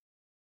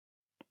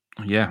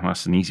 Yeah,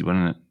 that's an easy one,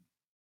 isn't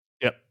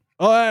it?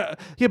 Yep.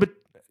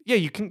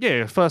 You can.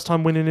 Yeah, first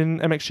time winning in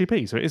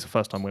MXGP, so it is a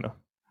first time winner.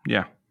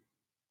 Yeah.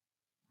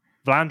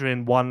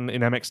 Vlandrin won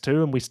in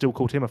MX2 and we still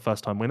called him a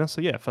first-time winner.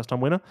 So yeah,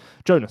 first-time winner.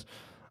 Jonas.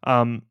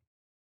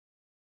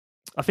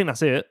 I think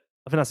that's it.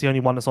 I think that's the only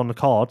one that's on the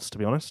cards, to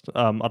be honest.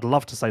 I'd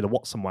love to say the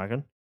Watson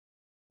wagon,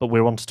 but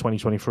we're on to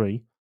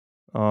 2023.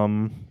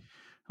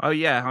 Oh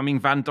yeah, I mean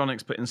Van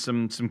Donnick's put in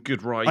some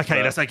good rides.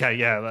 Okay, that's okay.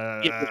 Yeah,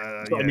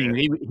 I mean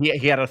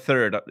he had a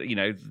third.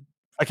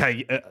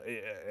 Okay.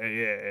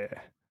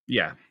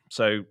 Yeah.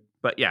 So,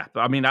 but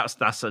I mean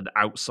that's an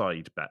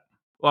outside bet.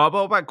 Well,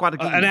 what about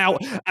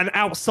Guadagnini? An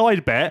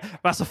outside bet.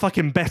 That's a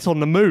fucking bet on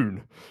the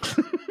moon.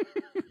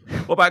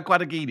 What about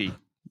Guadagnini?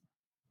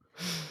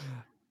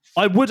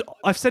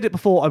 I've said it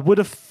before. I would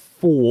have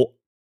thought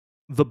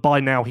that by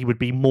now he would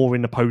be more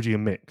in the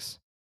podium mix.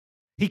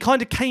 He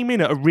kind of came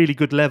in at a really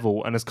good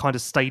level and has kind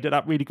of stayed at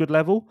that really good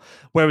level.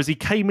 Whereas he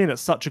came in at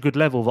such a good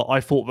level that I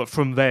thought that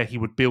from there he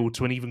would build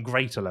to an even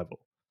greater level.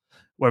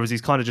 Whereas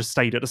he's kind of just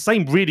stayed at the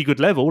same really good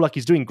level. Like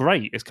he's doing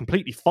great. It's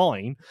completely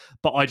fine.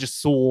 But I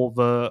just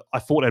I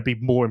thought there'd be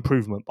more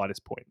improvement by this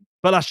point.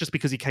 But that's just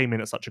because he came in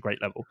at such a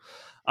great level.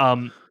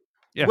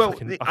 Yeah, well,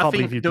 I can't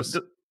believe you just...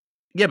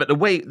 Yeah, but the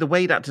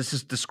way that this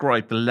is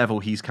described the level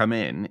he's come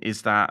in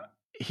is that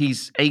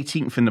he's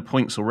 18th in the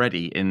points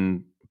already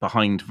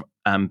behind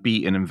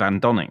Beaton and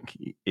Van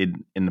Donnick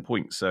in the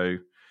points. So,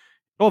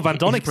 Van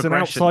Donnick's an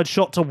outside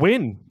shot to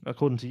win,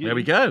 according to you. There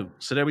we go.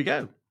 So there we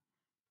go.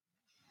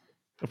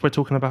 If we're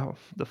talking about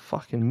the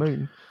fucking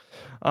moon.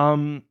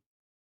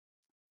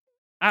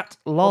 At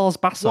Lars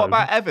Basso. What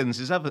about Evans?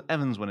 Has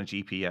Evans won a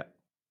GP yet?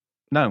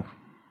 No.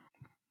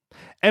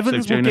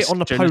 Evans will get on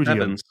the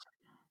podium.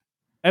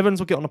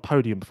 Evans will get on a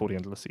podium before the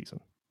end of the season.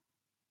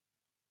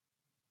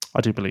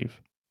 I do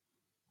believe.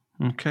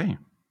 Okay.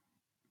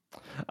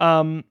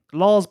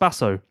 Lars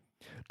Basso,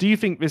 do you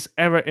think this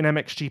era in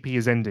MXGP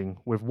is ending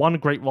with one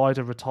great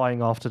rider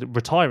retiring after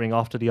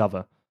the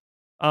other?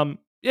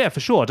 Yeah, for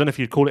sure. I don't know if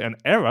you'd call it an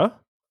era.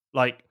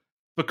 Like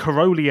the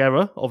Caroli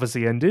era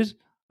obviously ended.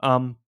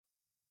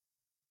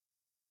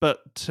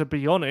 But to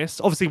be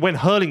honest, obviously when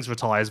Herlings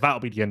retires, that'll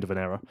be the end of an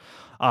era.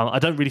 I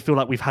don't really feel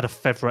like we've had a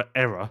Febvre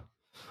era.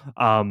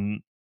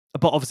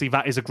 But obviously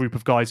that is a group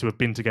of guys who have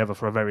been together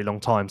for a very long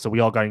time. So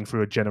we are going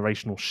through a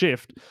generational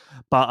shift.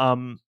 But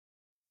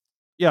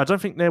yeah, I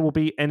don't think there will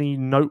be any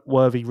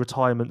noteworthy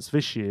retirements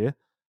this year.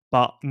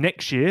 But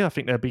next year, I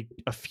think there'll be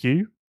a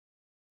few.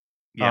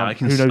 Yeah, I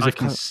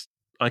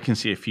can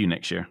see a few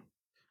next year.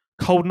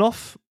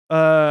 Koldenhoff,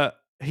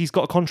 he's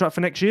got a contract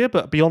for next year,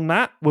 but beyond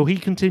that, will he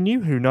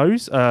continue? Who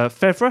knows?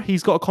 Febvre,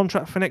 he's got a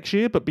contract for next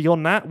year, but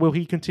beyond that, will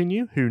he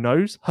continue? Who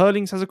knows?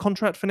 Herlings has a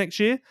contract for next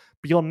year.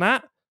 Beyond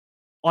that,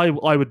 I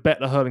would bet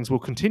that Herlings will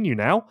continue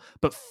now.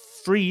 But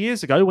 3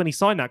 years ago, when he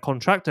signed that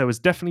contract, there was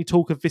definitely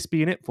talk of this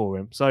being it for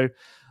him. So,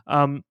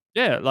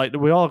 yeah, like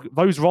we are going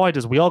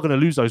to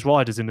lose those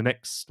riders in the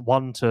next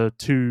 1 to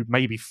 2,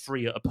 maybe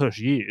 3 at a push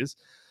years.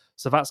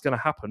 So that's going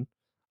to happen.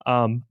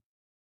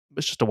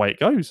 It's just the way it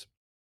goes.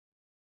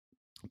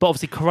 But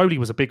obviously, Caroli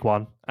was a big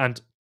one,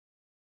 and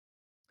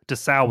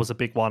Dessau was a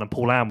big one, and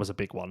Paulin was a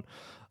big one.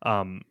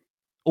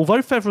 Although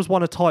Febvre's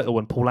won a title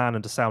and Paulin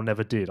and Dessau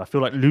never did, I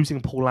feel like losing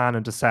Paulin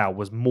and Dessau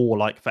was more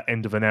like the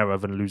end of an era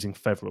than losing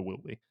Febvre will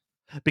be.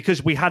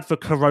 Because we had the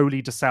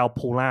Caroli, Dessau,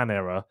 Paulin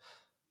era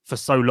for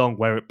so long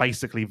where it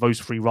basically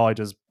those 3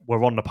 riders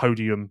were on the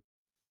podium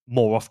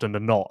more often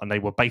than not, and they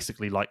were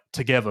basically like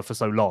together for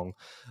so long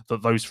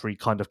that those 3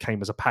 kind of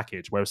came as a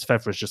package, whereas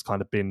Febvre's just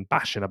kind of been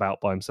bashing about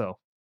by himself.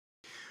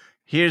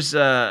 Here's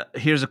a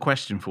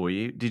question for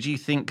you. Did you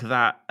think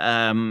that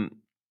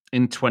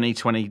in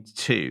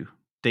 2022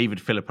 David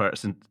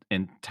Philipperts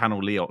and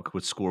Tanel Leok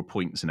would score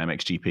points in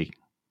MXGP?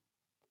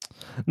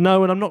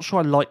 No, and I'm not sure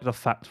I like the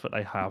fact that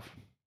they have,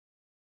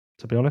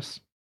 to be honest.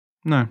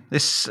 No,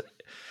 it's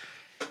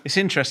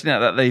interesting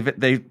that they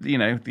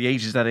the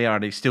ages that they are,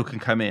 they still can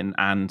come in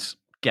and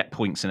get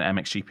points in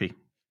MXGP.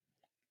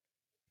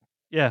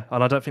 Yeah,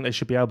 and I don't think they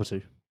should be able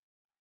to.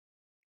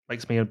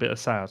 Makes me a bit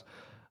sad.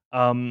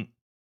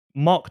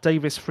 Mark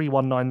Davis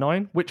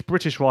 3199. Which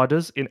British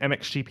riders in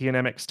MXGP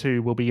and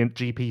MX2 will be in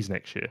GPs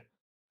next year?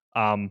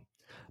 Ben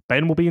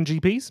will be in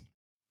GPs.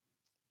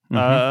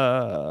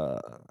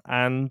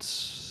 And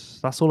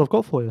that's all I've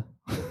got for you.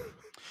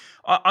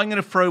 I'm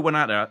going to throw one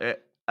out there.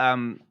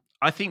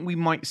 I think we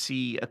might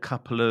see a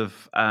couple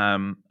of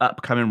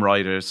upcoming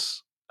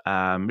riders.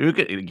 We're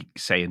going to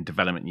say in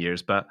development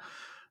years, but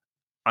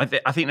I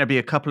think there'll be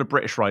a couple of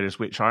British riders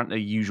which aren't their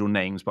usual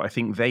names, but I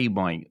think they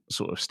might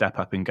sort of step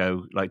up and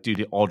go like do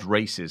the odd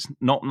races,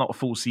 not a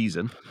full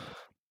season,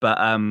 but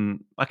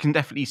I can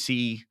definitely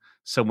see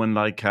someone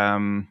like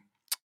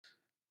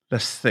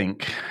let's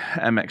think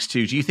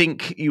MX2. Do you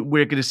think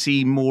we're going to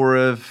see more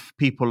of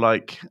people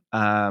like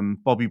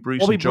Bobby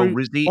Bruce and Joel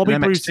Rizzi? Bobby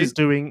Bruce is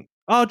doing.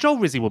 Joel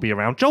Rizzi will be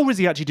around. Joel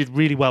Rizzi actually did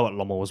really well at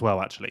Lommel as well,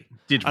 actually.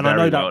 I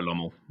know well at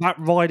Lommel. That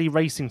Riley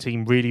Racing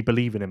team really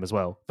believe in him as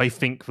well. They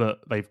think that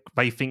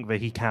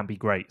he can be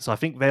great. So I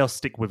think they'll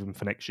stick with him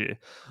for next year.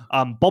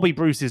 Bobby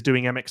Bruce is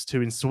doing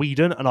MX2 in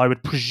Sweden, and I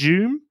would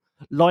presume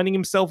lining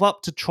himself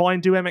up to try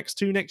and do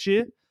MX2 next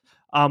year.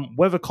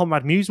 Whether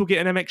Conrad Muse will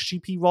get an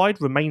MXGP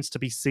ride remains to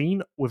be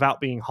seen. Without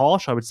being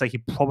harsh, I would say he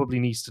probably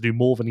needs to do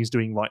more than he's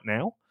doing right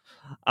now.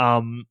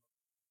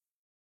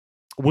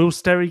 Will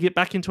Sterry get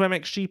back into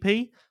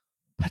MXGP?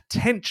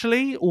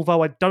 Potentially,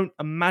 although I don't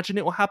imagine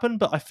it will happen,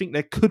 but I think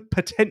there could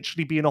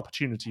potentially be an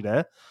opportunity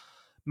there.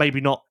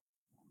 Maybe not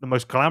the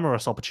most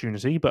glamorous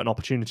opportunity, but an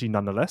opportunity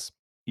nonetheless.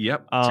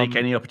 Yep, take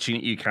any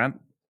opportunity you can.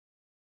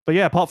 But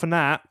yeah, apart from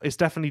that, it's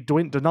definitely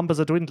the numbers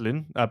are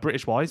dwindling,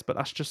 British-wise, but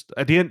that's just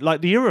at the end, like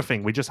the era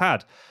thing we just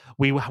had.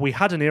 We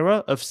had an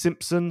era of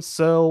Simpson,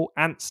 Searle,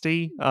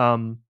 Anstey,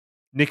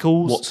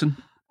 Nichols. Watson.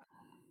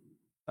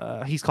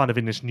 He's kind of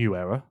in this new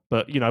era,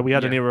 but we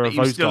had an era of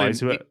those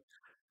guys who.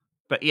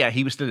 But yeah,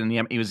 he was still in the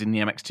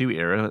MX2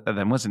 era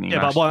then, wasn't he?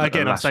 Yeah, but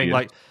again, I'm saying year.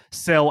 Like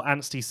Searle,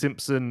 Anstey,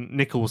 Simpson,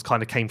 Nichols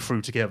kind of came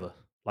through together.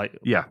 Like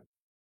yeah.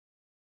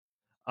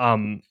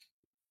 But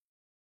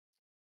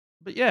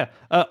yeah,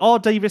 R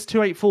Davis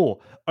 284.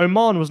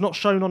 Oman was not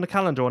shown on the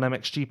calendar on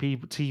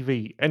MXGP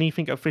TV.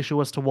 Anything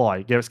official as to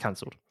why? Yeah, it's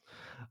cancelled.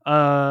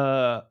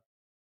 Do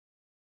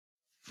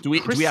we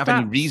have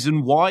any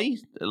reason why?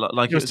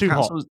 Like it was too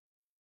cancelled?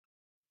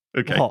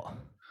 Hot. Okay, hot.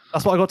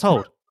 That's what I got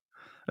told.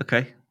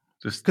 Okay.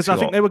 Because I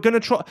think they were going to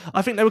try.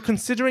 I think they were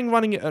considering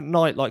running it at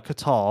night like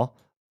Qatar,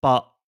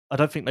 but I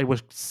don't think they were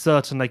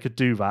certain they could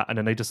do that. And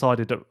then they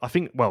decided that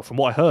from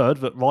what I heard,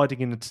 that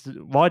riding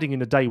in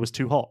the day was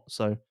too hot.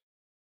 So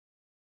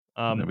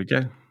there we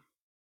go.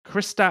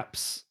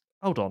 Kristaps.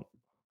 Hold on.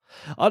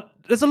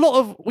 There's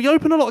we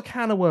open a lot of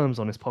can of worms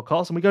on this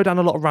podcast, and we go down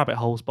a lot of rabbit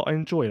holes. But I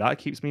enjoy that; it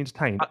keeps me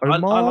entertained. I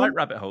like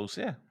rabbit holes.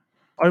 Yeah.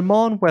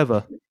 Oman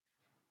weather.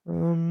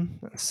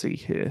 Let's see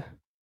here.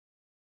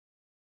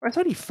 It's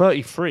only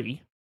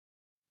 33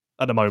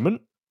 at the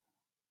moment.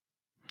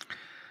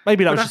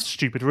 Maybe that was just a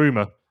stupid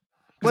rumour.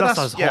 Because that's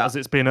as hot as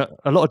it's been at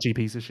a lot of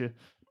GPs this year.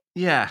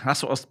 Yeah,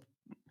 that's what I was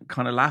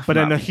kind of laughing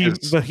at. But then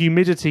the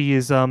humidity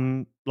is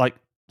like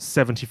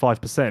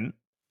 75%.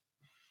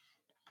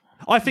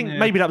 I think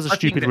maybe that was a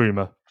stupid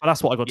rumour. But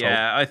that's what I got told.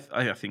 Yeah,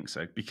 I think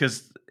so.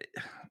 Because,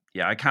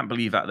 I can't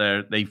believe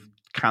that they've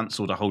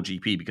cancelled a whole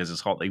GP because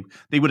it's hot.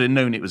 They would have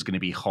known it was going to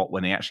be hot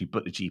when they actually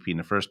booked the GP in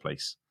the first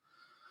place.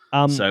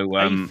 A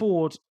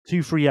Ford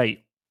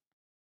 238.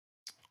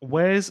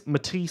 Where's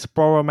Matisse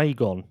Borromée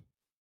gone?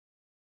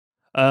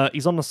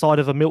 He's on the side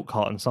of a milk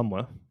carton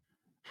somewhere.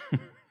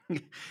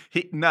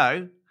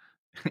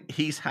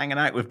 He's hanging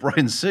out with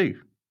Brian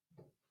Sue.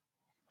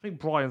 I think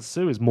Brian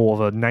Sue is more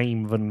of a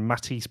name than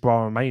Matisse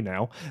Borromée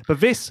now. But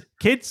this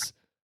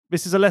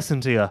is a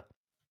lesson to you.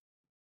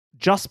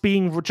 Just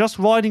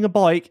riding a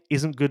bike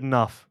isn't good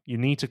enough. You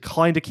need to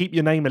kind of keep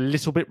your name a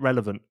little bit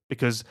relevant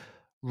because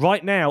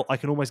right now, I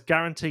can almost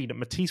guarantee that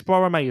Matisse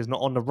Borromée is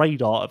not on the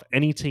radar of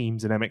any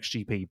teams in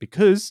MXGP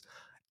because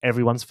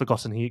everyone's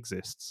forgotten he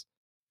exists.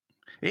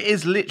 It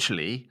is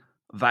literally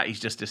that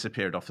he's just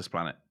disappeared off this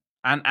planet.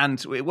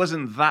 And it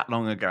wasn't that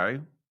long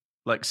ago,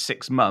 like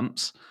 6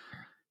 months,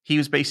 he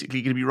was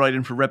basically going to be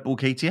riding for Red Bull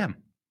KTM.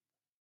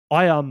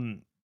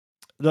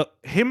 Look,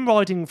 him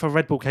riding for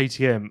Red Bull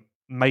KTM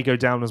may go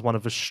down as one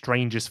of the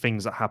strangest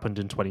things that happened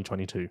in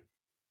 2022.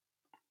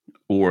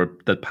 Or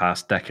the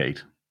past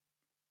decade.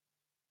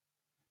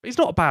 He's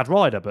not a bad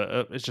rider,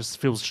 but it just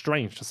feels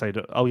strange to say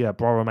that. Oh yeah,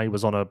 Borromée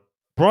was on a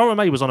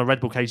Red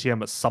Bull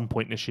KTM at some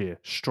point this year.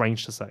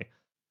 Strange to say.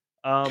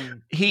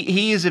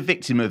 He is a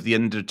victim of the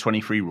under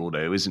 23 rule,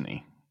 though, isn't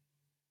he?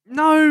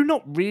 No,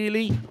 not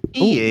really.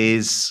 He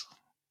is.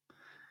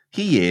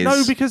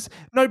 No, because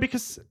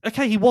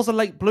okay, he was a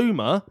late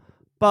bloomer,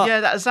 but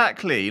yeah,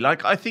 exactly.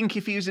 Like I think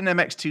if he was in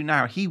MX2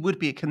 now, he would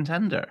be a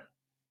contender.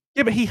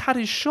 Yeah, but he had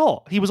his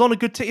shot. He was on a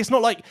good team. It's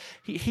not like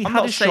he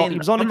had his shot. He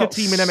was on a good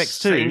team in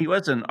MX2. He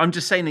wasn't. I'm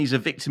just saying he's a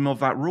victim of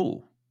that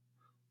rule.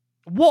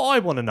 What I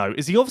want to know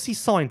is he obviously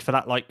signed for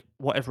that, like,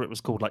 whatever it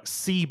was called, like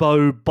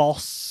Sibo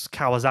Boss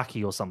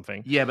Kawasaki or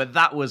something. Yeah, but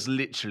that was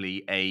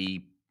literally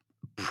a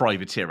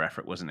privateer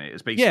effort, wasn't it?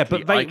 It's basically, yeah,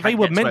 but they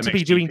were meant to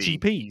be doing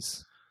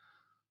GPs.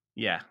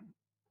 Yeah.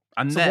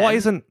 And so then, why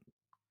isn't...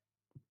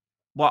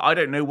 Well, I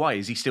don't know why.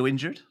 Is he still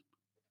injured?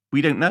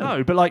 We don't know.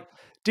 No, but like,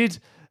 did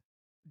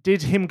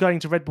him going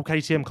to Red Bull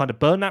KTM kind of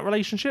burn that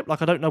relationship?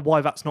 Like, I don't know why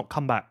that's not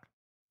come back.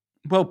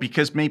 Well,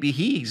 because maybe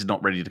he's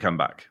not ready to come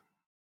back.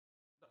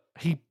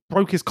 He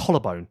broke his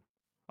collarbone,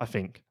 I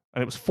think.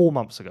 And it was 4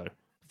 months ago.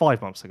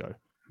 5 months ago.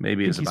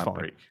 Maybe it's a bad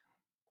break.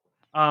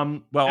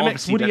 Well,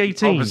 MX Woody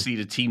 18. Obviously,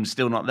 the team's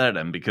still not there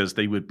then because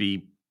he'd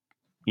be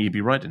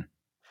riding.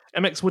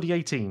 MX Woody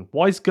 18.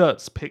 Why is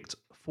Gertz picked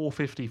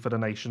 450 for the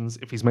Nations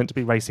if he's meant to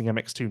be racing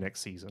MX2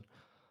 next season?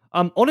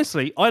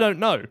 Honestly, I don't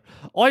know.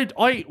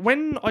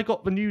 When I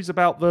got the news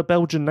about the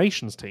Belgian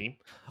Nations team,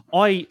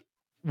 I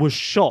was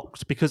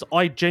shocked because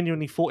I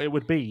genuinely thought it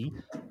would be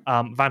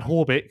Van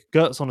Horbik,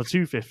 Gertz on a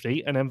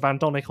 250, and then Van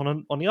Donnick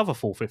on the other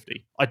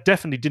 450. I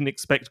definitely didn't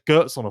expect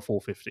Gertz on a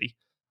 450.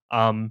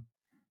 I'm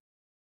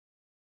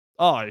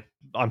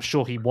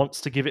sure he wants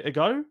to give it a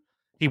go.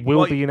 He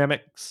will be in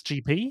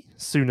MXGP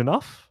soon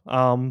enough.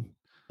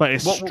 But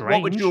it's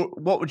strange.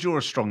 What would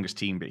your strongest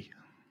team be?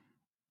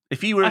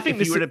 If you were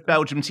a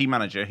Belgium team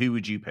manager, who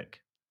would you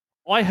pick?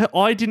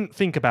 I didn't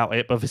think about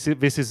it, but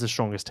this is the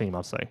strongest team,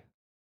 I'd say.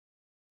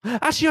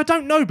 Actually, I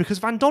don't know, because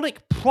Van Donnik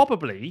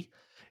probably...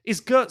 Is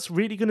Gertz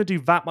really going to do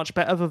that much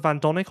better than Van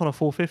Donnik on a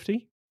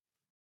 450?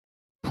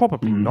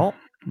 Probably not.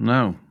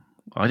 No,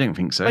 I don't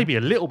think so. Maybe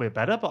a little bit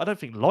better, but I don't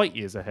think light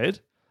years ahead.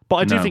 But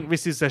I do think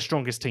this is their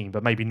strongest team,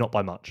 but maybe not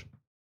by much.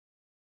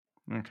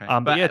 Okay.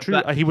 But yeah, true.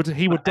 He would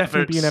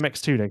definitely be in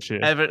MX2 next year.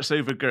 Everts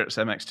over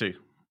Gertz MX2.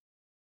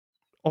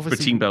 Obviously,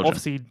 for Team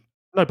Belgium.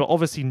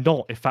 Obviously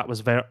not if that was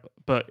very...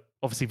 But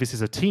obviously this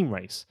is a team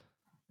race.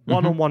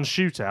 One-on-one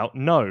shootout,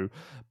 no.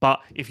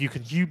 But if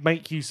you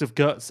make use of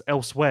Gertz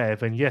elsewhere,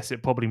 then yes,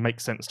 it probably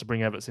makes sense to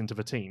bring Everts into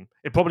the team.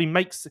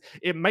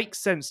 It makes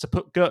sense to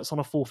put Gertz on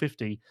a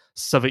 450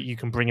 so that you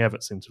can bring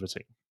Everts into the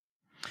team.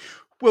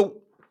 Well,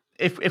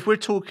 if we're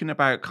talking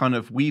about kind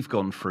of we've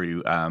gone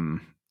through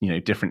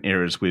different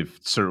eras with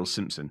Cyril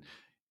Simpson,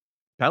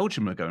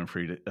 Belgium are going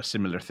through a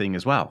similar thing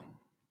as well.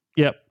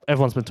 Yep,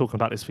 everyone's been talking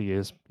about this for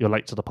years. You're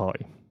late to the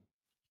party.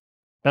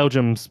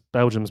 Belgium's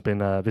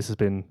been this has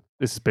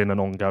been an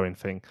ongoing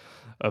thing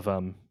of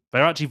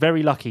they're actually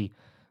very lucky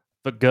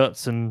that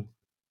Gertz and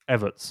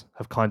Everts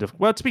have kind of,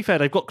 well, to be fair,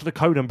 they've got the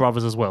Coden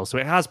brothers as well, so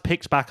it has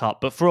picked back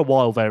up, but for a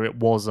while there it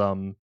was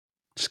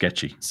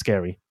sketchy,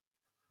 scary.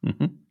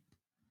 Mm-hmm.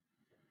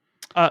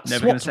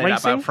 Never going to say that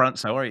about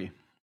France, how are you?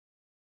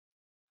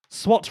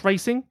 SWAT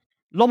Racing,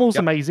 Lommel's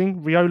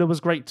amazing, Riola was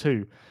great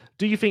too.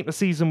 Do you think the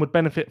season would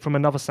benefit from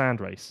another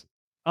sand race?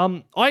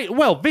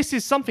 This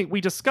is something we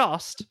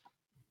discussed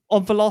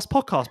on the last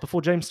podcast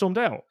before James stormed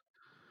out.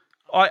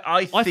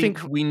 I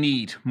think we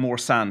need more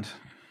sand.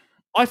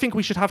 I think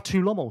we should have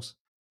 2 Lommels.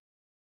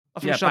 I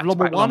think we should have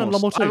Lommel 1 and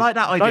Lommel 2. I like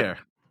that idea.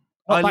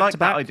 I like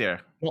that idea.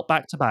 Not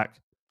back to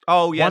back.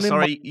 Oh, yeah,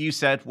 sorry. You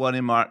said one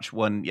in March,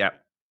 one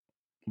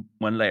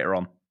later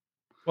on.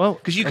 Well,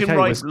 because you can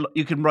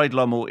ride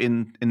Lommel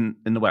in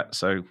the wet,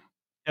 so...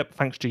 Yep,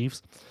 thanks,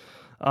 Jeeves.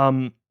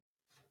 Well,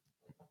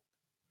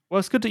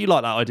 it's good that you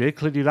like that idea.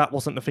 Clearly, that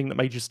wasn't the thing that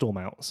made you storm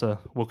out. So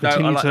we'll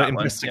continue to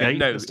investigate.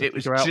 Yeah, it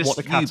was just what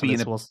the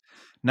catalyst was.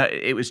 No,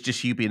 it was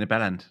just you being a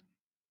bellend.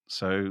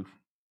 So,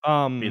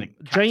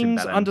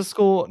 James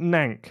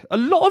 _Nank. A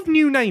lot of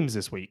new names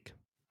this week.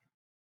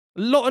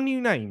 A lot of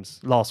new names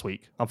last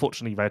week.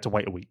 Unfortunately, they had to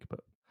wait a week. But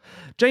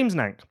James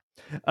Nank.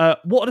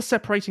 What are the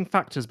separating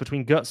factors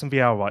between Gertz and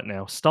Vial right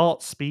now?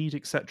 Start, speed,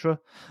 etc.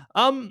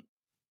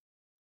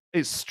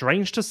 It's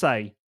strange to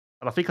say,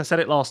 and I think I said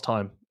it last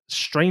time.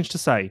 Strange to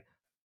say,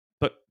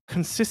 but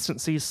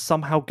consistency is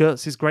somehow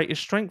Gertz's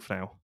greatest strength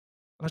now.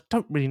 And I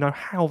don't really know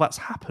how that's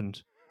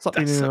happened. It's like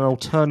being in an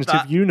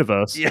alternative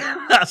universe.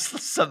 Yeah,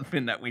 that's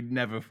something that we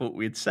never thought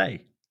we'd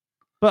say.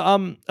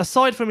 But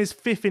aside from his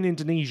 5th in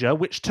Indonesia,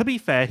 which to be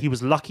fair, he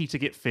was lucky to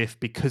get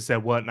 5th because there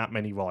weren't that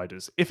many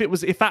riders. If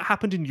that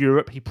happened in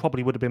Europe, he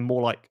probably would have been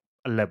more like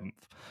 11th.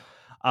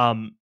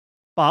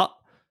 But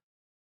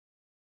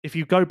if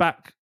you go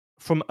back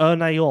from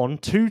Ernay on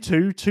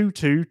 2-2,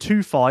 2-2,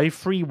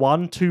 2-5,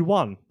 3-1,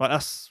 2-1. Like,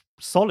 that's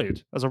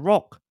solid as a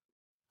rock.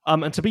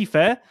 And to be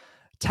fair,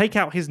 take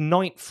out his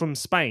 9th from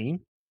Spain,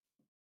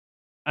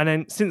 and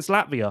then since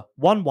Latvia,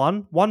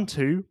 1-1,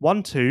 1-2,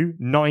 1-2,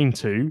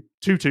 9-2,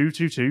 2-2,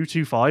 2-2,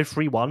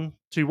 2-5, 3-1,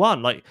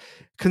 2-1. Like,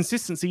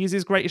 consistency is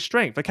his greatest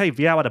strength. Okay,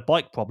 Vial had a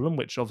bike problem,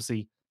 which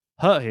obviously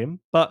hurt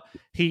him, but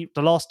the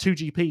last 2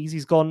 GPs,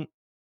 he's gone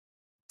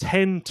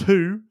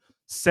 10-2,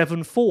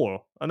 7-4,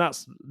 and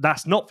that's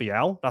not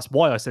Vial. That's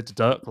why I said to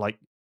Dirk, like,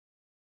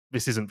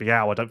 this isn't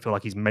Vial. I don't feel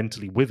like he's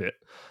mentally with it.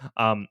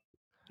 The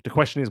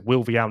question is,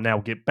 will Vial now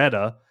get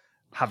better,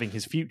 having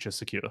his future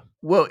secure?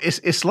 Well,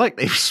 it's like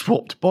they've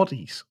swapped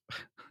bodies.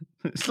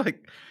 It's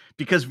like,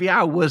 because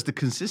Vial was the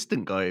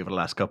consistent guy over the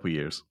last couple of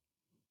years.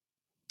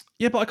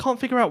 Yeah, but I can't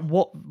figure out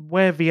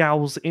where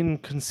Vial's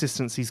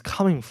inconsistency is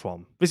coming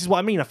from. This is what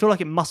I mean. I feel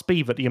like it must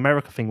be that the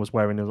America thing was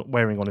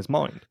wearing on his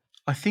mind.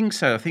 I think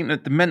so. I think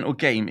that the mental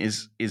game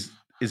is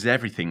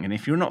everything. And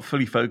if you're not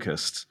fully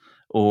focused,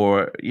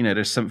 or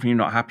there's something you're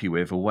not happy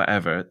with, or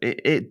whatever,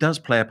 it does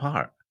play a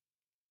part.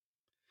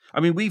 I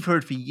mean, we've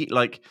heard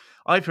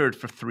I've heard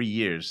for 3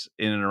 years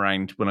in and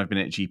around when I've been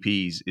at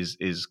GPs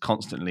is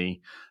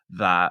constantly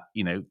that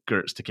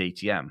Gertz to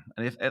KTM,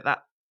 and if that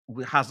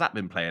has that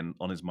been playing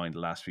on his mind the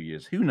last few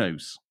years, who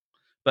knows?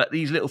 But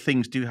these little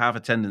things do have a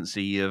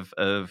tendency of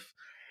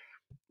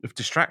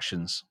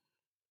distractions,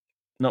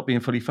 not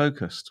being fully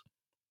focused.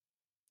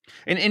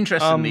 And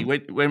interestingly,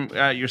 when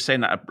you're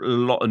saying that a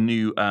lot of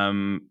new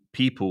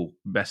people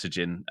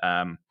messaging,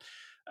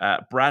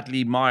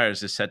 Bradley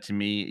Myers has said to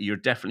me, "You're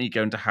definitely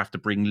going to have to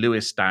bring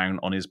Lewis down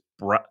on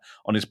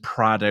his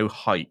Prado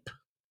hype."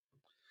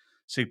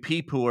 So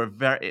people are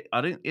very.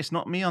 It's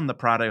not me on the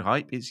Prado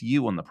hype. It's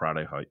you on the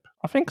Prado hype.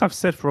 I think I've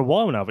said for a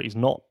while now that he's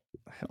not.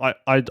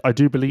 I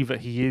do believe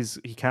that he is.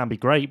 He can be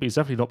great, but he's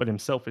definitely not been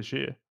himself this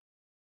year.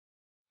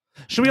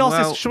 Should we ask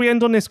this? Should we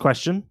end on this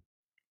question?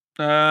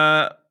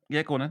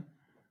 Yeah, go on then.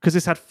 Because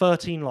this had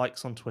 13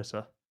 likes on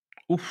Twitter.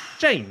 Oof.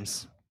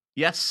 James.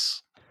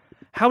 Yes.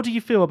 How do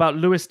you feel about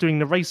Lewis doing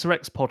the Racer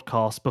X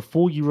podcast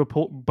before you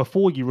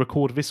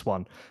record this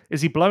one?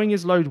 Is he blowing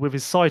his load with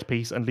his side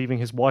piece and leaving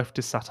his wife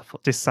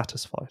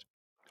dissatisfied?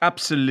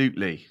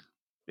 Absolutely.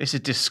 It's a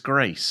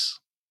disgrace.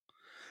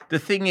 The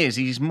thing is,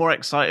 he's more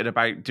excited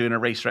about doing a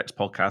Racer X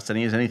podcast than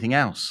he is anything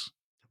else.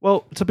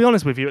 Well, to be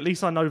honest with you, at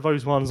least I know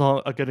those ones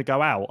are going to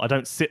go out. I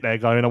don't sit there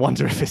going, I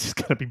wonder if this is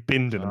going to be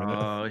binned in a minute.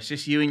 Oh, it's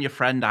just you and your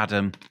friend,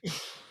 Adam.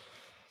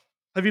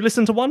 Have you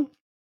listened to one?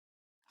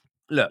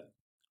 Look,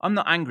 I'm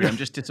not angry. I'm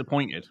just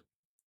disappointed.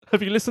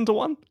 Have you listened to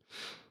one?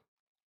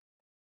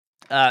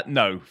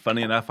 No,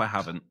 funny enough, I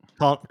haven't.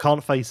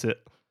 Can't face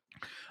it.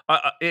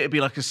 It'd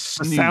be like a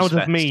snooze The sound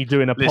of me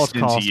doing a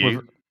listening to podcast you.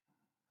 with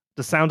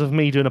the sound of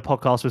me doing a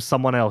podcast with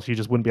someone else, you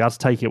just wouldn't be able to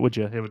take it, would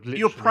you? It would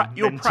You're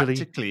literally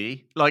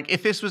practically, like,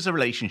 if this was a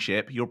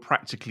relationship, you're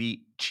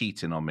practically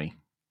cheating on me.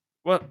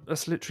 Well,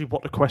 that's literally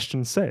what the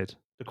question said.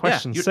 The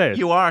question said,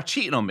 you are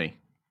cheating on me.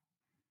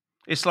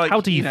 It's like, how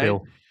do you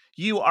feel?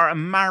 You are a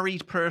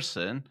married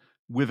person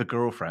with a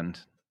girlfriend.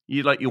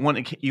 You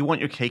want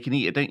your cake and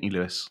eat it, don't you,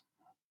 Lewis?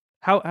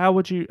 What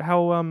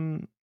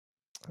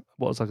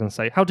was I going to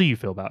say? How do you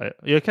feel about it?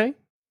 Are you okay?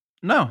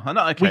 No, I'm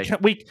not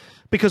okay.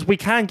 Because we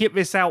can get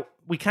this out.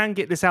 We can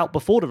get this out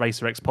before the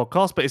Racer X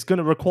podcast, but it's going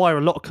to require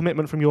a lot of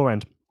commitment from your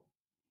end.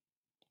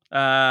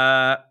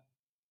 Yeah,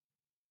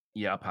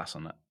 I'll pass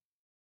on that.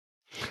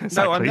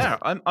 Exactly. No,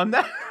 I'm there. I'm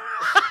there.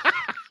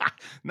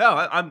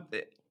 No, I'm.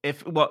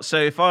 If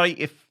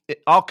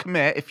I'll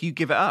commit if you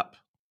give it up.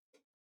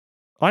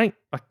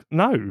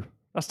 No.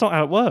 That's not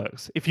how it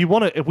works. If you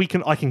want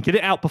to, I can get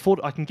it out before.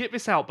 I can get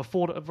this out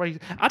before the race.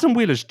 Adam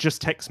Wheeler's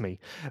just text me.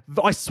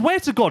 I swear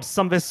to God,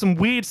 there's some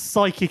weird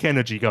psychic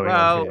energy going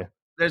on here.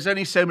 There's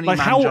only so many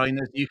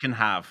manginas you can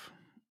have.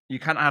 You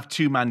can't have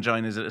two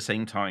manginas at the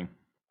same time.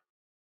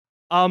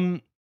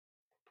 Do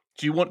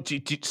you want?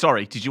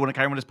 Sorry, did you want to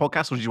carry on with this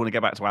podcast, or did you want to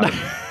get back to Adam?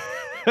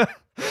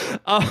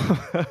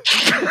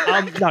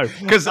 No,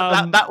 because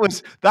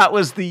that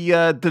was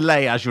the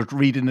delay as you're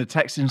reading the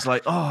text, and it's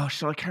like, oh,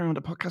 should I carry on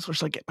the podcast or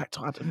should I get back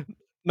to Adam?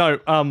 No,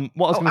 what I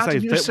was going to say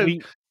is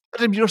that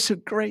Adam, you're so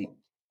great.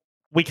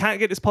 We can't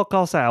get this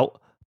podcast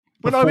out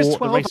when I was 12.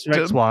 The Racer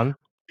X one.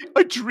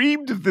 I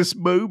dreamed of this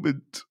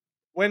moment.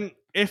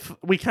 If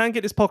we can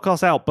get this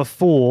podcast out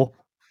before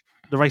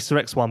the Racer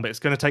X one, but it's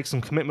going to take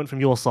some commitment from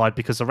your side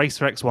because the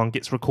Racer X one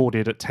gets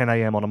recorded at 10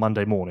 a.m. on a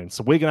Monday morning.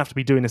 So we're going to have to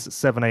be doing this at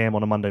 7 a.m.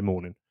 on a Monday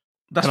morning.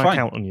 That's Can fine. I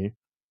count on you?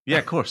 Yeah,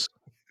 of course.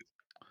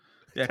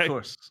 Yeah, Okay. of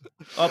course.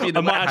 I'll be in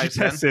the warehouse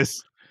then.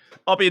 This.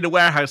 I'll be in the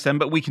warehouse then,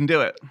 but we can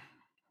do it.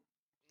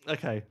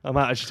 Okay. I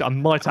might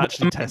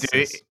actually test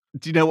this.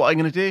 Do you know what I'm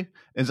going to do?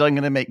 Is I'm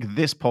going to make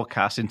this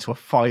podcast into a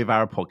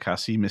 5-hour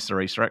podcast so you miss the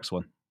Racer X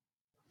one.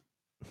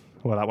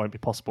 Well, that won't be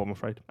possible, I'm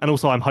afraid. And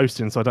also, I'm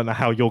hosting, so I don't know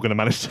how you're going to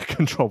manage to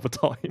control the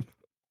time.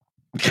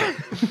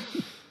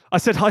 I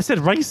said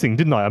racing,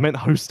 didn't I? I meant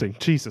hosting.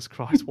 Jesus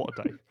Christ, what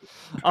a day.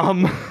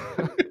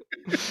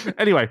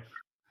 Anyway.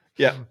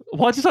 Yeah.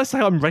 Why did I say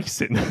I'm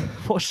racing?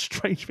 What a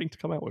strange thing to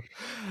come out with.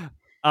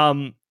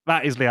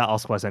 That is Liat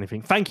Ask Wise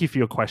Anything. Thank you for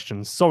your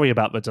questions. Sorry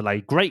about the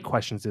delay. Great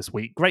questions this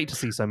week. Great to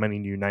see so many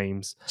new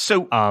names.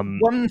 So,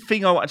 one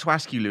thing I wanted to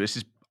ask you, Lewis,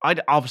 is I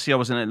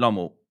wasn't at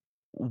Lommel.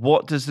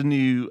 What does the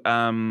new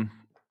Liat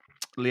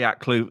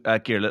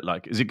gear look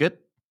like? Is it good?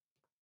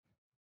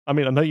 I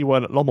mean, I know you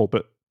weren't at Lommel,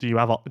 but do you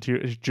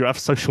have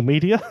social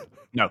media?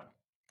 No,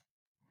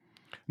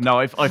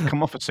 I've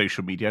come off of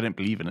social media. I don't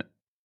believe in it.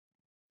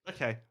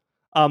 Okay.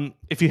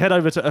 If you head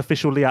over to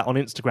official Liat on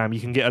Instagram, you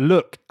can get a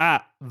look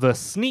at the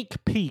sneak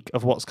peek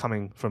of what's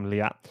coming from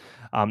Liat.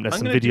 There's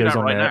some videos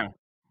on there. Now.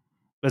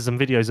 There's some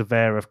videos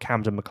of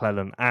Camden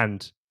McClellan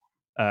and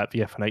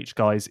the F&H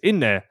guys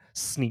in their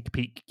sneak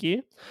peek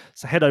gear.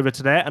 So head over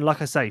to there. And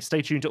like I say,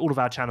 stay tuned to all of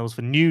our channels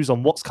for news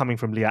on what's coming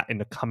from Liat in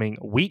the coming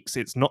weeks.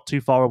 It's not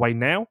too far away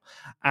now.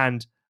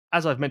 And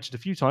as I've mentioned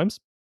a few times,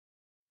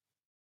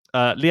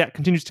 Liat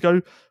continues to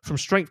go from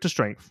strength to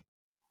strength.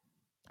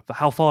 For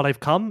how far they've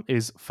come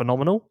is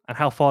phenomenal, and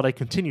how far they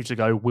continue to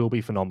go will be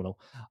phenomenal.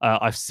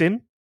 I've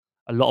seen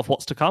a lot of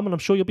what's to come, and I'm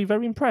sure you'll be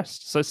very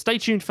impressed. So stay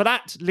tuned for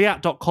that.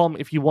 Liat.com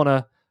if you want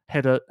to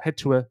head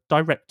to a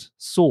direct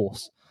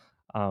source,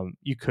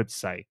 you could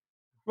say.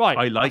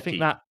 Right. I think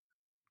that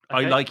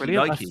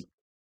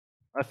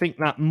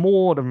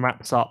more than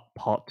wraps up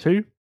part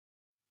 2.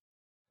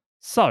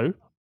 So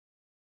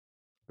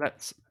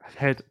let's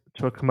head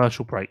to a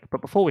commercial break.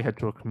 But before we head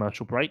to a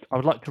commercial break, I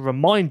would like to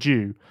remind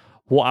you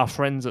what our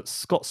friends at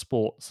Scott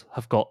Sports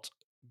have got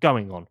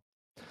going on.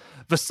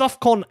 The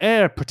Sufcon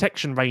Air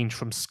protection range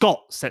from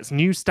Scott sets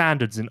new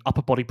standards in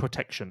upper body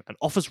protection and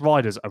offers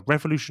riders a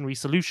revolutionary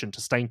solution to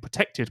staying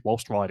protected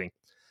whilst riding.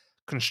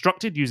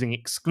 Constructed using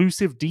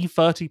exclusive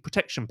D30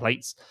 protection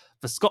plates,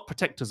 the Scott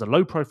protectors are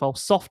low profile,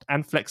 soft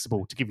and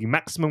flexible to give you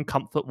maximum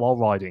comfort while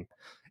riding.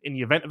 In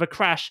the event of a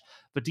crash,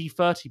 the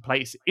D30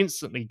 plates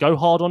instantly go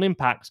hard on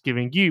impact,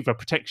 giving you the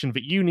protection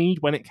that you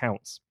need when it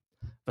counts.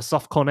 The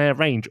Sufcon Air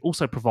range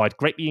also provide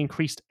greatly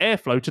increased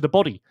airflow to the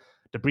body.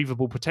 The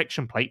breathable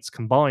protection plates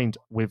combined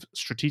with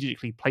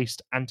strategically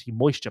placed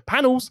anti-moisture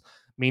panels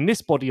mean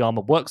this body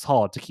armor works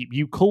hard to keep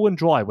you cool and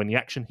dry when the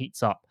action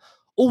heats up.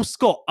 All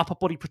Scott upper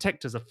body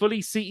protectors are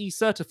fully CE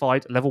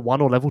certified level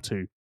 1 or level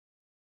 2.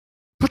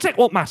 Protect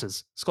what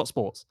matters. Scott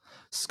Sports.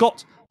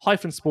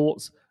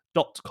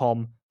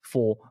 Scott-sports.com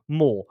for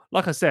more.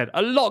 Like I said,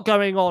 a lot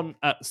going on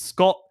at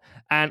Scott,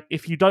 and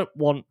if you don't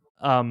want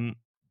to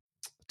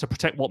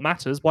protect what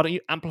matters, why don't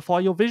you amplify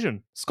your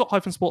vision?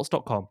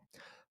 Scott-sports.com.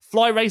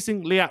 Fly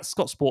Racing, Liat,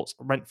 Scott Sports,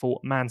 Renthal,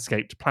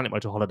 Manscaped, Planet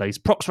Motor Holidays,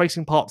 Prox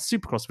Racing Parts,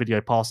 Supercross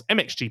Video Pass,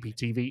 MXGP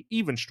TV,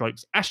 Even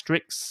Strokes,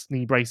 Asterix,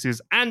 Knee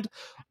Braces, and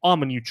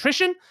Armour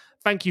Nutrition.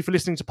 Thank you for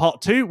listening to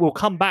part 2. We'll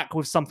come back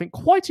with something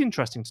quite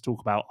interesting to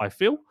talk about, I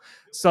feel.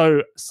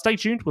 So stay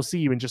tuned. We'll see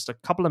you in just a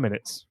couple of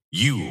minutes.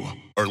 You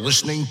are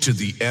listening to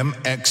the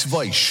MX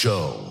Vice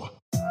Show.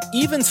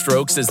 Even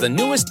Strokes is the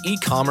newest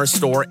e-commerce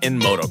store in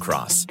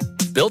motocross.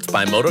 Built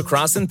by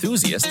motocross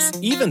enthusiasts,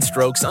 Even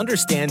Strokes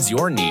understands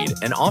your need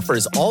and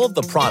offers all of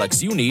the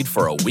products you need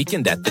for a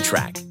weekend at the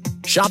track.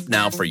 Shop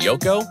now for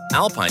Yoko,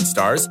 Alpine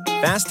Stars,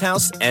 Fast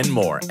House, and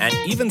more at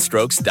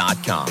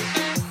evenstrokes.com.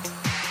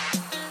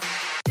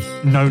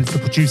 Known for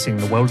producing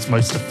the world's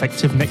most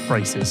effective neck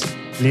braces,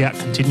 Liat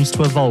continues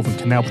to evolve and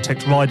can now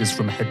protect riders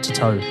from head to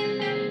toe.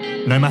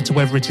 No matter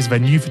whether it is their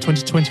new for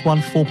 2021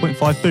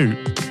 4.5 boot,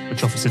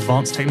 which offers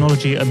advanced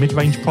technology at a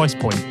mid-range price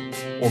point,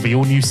 or the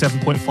all-new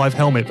 7.5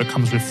 helmet that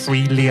comes with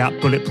 3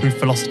 Liat bulletproof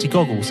Velocity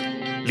goggles,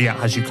 Liat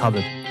has you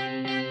covered.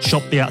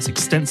 Shop Liat's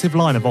extensive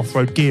line of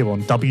off-road gear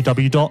on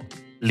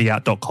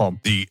www.liat.com.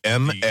 The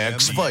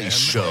MX Vice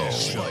Show.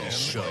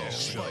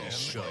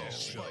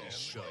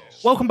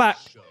 Welcome back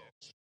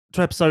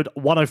to episode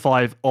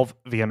 105 of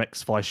the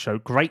MX Vice Show.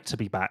 Great to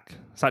be back.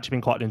 It's actually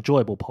been quite an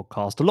enjoyable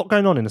podcast. A lot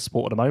going on in the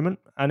sport at the moment,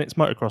 and it's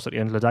motocross at the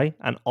end of the day,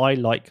 and I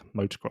like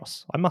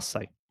motocross, I must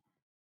say.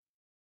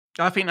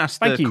 I think that's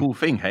the cool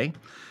thing, hey?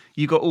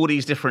 You've got all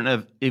these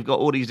different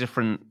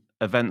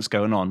events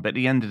going on, but at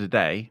the end of the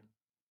day,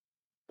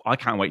 I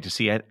can't wait to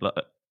see it.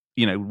 World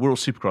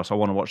Supercross. I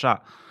want to watch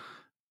that.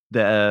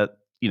 The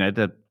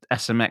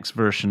SMX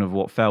version of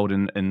what Feld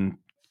and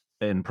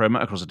Pro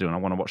Motocross are doing. I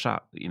want to watch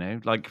that.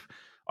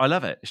 I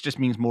love it. It just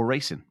means more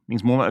racing. It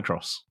means more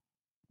motocross.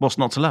 What's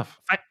not to love?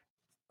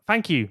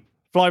 Thank you.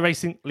 Fly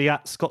Racing,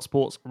 Liat, Scott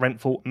Sports,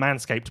 Renthal,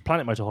 Manscaped,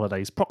 Planet Motor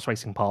Holidays, Prox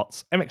Racing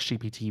Parts,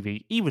 MXGP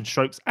TV, Even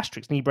Strokes,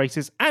 Asterix Knee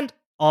Braces, and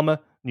Armour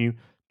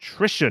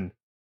Nutrition.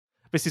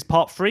 This is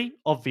part 3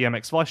 of the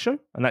MX Vice Show,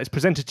 and that is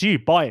presented to you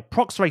by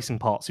Prox Racing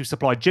Parts, who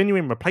supply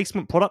genuine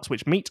replacement products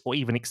which meet or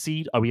even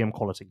exceed OEM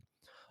quality.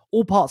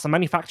 All parts are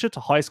manufactured to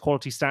highest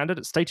quality standard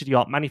at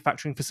state-of-the-art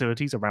manufacturing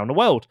facilities around the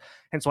world,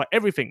 hence why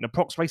everything that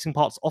Prox Racing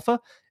Parts offer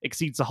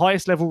exceeds the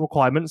highest level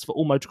requirements for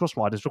all motocross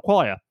riders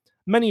require.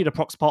 Many of the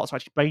Prox parts are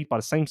actually made by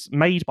the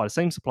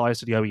same suppliers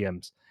to the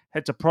OEMs.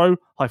 Head to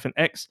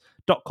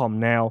pro-x.com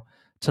now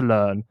to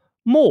learn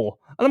more.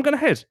 And I'm going to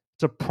head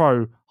to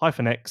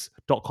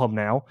pro-x.com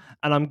now,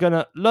 and I'm going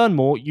to learn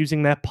more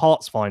using their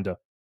parts finder.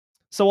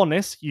 So on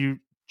this, you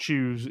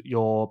choose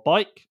your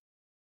bike,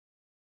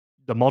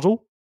 the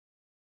model,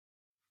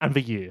 and the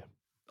year.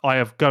 I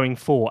am going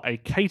for a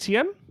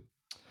KTM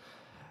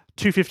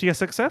 250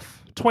 SXF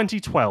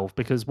 2012,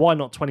 because why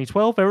not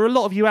 2012? There are a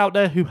lot of you out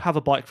there who have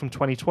a bike from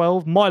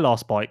 2012. My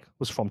last bike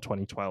was from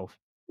 2012.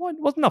 Why?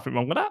 There's nothing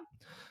wrong with that.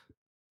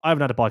 I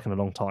haven't had a bike in a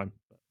long time.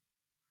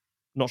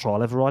 Not sure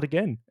I'll ever ride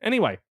again.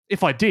 Anyway,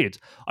 if I did,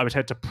 I would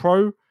head to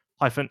pro-x.com,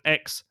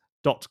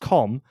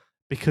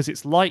 because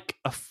it's like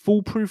a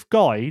foolproof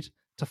guide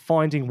to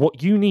finding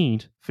what you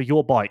need for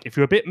your bike. If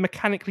you're a bit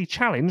mechanically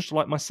challenged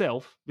like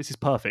myself, this is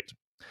perfect.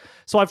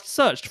 So I've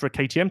searched for a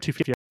KTM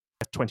 250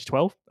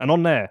 2012, and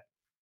on there,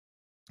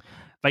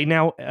 they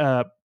now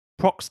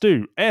Prox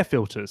do air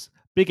filters,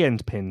 big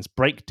end pins,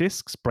 brake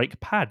discs, brake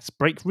pads,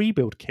 brake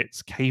rebuild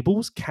kits,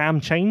 cables,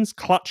 cam chains,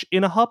 clutch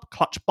inner hub,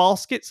 clutch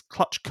baskets,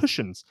 clutch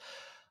cushions.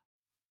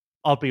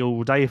 I'll be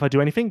all day if I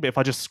do anything, but if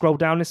I just scroll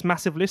down this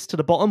massive list to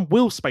the bottom,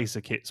 wheel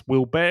spacer kits,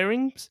 wheel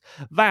bearings,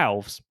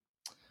 valves,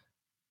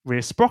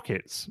 rear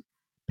sprockets,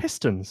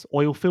 pistons,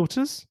 oil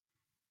filters,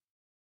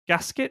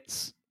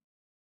 gaskets,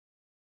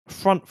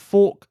 front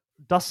fork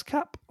dust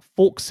cap,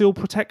 fork seal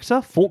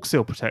protector.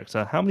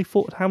 How many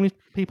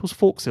people's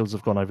fork seals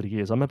have gone over the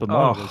years? I remember mine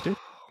always did.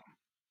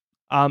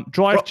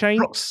 Drive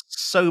chain.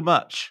 So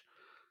much.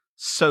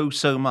 So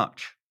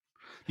much.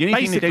 The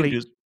only thing they don't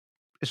do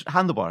is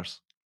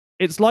handlebars.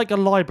 It's like a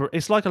library.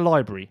 It's like a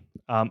library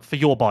for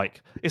your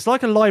bike. It's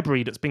like a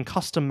library that's been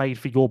custom made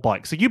for your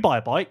bike. So you buy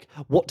a bike.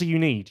 What do you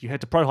need? You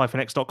head to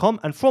pro-x.com,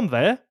 and from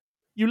there,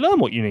 you learn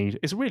what you need.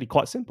 It's really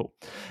quite simple.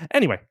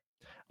 Anyway,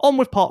 on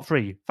with part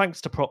 3.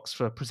 Thanks to Prox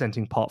for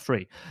presenting part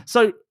 3.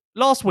 So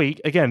last week,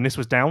 again, this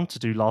was down to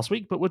do last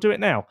week, but we'll do it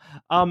now.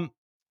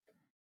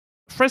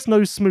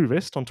 Fresno's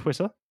Smoothest on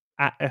Twitter,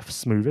 at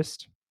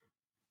 @FSmoothest.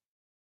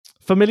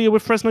 Familiar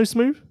with Fresno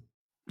Smooth?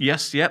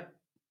 Yes, yep.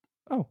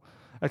 Oh,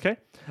 okay.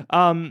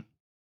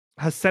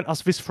 Has sent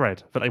us this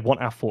thread that they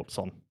want our thoughts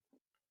on.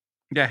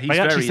 Yeah, he's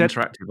very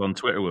interactive on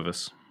Twitter with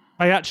us.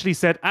 I actually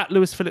said at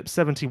Lewis Phillips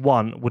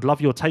 71 would love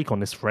your take on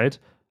this, Fred.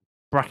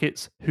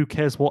 Brackets. Who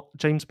cares what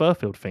James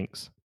Burfield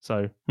thinks?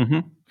 So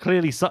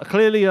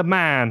clearly a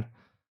man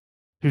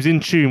who's in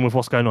tune with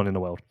what's going on in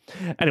the world.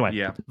 Anyway,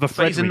 Yeah, the but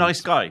Fred he's a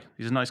nice guy.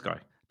 He's a nice guy.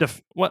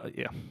 Well,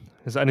 yeah,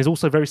 and he's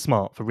also very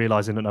smart for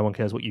realizing that no one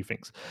cares what you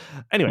thinks.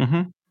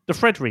 Anyway, the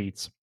Fred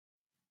reads,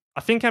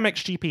 I think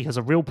MXGP has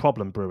a real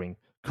problem brewing.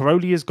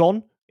 Caroli is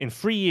gone. In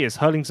 3 years,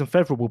 Hurlings and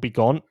Fevre will be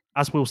gone,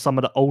 as will some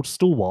of the old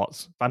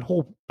stalwarts, Van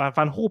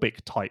Horbeek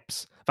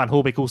types. Van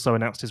Horbeek also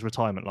announced his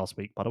retirement last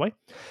week, by the way.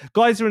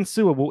 Geyser and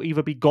Sewer will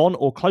either be gone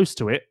or close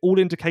to it. All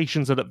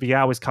indications are that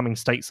Vial is coming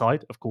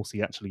stateside. Of course,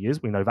 he actually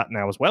is. We know that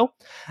now as well.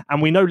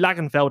 And we know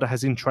Lagenfelder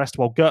has interest,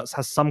 while Gertz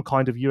has some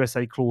kind of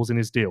USA clause in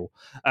his deal.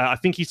 I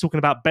think he's talking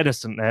about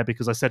Benistant there,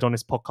 because I said on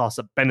this podcast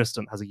that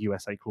Benistant has a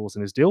USA clause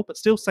in his deal, but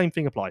still, same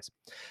thing applies.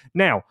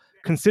 Now,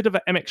 consider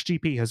that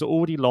MXGP has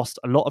already lost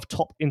a lot of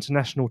top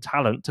international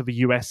talent to the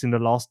US in the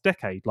last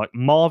decade, like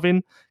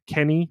Marvin,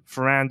 Kenny,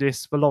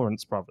 Ferrandis, the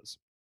Lawrence brothers.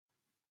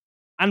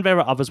 And there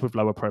are others with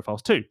lower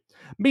profiles too.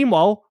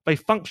 Meanwhile, they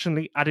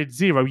functionally added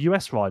 0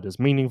 US riders,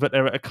 meaning that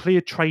there are a clear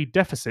trade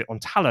deficit on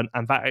talent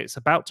and that it's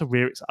about to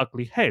rear its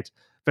ugly head.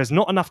 There's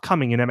not enough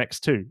coming in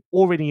MX2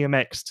 or in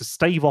EMX to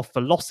stave off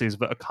the losses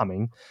that are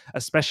coming,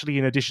 especially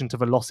in addition to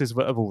the losses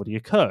that have already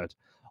occurred.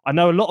 I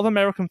know a lot of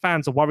American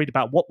fans are worried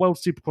about what World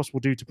Supercross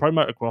will do to Pro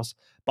Motocross,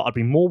 but I'd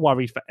be more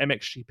worried for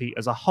MXGP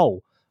as a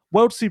whole.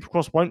 World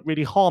Supercross won't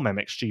really harm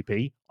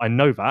MXGP. I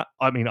know that.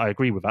 I mean, I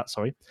agree with that,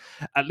 sorry.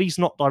 At least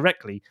not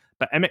directly,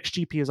 but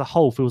MXGP as a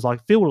whole feels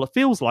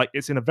like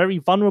it's in a very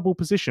vulnerable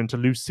position to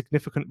lose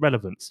significant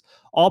relevance.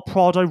 Are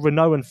Prado,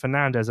 Renault and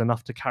Fernandez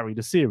enough to carry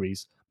the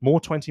series?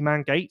 More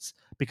 20-man gates?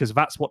 Because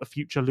that's what the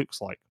future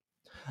looks like.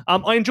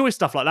 I enjoy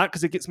stuff like that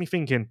because it gets me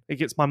thinking. It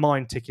gets my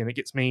mind ticking. It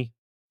gets me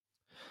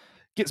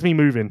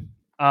moving.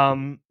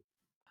 Where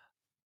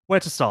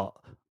to start?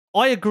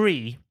 I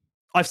agree.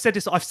 I've said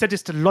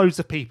this to loads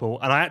of people,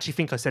 and I actually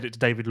think I said it to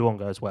David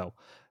Luongo as well.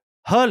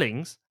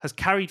 Hurlings has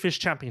carried this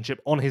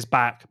championship on his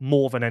back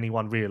more than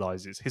anyone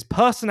realizes. His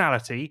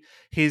personality,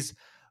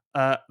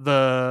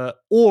 the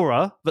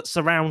aura that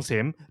surrounds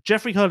him.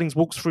 Jeffrey Hurlings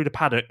walks through the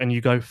paddock and you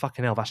go,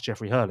 fucking hell, that's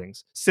Jeffrey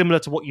Hurlings. Similar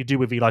to what you do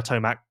with Eli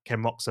Tomac,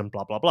 Ken Roczen,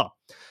 blah, blah, blah.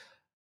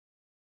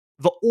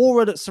 The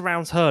aura that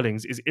surrounds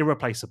Hurlings is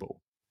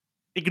irreplaceable.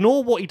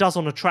 Ignore what he does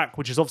on the track,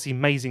 which is obviously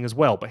amazing as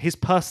well, but his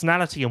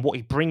personality and what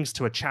he brings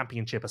to a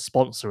championship, a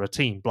sponsor, a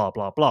team, blah,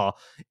 blah, blah,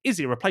 is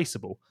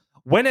irreplaceable.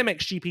 When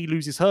MXGP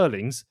loses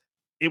Hurlings,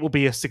 it will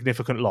be a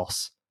significant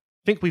loss.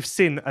 I think we've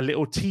seen a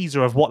little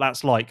teaser of what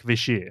that's like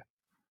this year.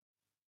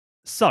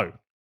 So,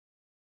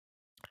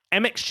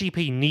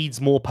 MXGP needs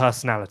more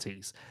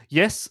personalities.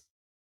 Yes,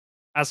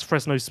 as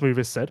Fresno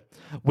Smooth said,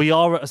 we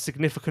are at a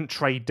significant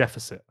trade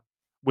deficit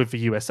with the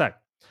USA.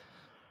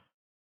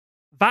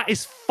 That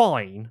is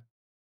fine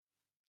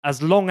as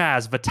long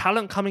as the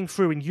talent coming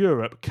through in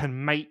Europe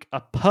can make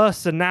a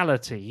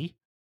personality,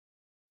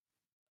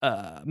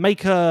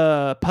 make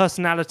themselves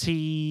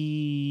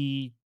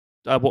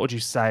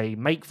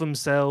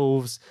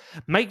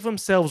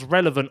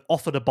relevant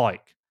off of the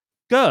bike.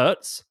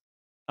 Gertz,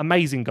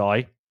 amazing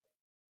guy.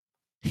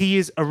 He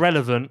is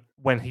irrelevant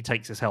when he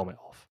takes his helmet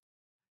off.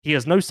 He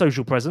has no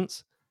social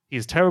presence. He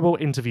has terrible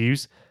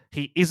interviews.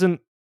 He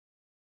isn't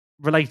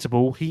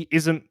relatable. He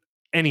isn't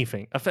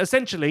anything.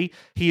 Essentially,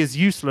 he is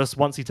useless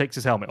once he takes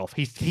his helmet off.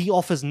 He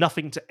offers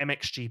nothing to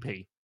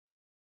MXGP.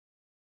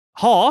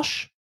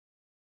 Harsh,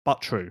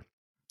 but true.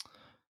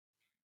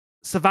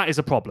 So that is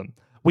a problem.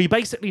 We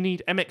basically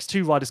need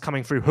MX2 riders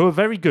coming through who are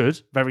very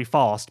good, very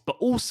fast, but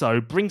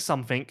also bring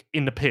something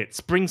in the pits,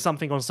 bring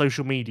something on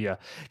social media,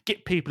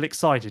 get people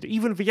excited.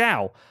 Even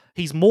Vial,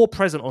 he's more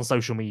present on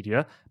social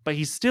media, but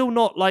he's still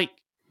not like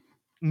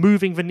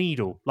moving the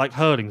needle like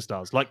Hurlings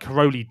does, like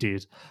Caroli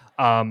did.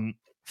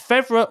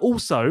 Fevre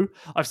also,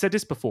 I've said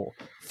this before,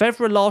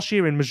 Fevre last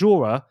year in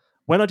Majora,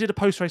 when I did a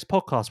post-race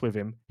podcast with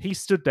him, he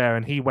stood there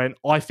and he went,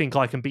 I think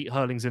I can beat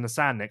Hurlings in the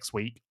sand next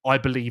week. I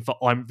believe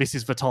that this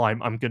is the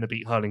time I'm going to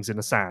beat Hurlings in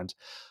the sand.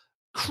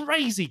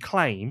 Crazy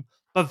claim,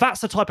 but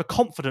that's the type of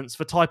confidence,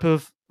 the type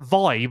of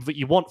vibe that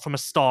you want from a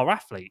star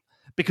athlete,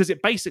 because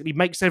it basically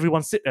makes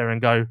everyone sit there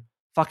and go,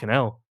 fucking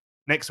hell,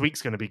 next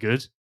week's going to be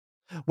good.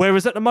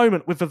 Whereas at the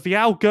moment, with the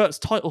Vial Gertz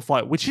title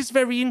fight, which is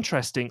very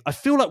interesting, I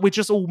feel like we're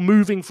just all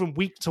moving from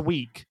week to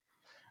week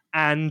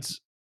and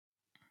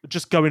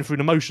just going through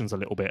the motions a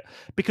little bit.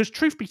 Because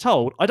truth be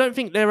told, I don't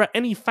think there are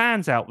any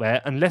fans out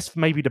there, unless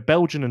maybe the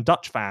Belgian and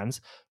Dutch fans,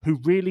 who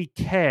really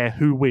care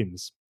who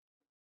wins.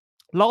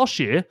 Last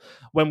year,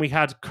 when we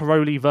had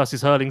Caroli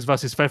versus Hurlings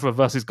versus Fevre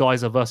versus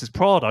Geyser versus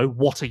Prado,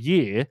 what a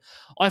year,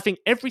 I think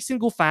every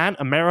single fan,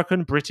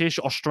 American, British,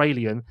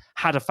 Australian,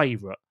 had a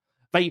favourite.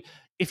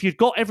 If you'd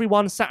got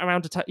everyone sat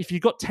around if you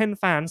got 10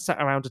 fans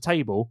sat around a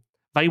table,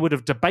 they would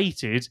have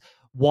debated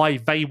why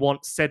they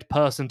want said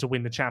person to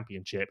win the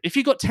championship. If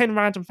you got 10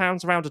 random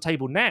fans around a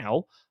table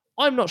now,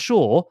 I'm not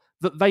sure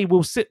that they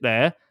will sit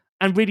there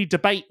and really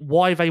debate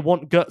why they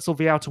want Gertz or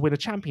Vial to win a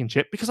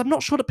championship, because I'm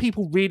not sure that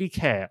people really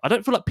care. I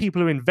don't feel like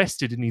people are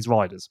invested in these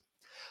riders.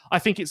 I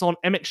think it's on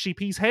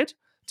MXGP's head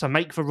to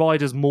make the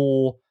riders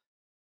more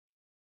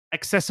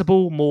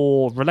accessible,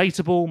 more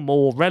relatable,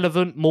 more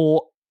relevant,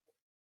 more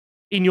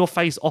in your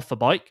face off the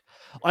bike.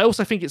 I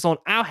also think it's on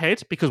our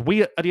head because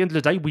we, at the end of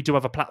the day, we do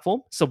have a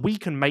platform, so we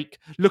can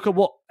look at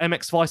what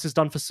MX Vice has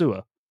done for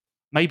Sewer.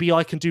 Maybe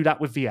I can do that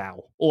with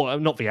Vial, or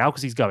not Vial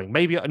because he's going.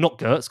 Maybe not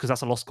Gertz because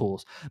that's a lost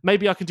cause.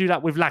 Maybe I can do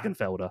that with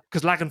Lagenfelder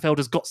because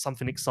Lagenfelder's got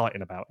something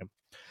exciting about him.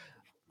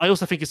 I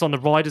also think it's on the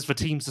riders, the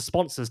teams, the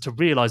sponsors to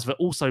realise that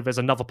also there's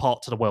another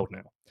part to the world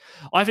now.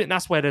 I think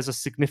that's where there's a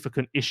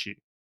significant issue.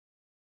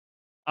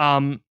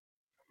 Part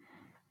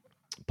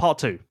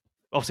 2.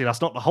 Obviously,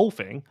 that's not the whole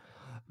thing.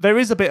 There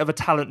is a bit of a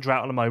talent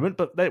drought at the moment,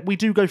 but we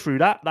do go through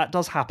that. That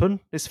does happen.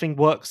 This thing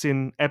works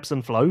in ebbs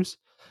and flows.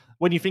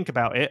 When you think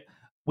about it,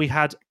 we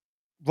had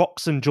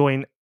Roxon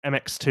join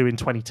MX2 in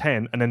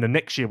 2010, and then the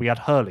next year we had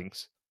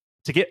Hurlings.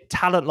 To get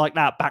talent like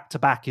that back to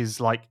back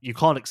is like, you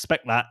can't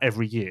expect that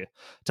every year.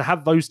 To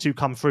have those two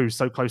come through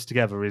so close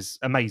together is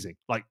amazing.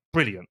 Like,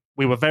 brilliant.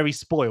 We were very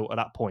spoiled at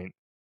that point.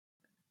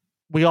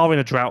 We are in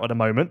a drought at the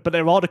moment, but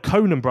there are the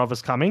Conan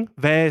brothers coming.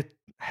 They're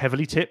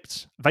heavily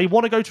tipped. They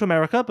want to go to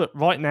America, but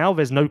right now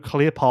there's no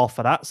clear path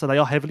for that. So they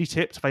are heavily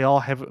tipped. They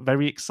are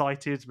very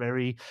excited.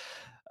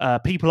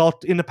 People are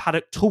in the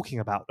paddock talking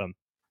about them.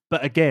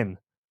 But again,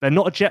 they're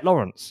not a Jet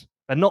Lawrence.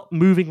 They're not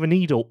moving the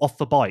needle off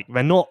the bike.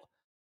 They're not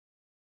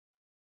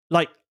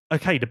like,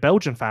 okay, the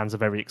Belgian fans are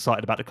very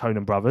excited about the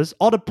Conan brothers.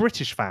 Are the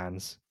British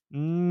fans?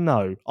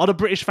 No. Are the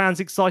British fans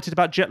excited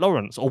about Jet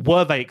Lawrence? Or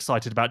were they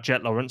excited about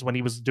Jet Lawrence when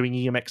he was doing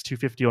EMX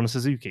 250 on a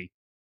Suzuki?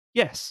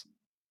 Yes.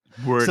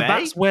 Were they?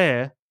 That's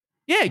where...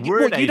 Yeah,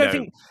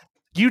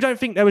 you don't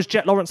think there was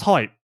Jet Lawrence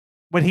hype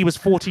when he was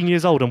 14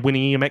 years old and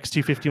winning EMX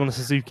 250 on a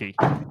Suzuki?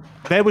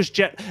 There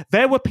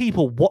were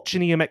people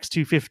watching EMX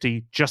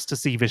 250 just to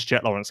see this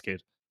Jet Lawrence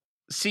kid.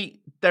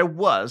 See, there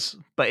was,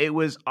 but it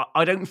was.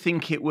 I don't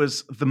think it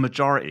was the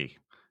majority.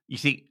 You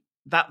see,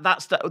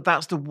 that's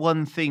the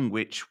one thing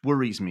which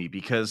worries me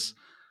because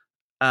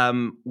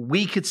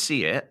we could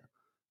see it,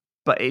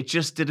 but it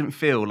just didn't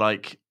feel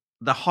like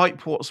the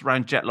hype what's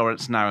around Jet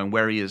Lawrence now and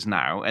where he is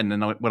now. And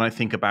then when I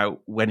think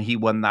about when he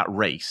won that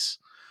race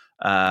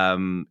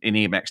in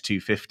EMX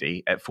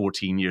 250 at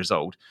 14 years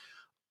old,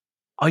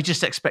 I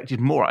just expected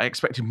more. I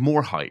expected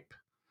more hype,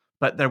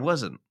 but there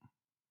wasn't.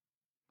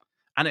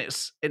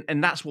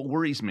 And that's what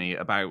worries me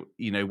about,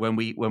 when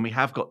we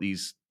have got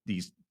these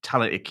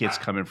talented kids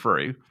coming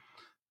through.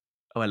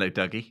 Oh, hello,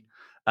 Dougie.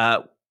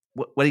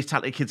 When these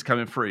talented kids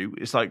coming through,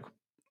 it's like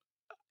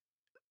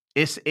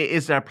it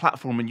is their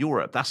platform in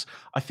Europe.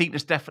 I think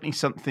there's definitely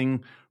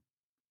something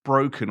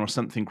broken or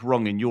something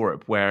wrong in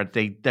Europe where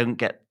they don't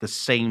get the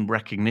same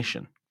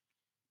recognition.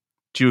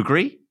 Do you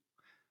agree?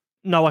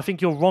 No, I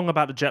think you're wrong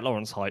about the Jet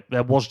Lawrence hype.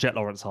 There was Jet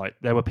Lawrence hype.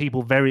 There were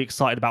people very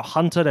excited about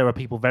Hunter. There were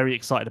people very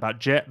excited about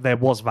Jet. There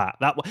was that.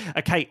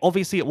 Okay,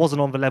 obviously it wasn't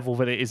on the level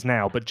that it is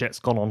now, but Jet's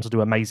gone on to do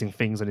amazing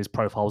things and his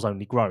profile's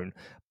only grown.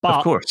 But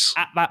of course,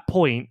 at that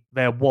point,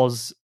 there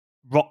was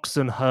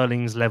Roxon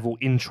Hurling's level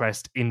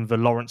interest in the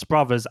Lawrence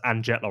brothers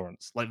and Jet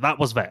Lawrence. Like, that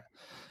was there.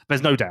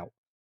 There's no doubt.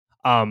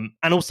 And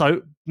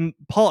also,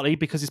 partly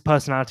because his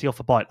personality off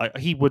the bike. Like,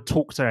 he would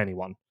talk to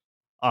anyone.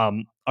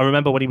 I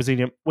remember when he was in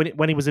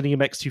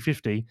EMX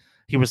 250,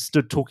 he was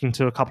stood talking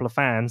to a couple of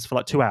fans for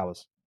like 2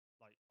 hours.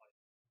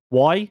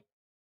 Why?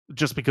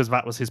 Just because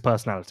that was his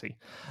personality.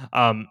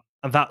 And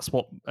that's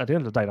what, at the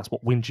end of the day, that's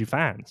what wins you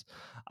fans.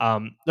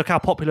 Look how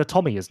popular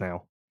Tommy is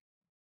now.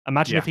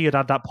 Imagine if he had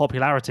that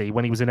popularity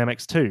when he was in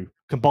MX2.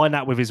 Combine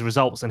that with his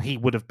results, and he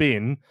would have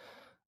been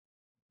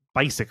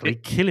basically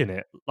killing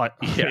it,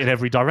 in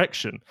every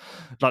direction.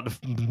 Like,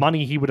 the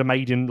money he would have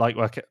made in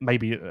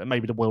maybe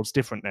the world's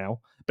different now.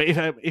 But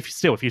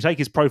if you take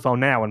his profile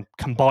now and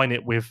combine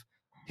it with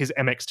his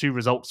MX2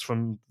 results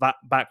from that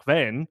back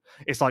then,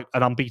 it's like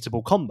an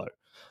unbeatable combo.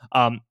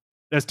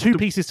 There's two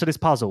pieces to this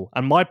puzzle,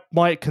 and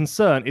my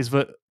concern is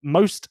that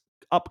most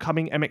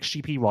upcoming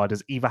MXGP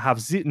riders either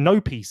have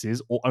no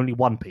pieces or only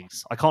one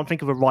piece. I can't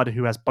think of a rider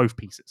who has both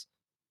pieces.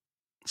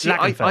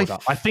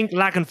 Lagenfelder. I think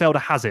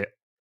Lagenfelder has it.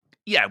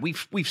 Yeah,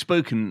 we've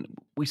spoken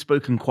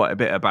quite a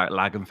bit about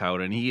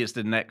Lagenfelder, and he is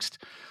the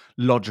next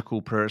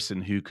logical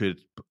person who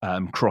could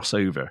cross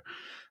over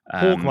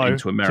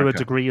into America to a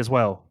degree as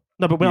well.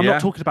 No, but I'm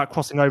not talking about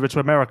crossing over to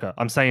America.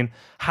 I'm saying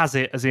has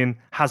it, as in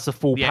has the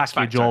full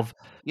package of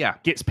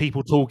gets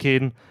people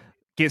talking,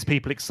 gets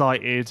people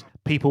excited.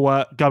 People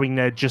are going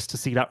there just to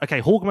see that. Okay,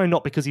 Hawkmo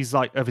not because he's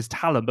of his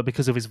talent, but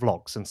because of his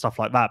vlogs and stuff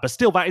like that. But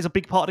still, that is a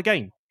big part of the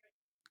game.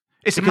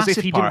 It's because a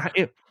massive part.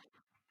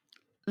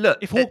 Look,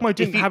 if Hawkmo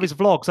didn't have his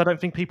vlogs, I don't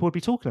think people would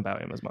be talking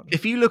about him as much.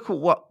 If you look at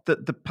what the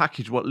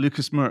package, what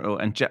Lucas Myrtle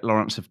and Jet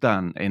Lawrence have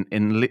done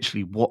in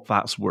literally what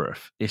that's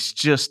worth, it's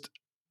just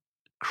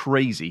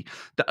crazy.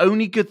 The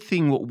only good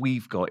thing what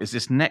we've got is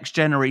this next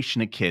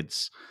generation of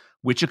kids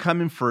which are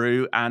coming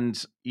through,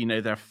 and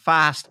they're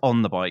fast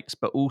on the bikes,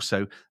 but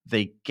also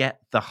they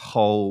get the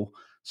whole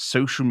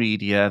social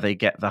media, they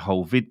get the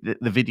whole the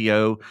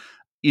video.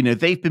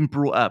 They've been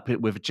brought up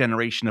with a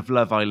generation of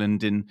Love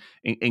Island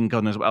in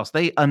Ghana as well. So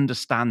they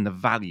understand the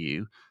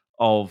value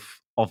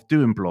of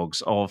doing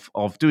blogs,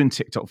 of doing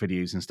TikTok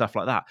videos and stuff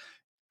like that.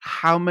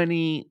 How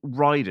many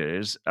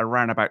riders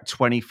around about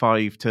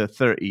 25 to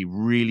 30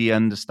 really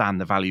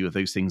understand the value of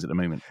those things at the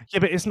moment? Yeah,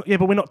 but it's not, yeah,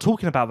 but we're not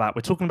talking about that.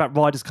 We're talking about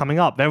riders coming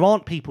up. There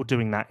aren't people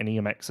doing that in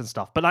EMX and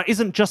stuff. But that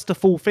isn't just a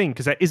full thing,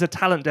 because there is a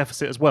talent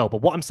deficit as well.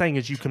 But what I'm saying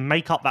is you can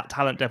make up that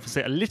talent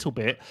deficit a little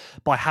bit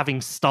by having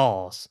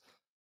stars.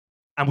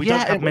 And we don't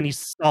have many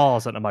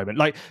stars at the moment.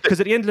 Like, because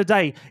at the end of the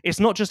day,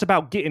 it's not just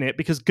about getting it,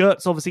 because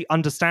Gertz obviously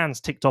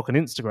understands TikTok and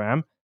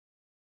Instagram.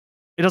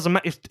 It doesn't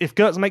matter if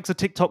Gertz makes a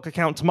TikTok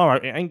account tomorrow,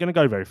 it ain't going to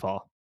go very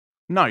far.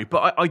 No,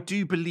 but I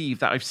do believe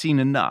that I've seen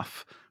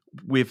enough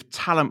with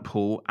talent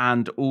pool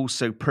and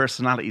also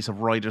personalities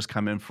of riders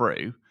coming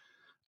through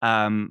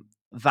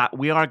that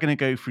we are going to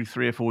go through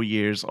 3 or 4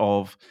 years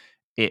of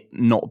it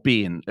not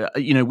being,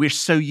 we're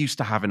so used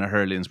to having a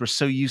Herlings, we're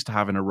so used to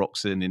having a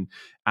Roczen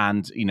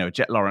and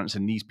Jet Lawrence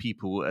and these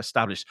people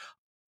established.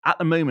 At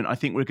the moment, I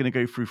think we're going to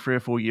go through 3 or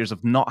 4 years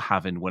of not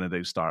having one of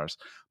those stars.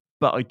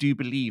 But I do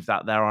believe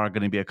that there are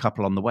going to be a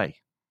couple on the way.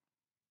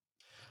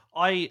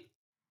 There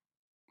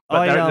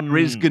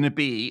is going to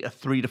be a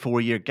 3 to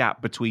 4 year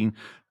gap between,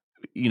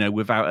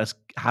 without us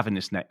having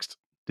this next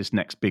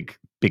big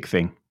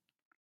thing.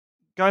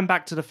 Going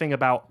back to the thing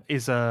about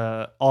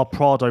are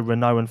Prado,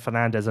 Renault, and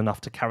Fernandez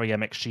enough to carry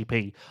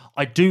MXGP?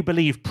 I do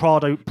believe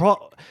Prado's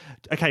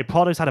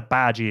had a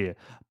bad year,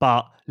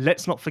 but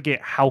let's not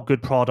forget how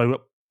good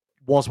Prado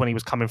was when he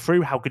was coming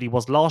through, how good he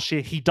was last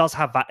year. He does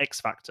have that X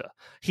factor.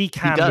 He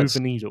can move the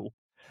needle.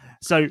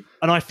 So,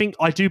 and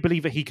I do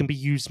believe that he can be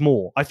used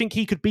more. I think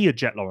he could be a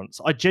Jet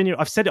Lawrence. I've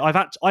said it.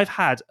 I've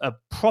had a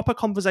proper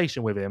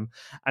conversation with him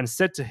and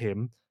said to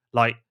him,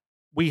 like,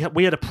 we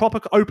had a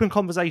proper open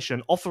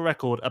conversation off the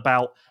record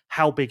about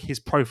how big his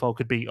profile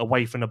could be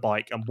away from the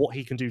bike and what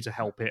he can do to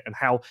help it and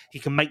how he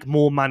can make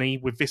more money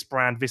with this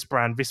brand.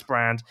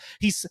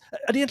 He's,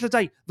 at the end of the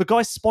day, the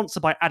guy's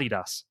sponsored by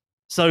Adidas.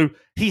 So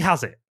he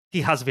has it. He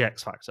has the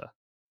X factor.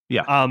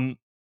 Yeah.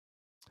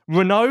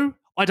 Renault,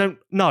 I don't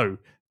know.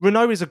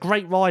 Renault is a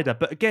great rider,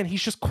 but again,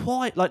 he's just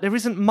quiet. Like, there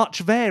isn't much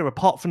there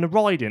apart from the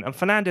riding. And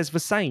Fernandez the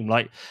same.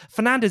 Like,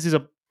 Fernandez is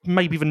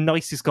maybe the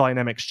nicest guy in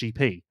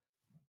MXGP.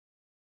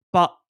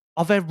 But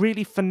are there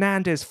really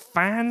Fernandez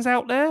fans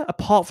out there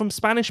apart from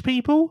Spanish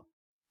people?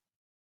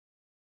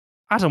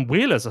 Adam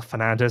Wheeler's a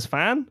Fernandez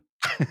fan.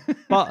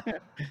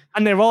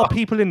 And there are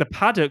people in the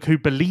paddock who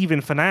believe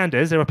in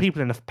Fernandez. There are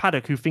people in the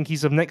paddock who think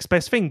he's the next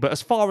best thing. But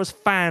as far as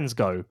fans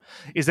go,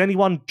 is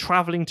anyone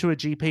traveling to a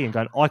GP and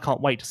going, I can't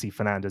wait to see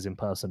Fernandez in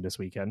person this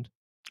weekend?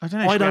 I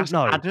don't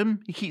know. Adam,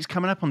 he keeps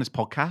coming up on this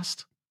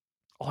podcast.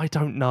 I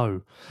don't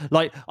know.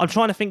 Like, I'm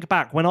trying to think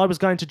back when I was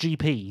going to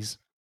GPs.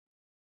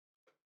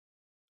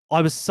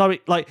 I was so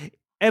like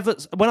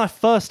Everts. When I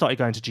first started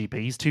going to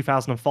GPs,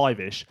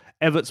 2005-ish,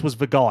 Everts was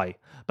the guy.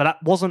 But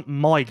that wasn't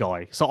my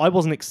guy. So I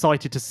wasn't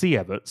excited to see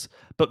Everts.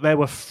 But there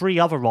were 3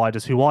 other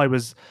riders who I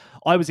was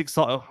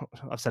excited.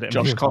 I've said it a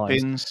million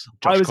times.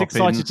 I was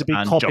excited to be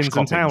Coppins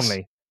and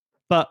Townley.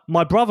 But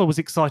my brother was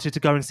excited to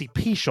go and see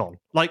Pichon.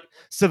 Like,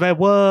 so there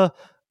were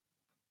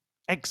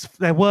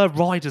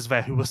riders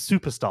there who were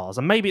superstars.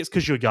 And maybe it's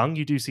because you're young,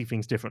 you do see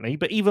things differently.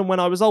 But even when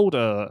I was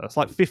older, it's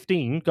like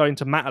 15, going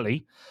to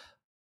Matterley,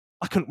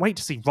 I couldn't wait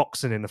to see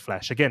Roczen in the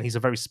flesh. Again, he's a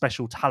very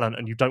special talent,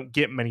 and you don't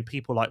get many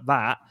people like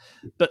that.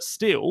 But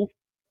still,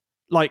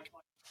 like,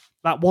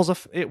 it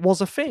was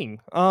a thing.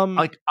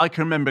 I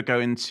can remember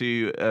going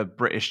to a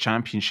British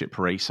Championship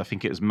race. I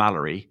think it was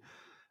Mallory,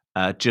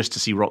 just to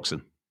see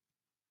Roczen.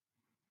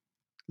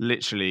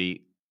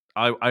 Literally,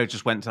 I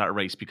just went to that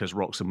race because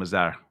Roczen was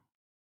there.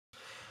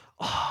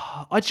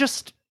 I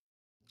think,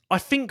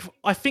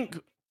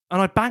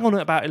 and I bang on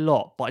it about it a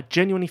lot, but I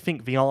genuinely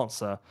think the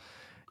answer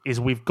is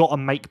we've got to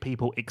make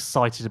people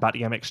excited about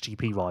the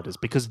MXGP riders,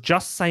 because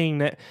just saying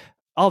that,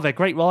 they're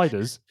great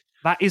riders,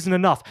 that isn't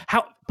enough.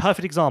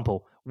 Perfect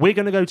example. We're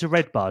going to go to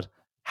Redbud.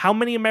 How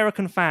many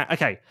American fans...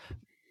 Okay,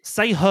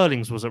 say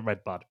Herlings was at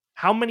Redbud.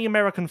 How many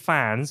American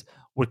fans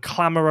would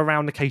clamour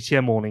around the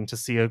KTM awning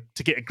to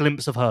get a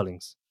glimpse of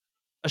Herlings?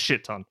 A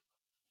shit ton.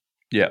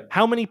 Yeah.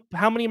 How many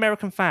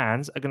American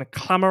fans are going to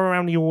clamour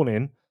around the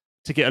awning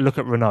to get a look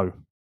at Renault?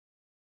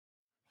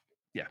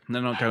 Yeah,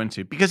 they're not going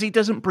to, because he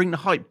doesn't bring the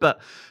hype.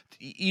 But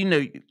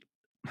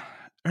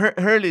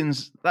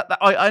Herlings.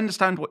 I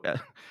understand what.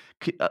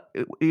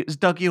 Is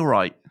Dougie all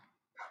right?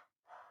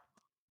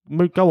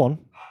 Go on.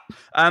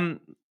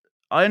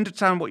 I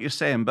understand what you're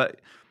saying,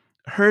 but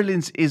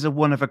Herlings is a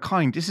one of a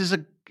kind.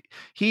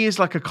 He is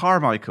like a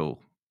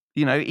Carmichael.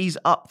 He's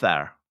up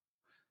there.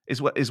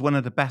 Is one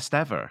of the best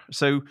ever.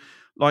 So,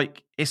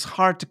 like, it's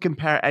hard to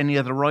compare any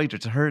other rider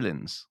to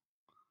Herlings.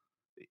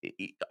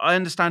 I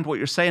understand what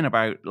you're saying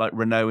about, like,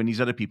 Renault and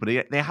these other people.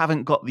 They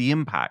haven't got the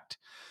impact.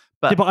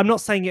 But I'm not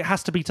saying it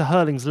has to be to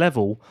Herlings'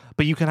 level,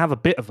 but you can have a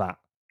bit of that.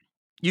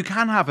 You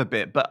can have a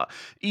bit, but,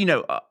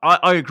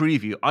 I agree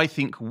with you. I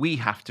think we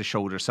have to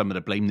shoulder some of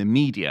the blame, the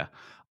media.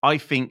 I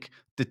think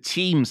the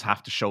teams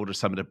have to shoulder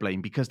some of the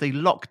blame, because they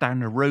lock down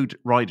the road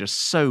riders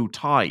so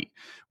tight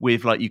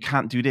with, like, you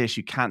can't do this,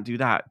 you can't do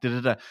that.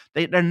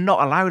 They're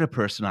not allowed a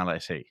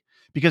personality.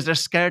 because they're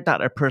scared that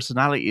their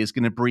personality is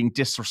going to bring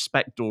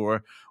disrespect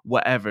or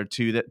whatever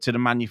to the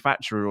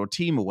manufacturer or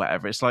team or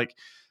whatever. It's like,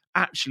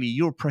 actually,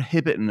 you're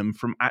prohibiting them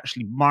from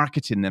actually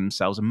marketing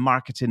themselves and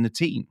marketing the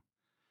team.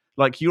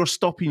 Like, you're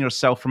stopping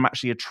yourself from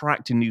actually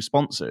attracting new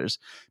sponsors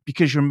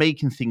because you're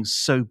making things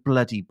so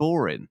bloody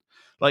boring.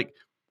 Like,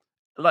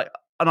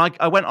 and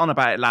I went on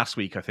about it last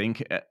week, I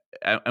think,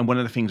 and one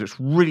of the things which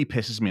really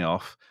pisses me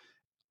off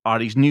are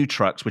these new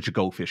trucks, which are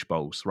goldfish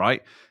bowls,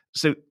 right?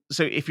 So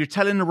if you're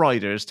telling the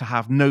riders to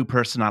have no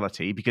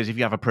personality, because if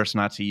you have a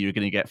personality, you're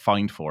going to get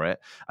fined for it,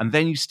 and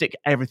then you stick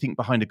everything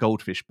behind a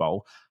goldfish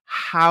bowl,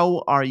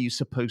 how are you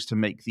supposed to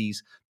make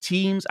these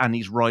teams and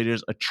these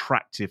riders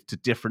attractive to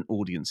different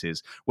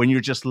audiences when you're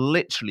just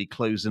literally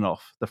closing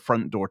off the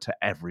front door to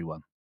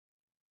everyone?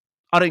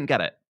 I don't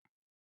get it.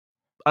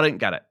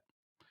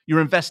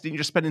 You're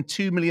spending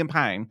 £2 million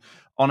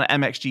on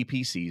an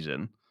MXGP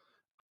season,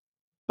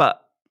 but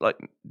like,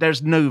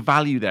 there's no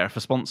value there for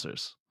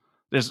sponsors.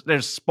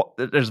 There's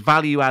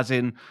value as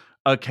in,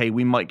 okay,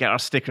 we might get our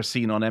sticker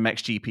seen on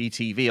MXGP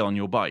TV on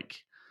your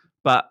bike,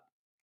 but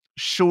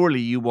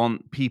surely you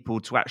want people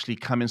to actually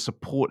come and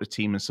support the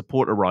team and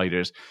support the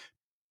riders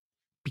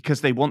because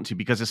they want to,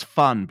 because it's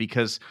fun,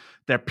 because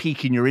they're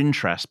piquing your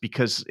interest,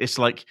 because it's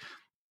like,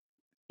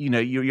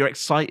 you're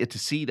excited to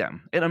see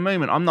them. In a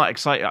moment, I'm not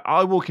excited.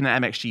 I walk in the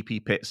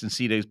MXGP pits and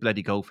see those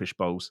bloody goldfish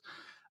bowls,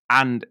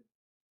 and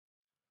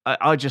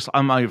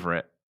I'm over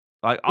it.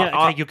 Like,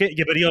 you're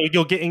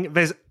getting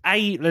there's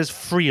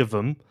 3 of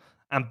them,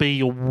 and B,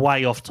 you're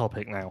way off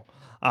topic now.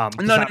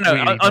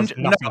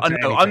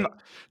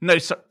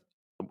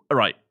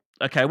 Right.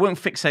 Okay, I won't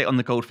fixate on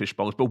the goldfish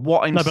bowls, but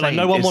what I'm saying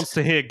no one wants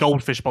to hear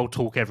goldfish bowl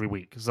talk every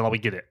week, so we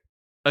get it.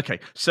 Okay,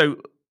 so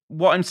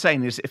what I'm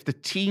saying is, if the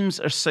teams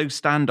are so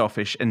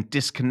standoffish and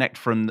disconnect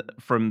from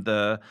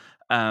the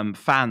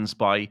fans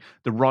by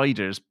the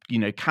riders,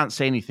 can't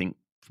say anything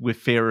with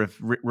fear of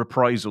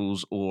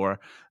reprisals or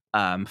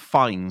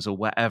fines or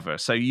whatever.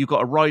 So you've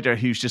got a rider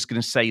who's just going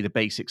to say the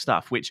basic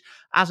stuff, which,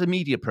 as a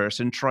media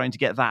person trying to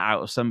get that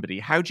out of somebody,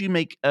 how do you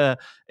make an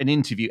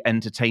interview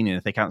entertaining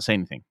if they can't say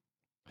anything?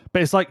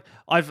 But it's like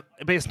but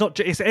it's not.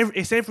 It's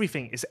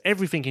everything. It's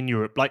everything in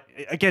Europe. Like,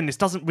 again, this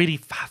doesn't really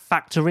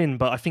factor in,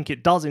 but I think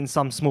it does in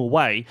some small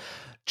way.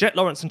 Jet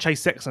Lawrence and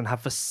Chase Sexton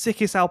have the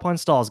sickest Alpine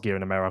Stars gear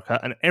in America,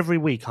 and every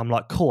week I'm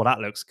like, cool, that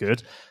looks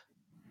good.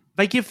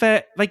 They give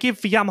the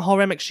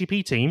Yamaha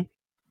MXGP team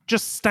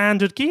just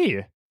standard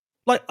gear.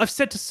 Like, I've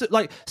said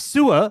to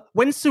Sewer,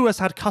 when Sewer's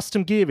had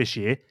custom gear this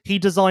year, he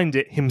designed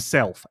it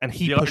himself, and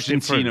he pushed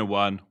it through. The Argentina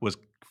one was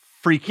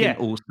freaking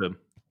awesome.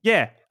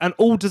 Yeah, and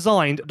all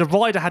designed. The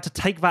rider had to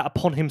take that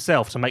upon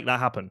himself to make that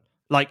happen.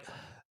 Like,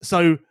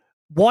 so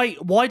why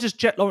does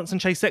Jet Lawrence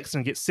and Chase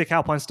Sexton get sick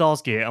Alpine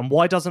Stars gear, and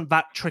why doesn't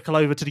that trickle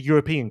over to the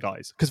European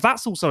guys? Because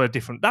that's also a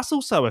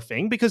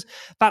thing, because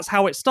that's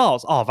how it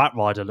starts. Oh, that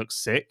rider looks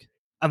sick,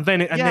 and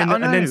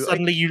then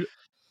suddenly you.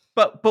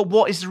 But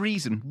what is the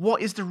reason?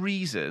 What is the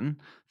reason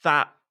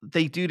that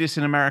they do this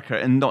in America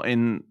and not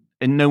and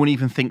no one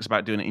even thinks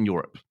about doing it in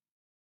Europe?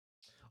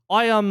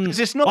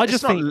 It's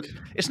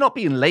not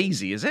being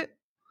lazy, is it?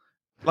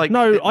 Like,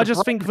 no, I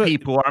just think that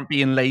people aren't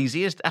being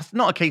lazy. That's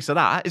not a case of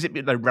that. Is it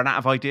they run out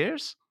of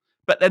ideas?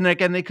 But then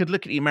again, they could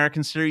look at the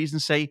American series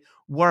and say,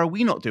 why are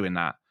we not doing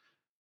that?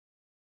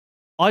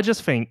 I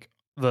just think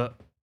that,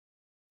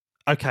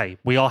 okay,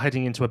 we are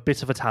heading into a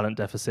bit of a talent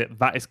deficit.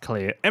 That is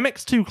clear.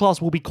 MX2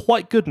 class will be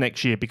quite good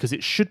next year because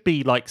it should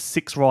be like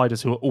 6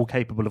 riders who are all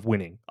capable of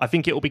winning. I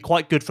think it will be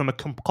quite good from a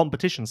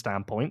competition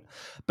standpoint.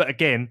 But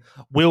again,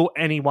 will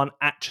anyone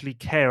actually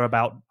care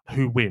about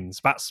who wins?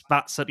 That's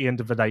at the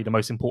end of the day the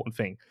most important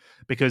thing,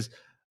 because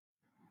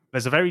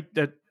there's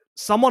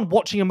someone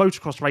watching a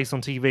motocross race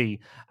on TV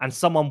and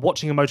someone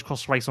watching a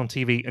motocross race on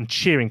TV and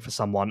cheering for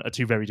someone are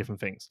 2 very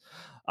different things.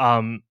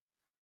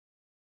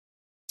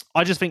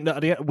 I just think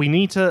that we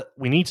need to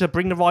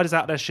bring the riders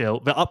out of their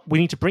shell. We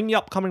need to bring the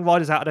upcoming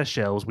riders out of their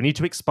shells. We need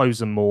to expose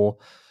them more.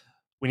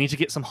 We need to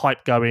get some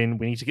hype going.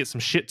 We need to get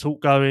some shit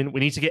talk going. We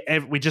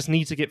just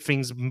need to get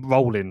things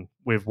rolling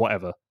with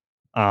whatever.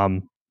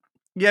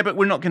 Yeah, but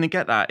we're not going to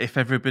get that if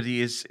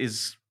everybody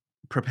is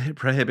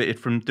prohibited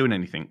from doing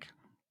anything.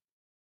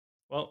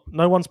 Well,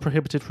 no one's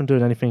prohibited from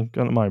doing anything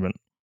at the moment.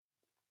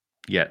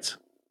 Yet.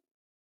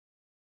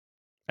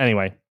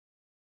 Anyway.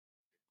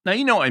 Now,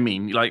 you know what I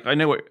mean. Like,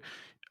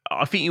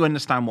 I think you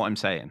understand what I'm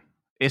saying.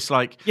 It's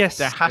like, yes,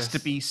 there has to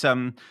be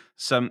some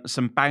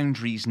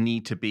boundaries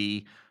need to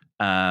be,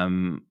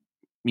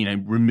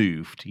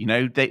 removed.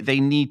 They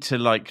need to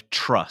like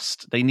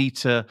trust. They need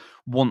to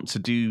want to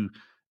do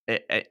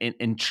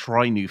and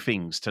try new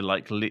things to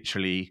like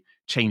literally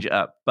change it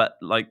up. But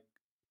like,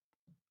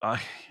 I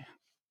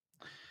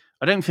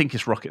don't think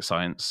it's rocket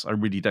science. I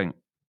really don't.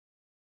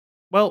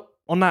 Well,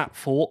 on that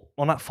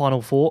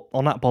final thought,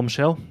 on that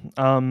bombshell,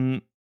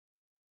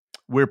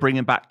 we're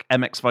bringing back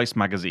MX Vice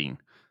magazine.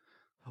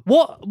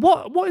 What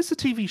is the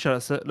TV show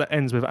that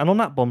ends with? And on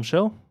that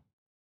bombshell,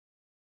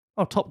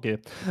 Top Gear.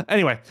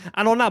 Anyway,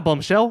 and on that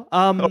bombshell,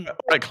 all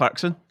right,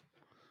 Clarkson.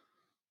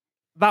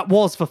 that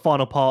was the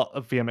final part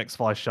of the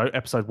MX5 show,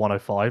 episode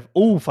 105,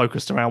 all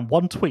focused around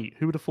one tweet.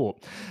 Who would have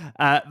thought?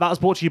 That was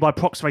brought to you by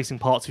Prox Racing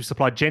Parts, who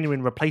supply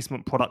genuine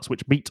replacement products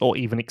which meet or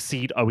even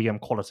exceed OEM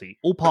quality.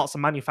 All parts are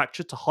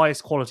manufactured to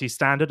highest quality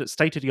standard at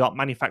state-of-the-art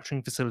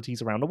manufacturing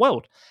facilities around the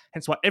world.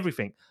 Hence why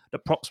everything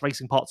that Prox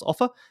Racing Parts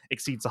offer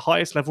exceeds the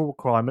highest level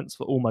requirements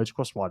that all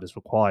motocross riders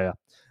require.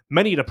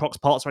 Many of the Prox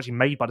parts are actually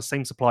made by the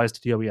same suppliers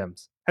to the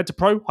OEMs. Head to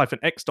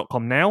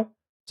pro-x.com now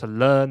to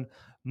learn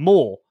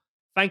more.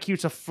 Thank you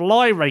to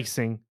Fly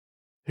Racing,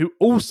 who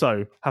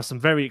also have some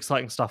very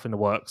exciting stuff in the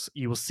works.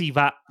 You will see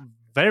that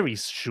very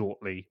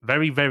shortly,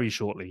 very, very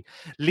shortly.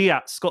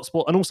 Liat, Scott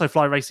Sport, and also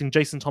Fly Racing,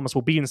 Jason Thomas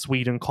will be in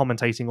Sweden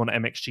commentating on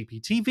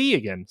MXGP TV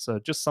again. So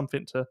just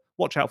something to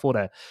watch out for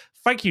there.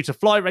 Thank you to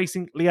Fly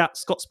Racing, Liat,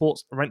 Scott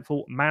Sports,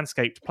 Rental,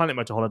 Manscaped, Planet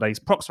Motor Holidays,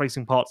 Prox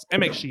Racing Parts,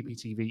 MXGP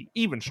TV,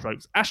 Even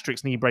Strokes,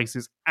 Asterix Knee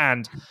Braces,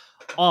 and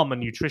Armour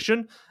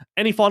Nutrition.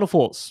 Any final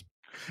thoughts?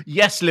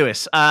 Yes,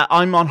 Lewis.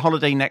 I'm on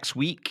holiday next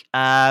week.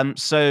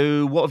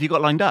 So what have you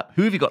got lined up?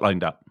 Who have you got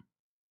lined up?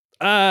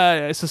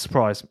 It's a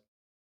surprise.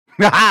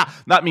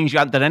 That means you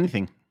haven't done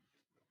anything.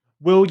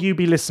 Will you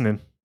be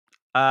listening?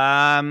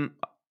 I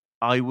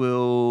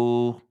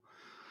will.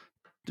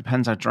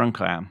 Depends how drunk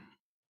I am.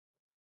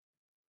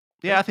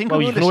 Yeah, I think I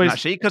will listen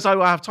actually, because I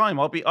will have time.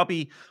 I'll be.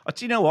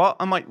 Do you know what?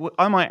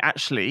 I might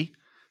actually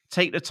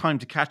take the time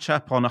to catch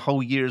up on a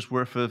whole year's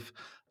worth of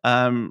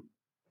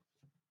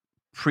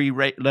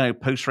post-race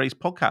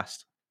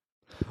podcast.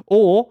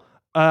 Or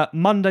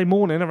Monday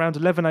morning around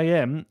 11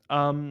 a.m.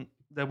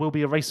 There will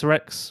be a Racer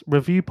X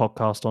review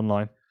podcast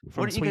online.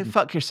 Why don't you go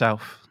fuck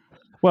yourself?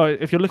 Well,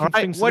 if you're looking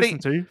for things to listen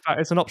to, that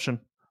is an option.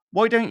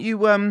 Why don't you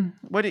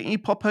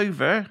pop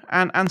over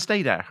and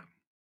stay there?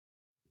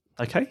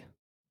 Okay,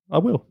 I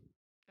will.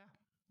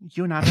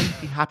 You and Adam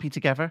be happy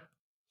together.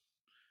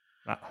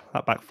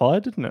 That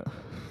backfired, didn't it?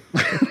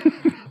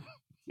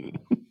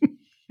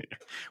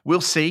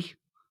 We'll see.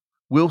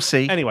 We'll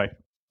see. Anyway,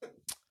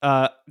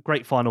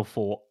 great final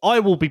thought. I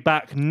will be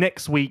back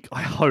next week,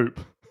 I hope.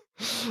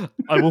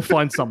 I will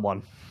find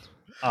someone.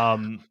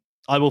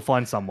 I will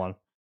find someone.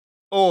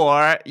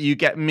 Or you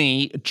get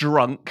me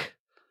drunk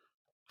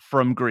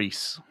from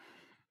Greece.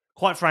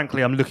 Quite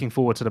frankly, I'm looking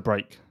forward to the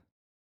break.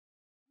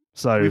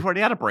 So we've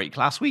already had a break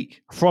last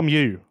week. From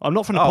you. I'm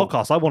not from the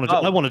podcast. I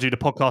want to do the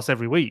podcast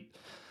every week.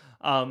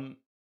 I'd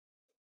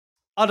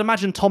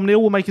imagine Tom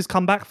Neal will make his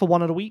comeback for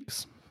one of the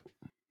weeks.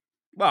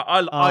 Well,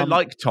 I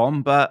like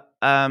Tom, but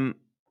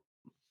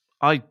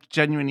I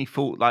genuinely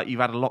thought like you've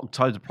had a lot of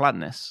time to plan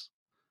this.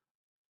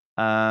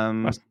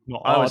 That's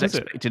not I was hard,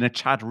 expecting a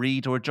Chad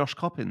Reed or a Josh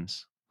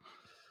Coppins.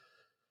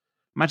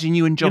 Imagine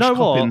you and Josh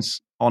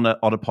Coppins on a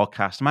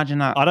podcast. Imagine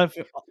that. I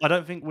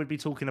don't think we'd be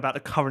talking about the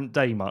current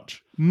day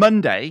much.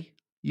 Monday,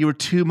 you were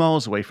 2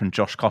 miles away from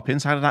Josh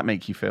Coppins. How did that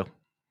make you feel?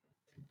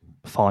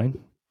 Fine.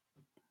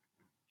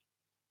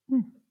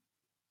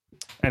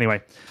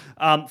 Anyway,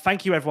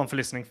 thank you everyone for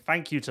listening.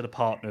 Thank you to the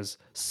partners.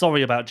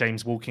 Sorry about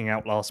James walking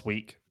out last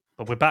week,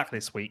 but we're back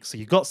this week, so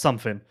you got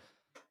something.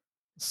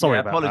 Sorry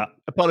about that.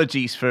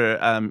 Apologies for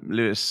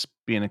Lewis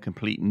being a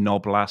complete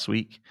knob last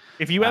week.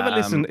 If you ever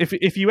listen,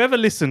 if you ever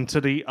listen to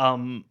the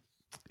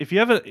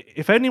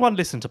if anyone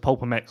listened to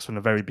Pulp MX from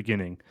the very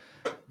beginning,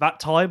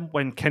 that time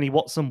when Kenny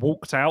Watson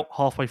walked out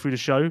halfway through the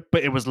show,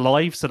 but it was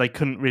live, so they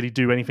couldn't really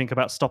do anything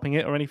about stopping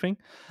it or anything.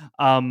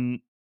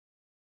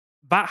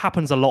 That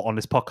happens a lot on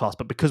this podcast,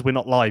 but because we're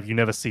not live, you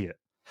never see it.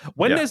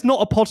 When there's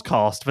not a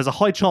podcast, there's a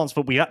high chance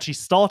that we actually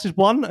started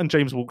one and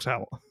James walks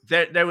out.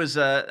 There was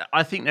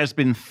I think there's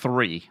been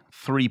three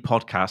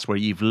podcasts where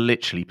you've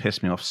literally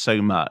pissed me off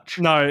so much.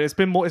 No, it's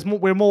been more.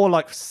 We're more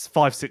like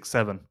 5, 6,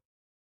 7.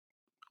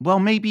 Well,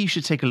 maybe you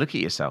should take a look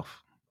at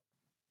yourself.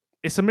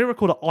 It's a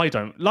miracle that I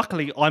don't.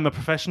 Luckily, I'm a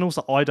professional,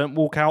 so I don't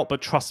walk out. But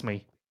trust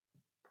me,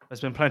 there's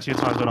been plenty of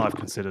times when I've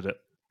considered it.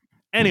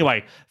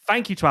 Anyway,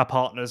 thank you to our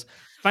partners.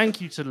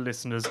 Thank you to the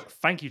listeners.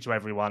 Thank you to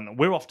everyone.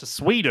 We're off to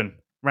Sweden.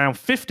 Round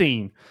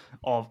 15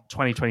 of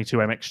 2022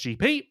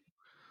 MXGP.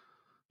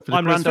 For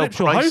the grand old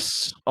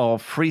price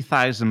of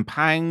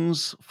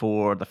 £3,000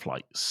 for the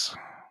flights.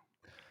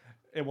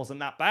 It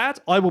wasn't that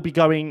bad. I will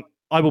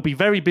be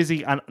very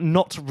busy and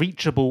not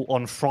reachable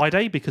on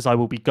Friday because I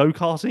will be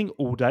go-karting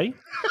all day.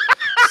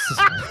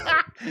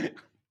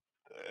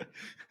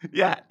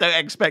 Yeah, don't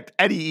expect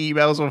any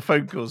emails or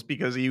phone calls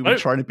because you were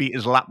trying to beat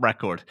his lap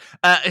record.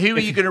 Who are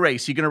you going to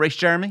race? Are you going to race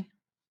Jeremy?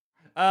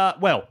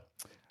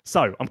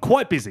 So I'm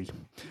quite busy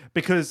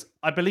because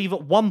I believe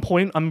at one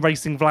point I'm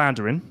racing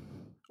Vlanderen.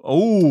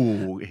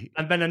 Oh,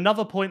 and then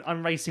another point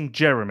I'm racing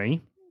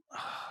Jeremy.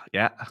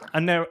 Yeah,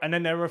 and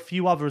then there are a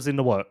few others in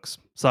the works.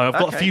 So I've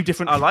got a few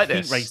different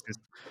races.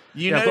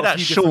 You know that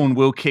Sean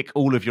will kick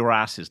all of your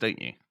asses,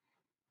 don't you?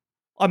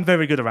 I'm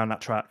very good around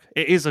that track.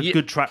 It is a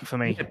good track for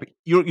me.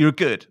 You're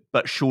good,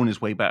 but Sean is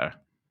way better.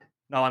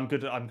 No, I'm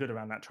good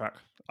around that track.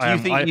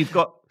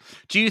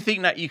 Do you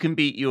think that you can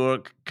beat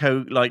your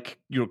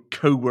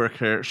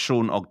co-worker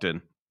Sean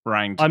Ogden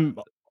round?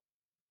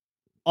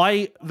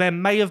 There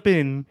may have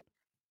been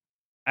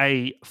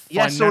a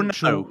financial...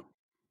 Yes or no?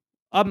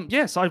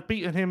 Yes, I've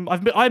beaten him.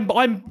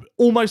 I'm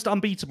almost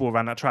unbeatable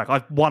around that track.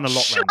 I've won a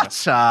lot.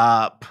 Shut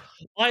up.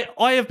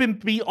 I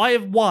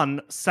have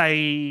won,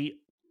 say,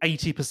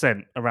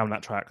 80% around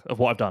that track of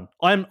what I've done.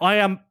 I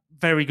am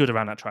very good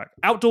around that track.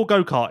 Outdoor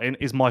go-karting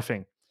is my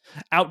thing.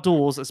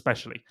 Outdoors,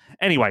 especially.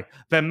 Anyway,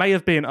 there may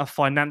have been a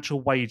financial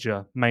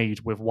wager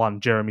made with one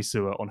Jeremy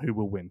Sewer on who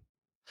will win.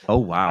 Oh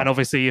wow! And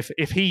obviously,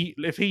 if he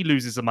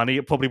loses the money,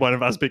 it probably won't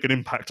have as big an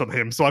impact on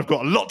him. So I've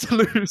got a lot to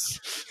lose.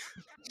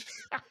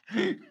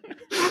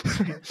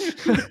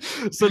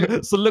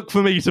 so look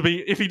for me to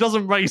be. If he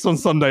doesn't race on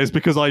Sundays,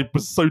 because I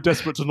was so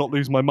desperate to not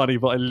lose my money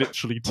that I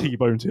literally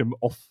T-boned him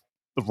off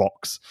the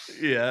rocks.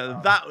 Yeah,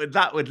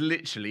 that would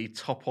literally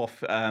top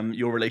off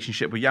your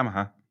relationship with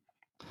Yamaha.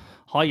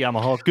 Hi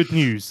Yamaha, good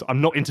news.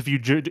 I'm not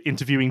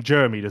interviewing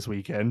Jeremy this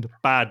weekend.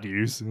 Bad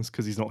news, it's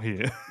because he's not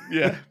here.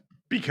 Yeah.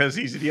 Because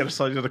he's at the other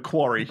side of the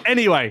quarry.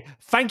 Anyway,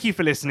 thank you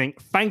for listening.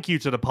 Thank you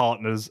to the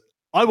partners.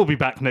 I will be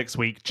back next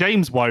week.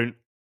 James won't.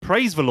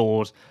 Praise the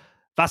Lord.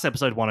 That's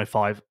episode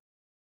 105.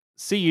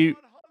 See you.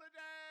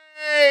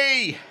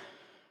 Hey!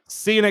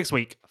 See you next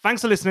week.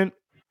 Thanks for listening.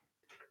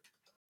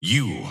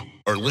 You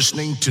are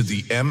listening to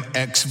the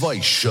MX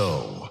Vice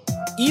Show.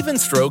 Even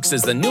Strokes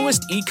is the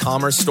newest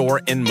e-commerce store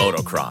in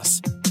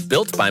motocross.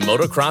 Built by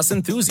motocross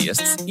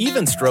enthusiasts,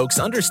 Even Strokes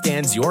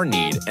understands your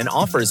need and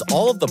offers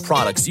all of the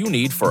products you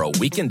need for a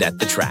weekend at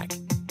the track.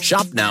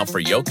 Shop now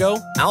for Yoko,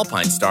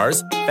 Alpine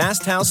Stars,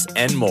 Fast House,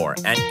 and more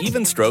at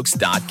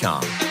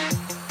evenstrokes.com.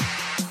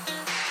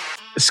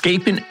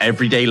 Escaping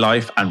everyday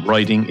life and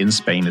riding in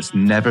Spain has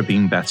never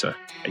been better,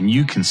 and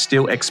you can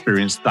still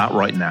experience that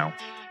right now.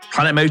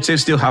 Planet Moto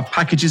still have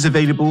packages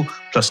available,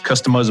 plus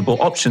customizable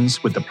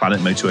options with the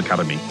Planet Moto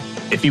Academy.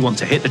 If you want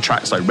to hit the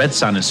tracks like Red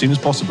Sand as soon as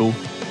possible,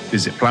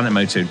 visit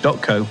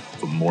planetmoto.co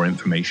for more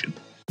information.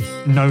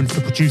 Known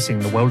for producing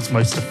the world's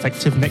most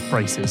effective neck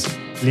braces,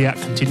 Liat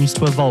continues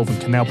to evolve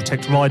and can now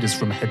protect riders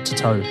from head to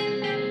toe.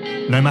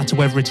 No matter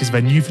whether it is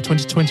their new for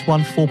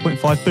 2021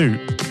 4.5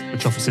 boot,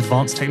 which offers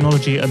advanced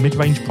technology at a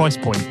mid-range price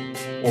point,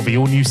 or the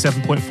all-new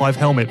 7.5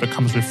 helmet that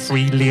comes with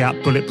 3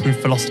 Liat bulletproof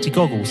velocity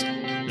goggles,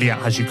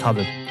 Liat has you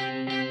covered.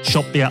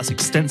 Shop Liat's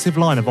extensive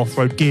line of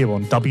off-road gear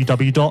on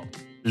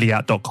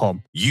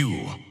www.liat.com.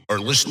 You are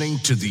listening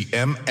to the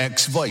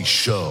MX Vice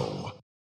Show.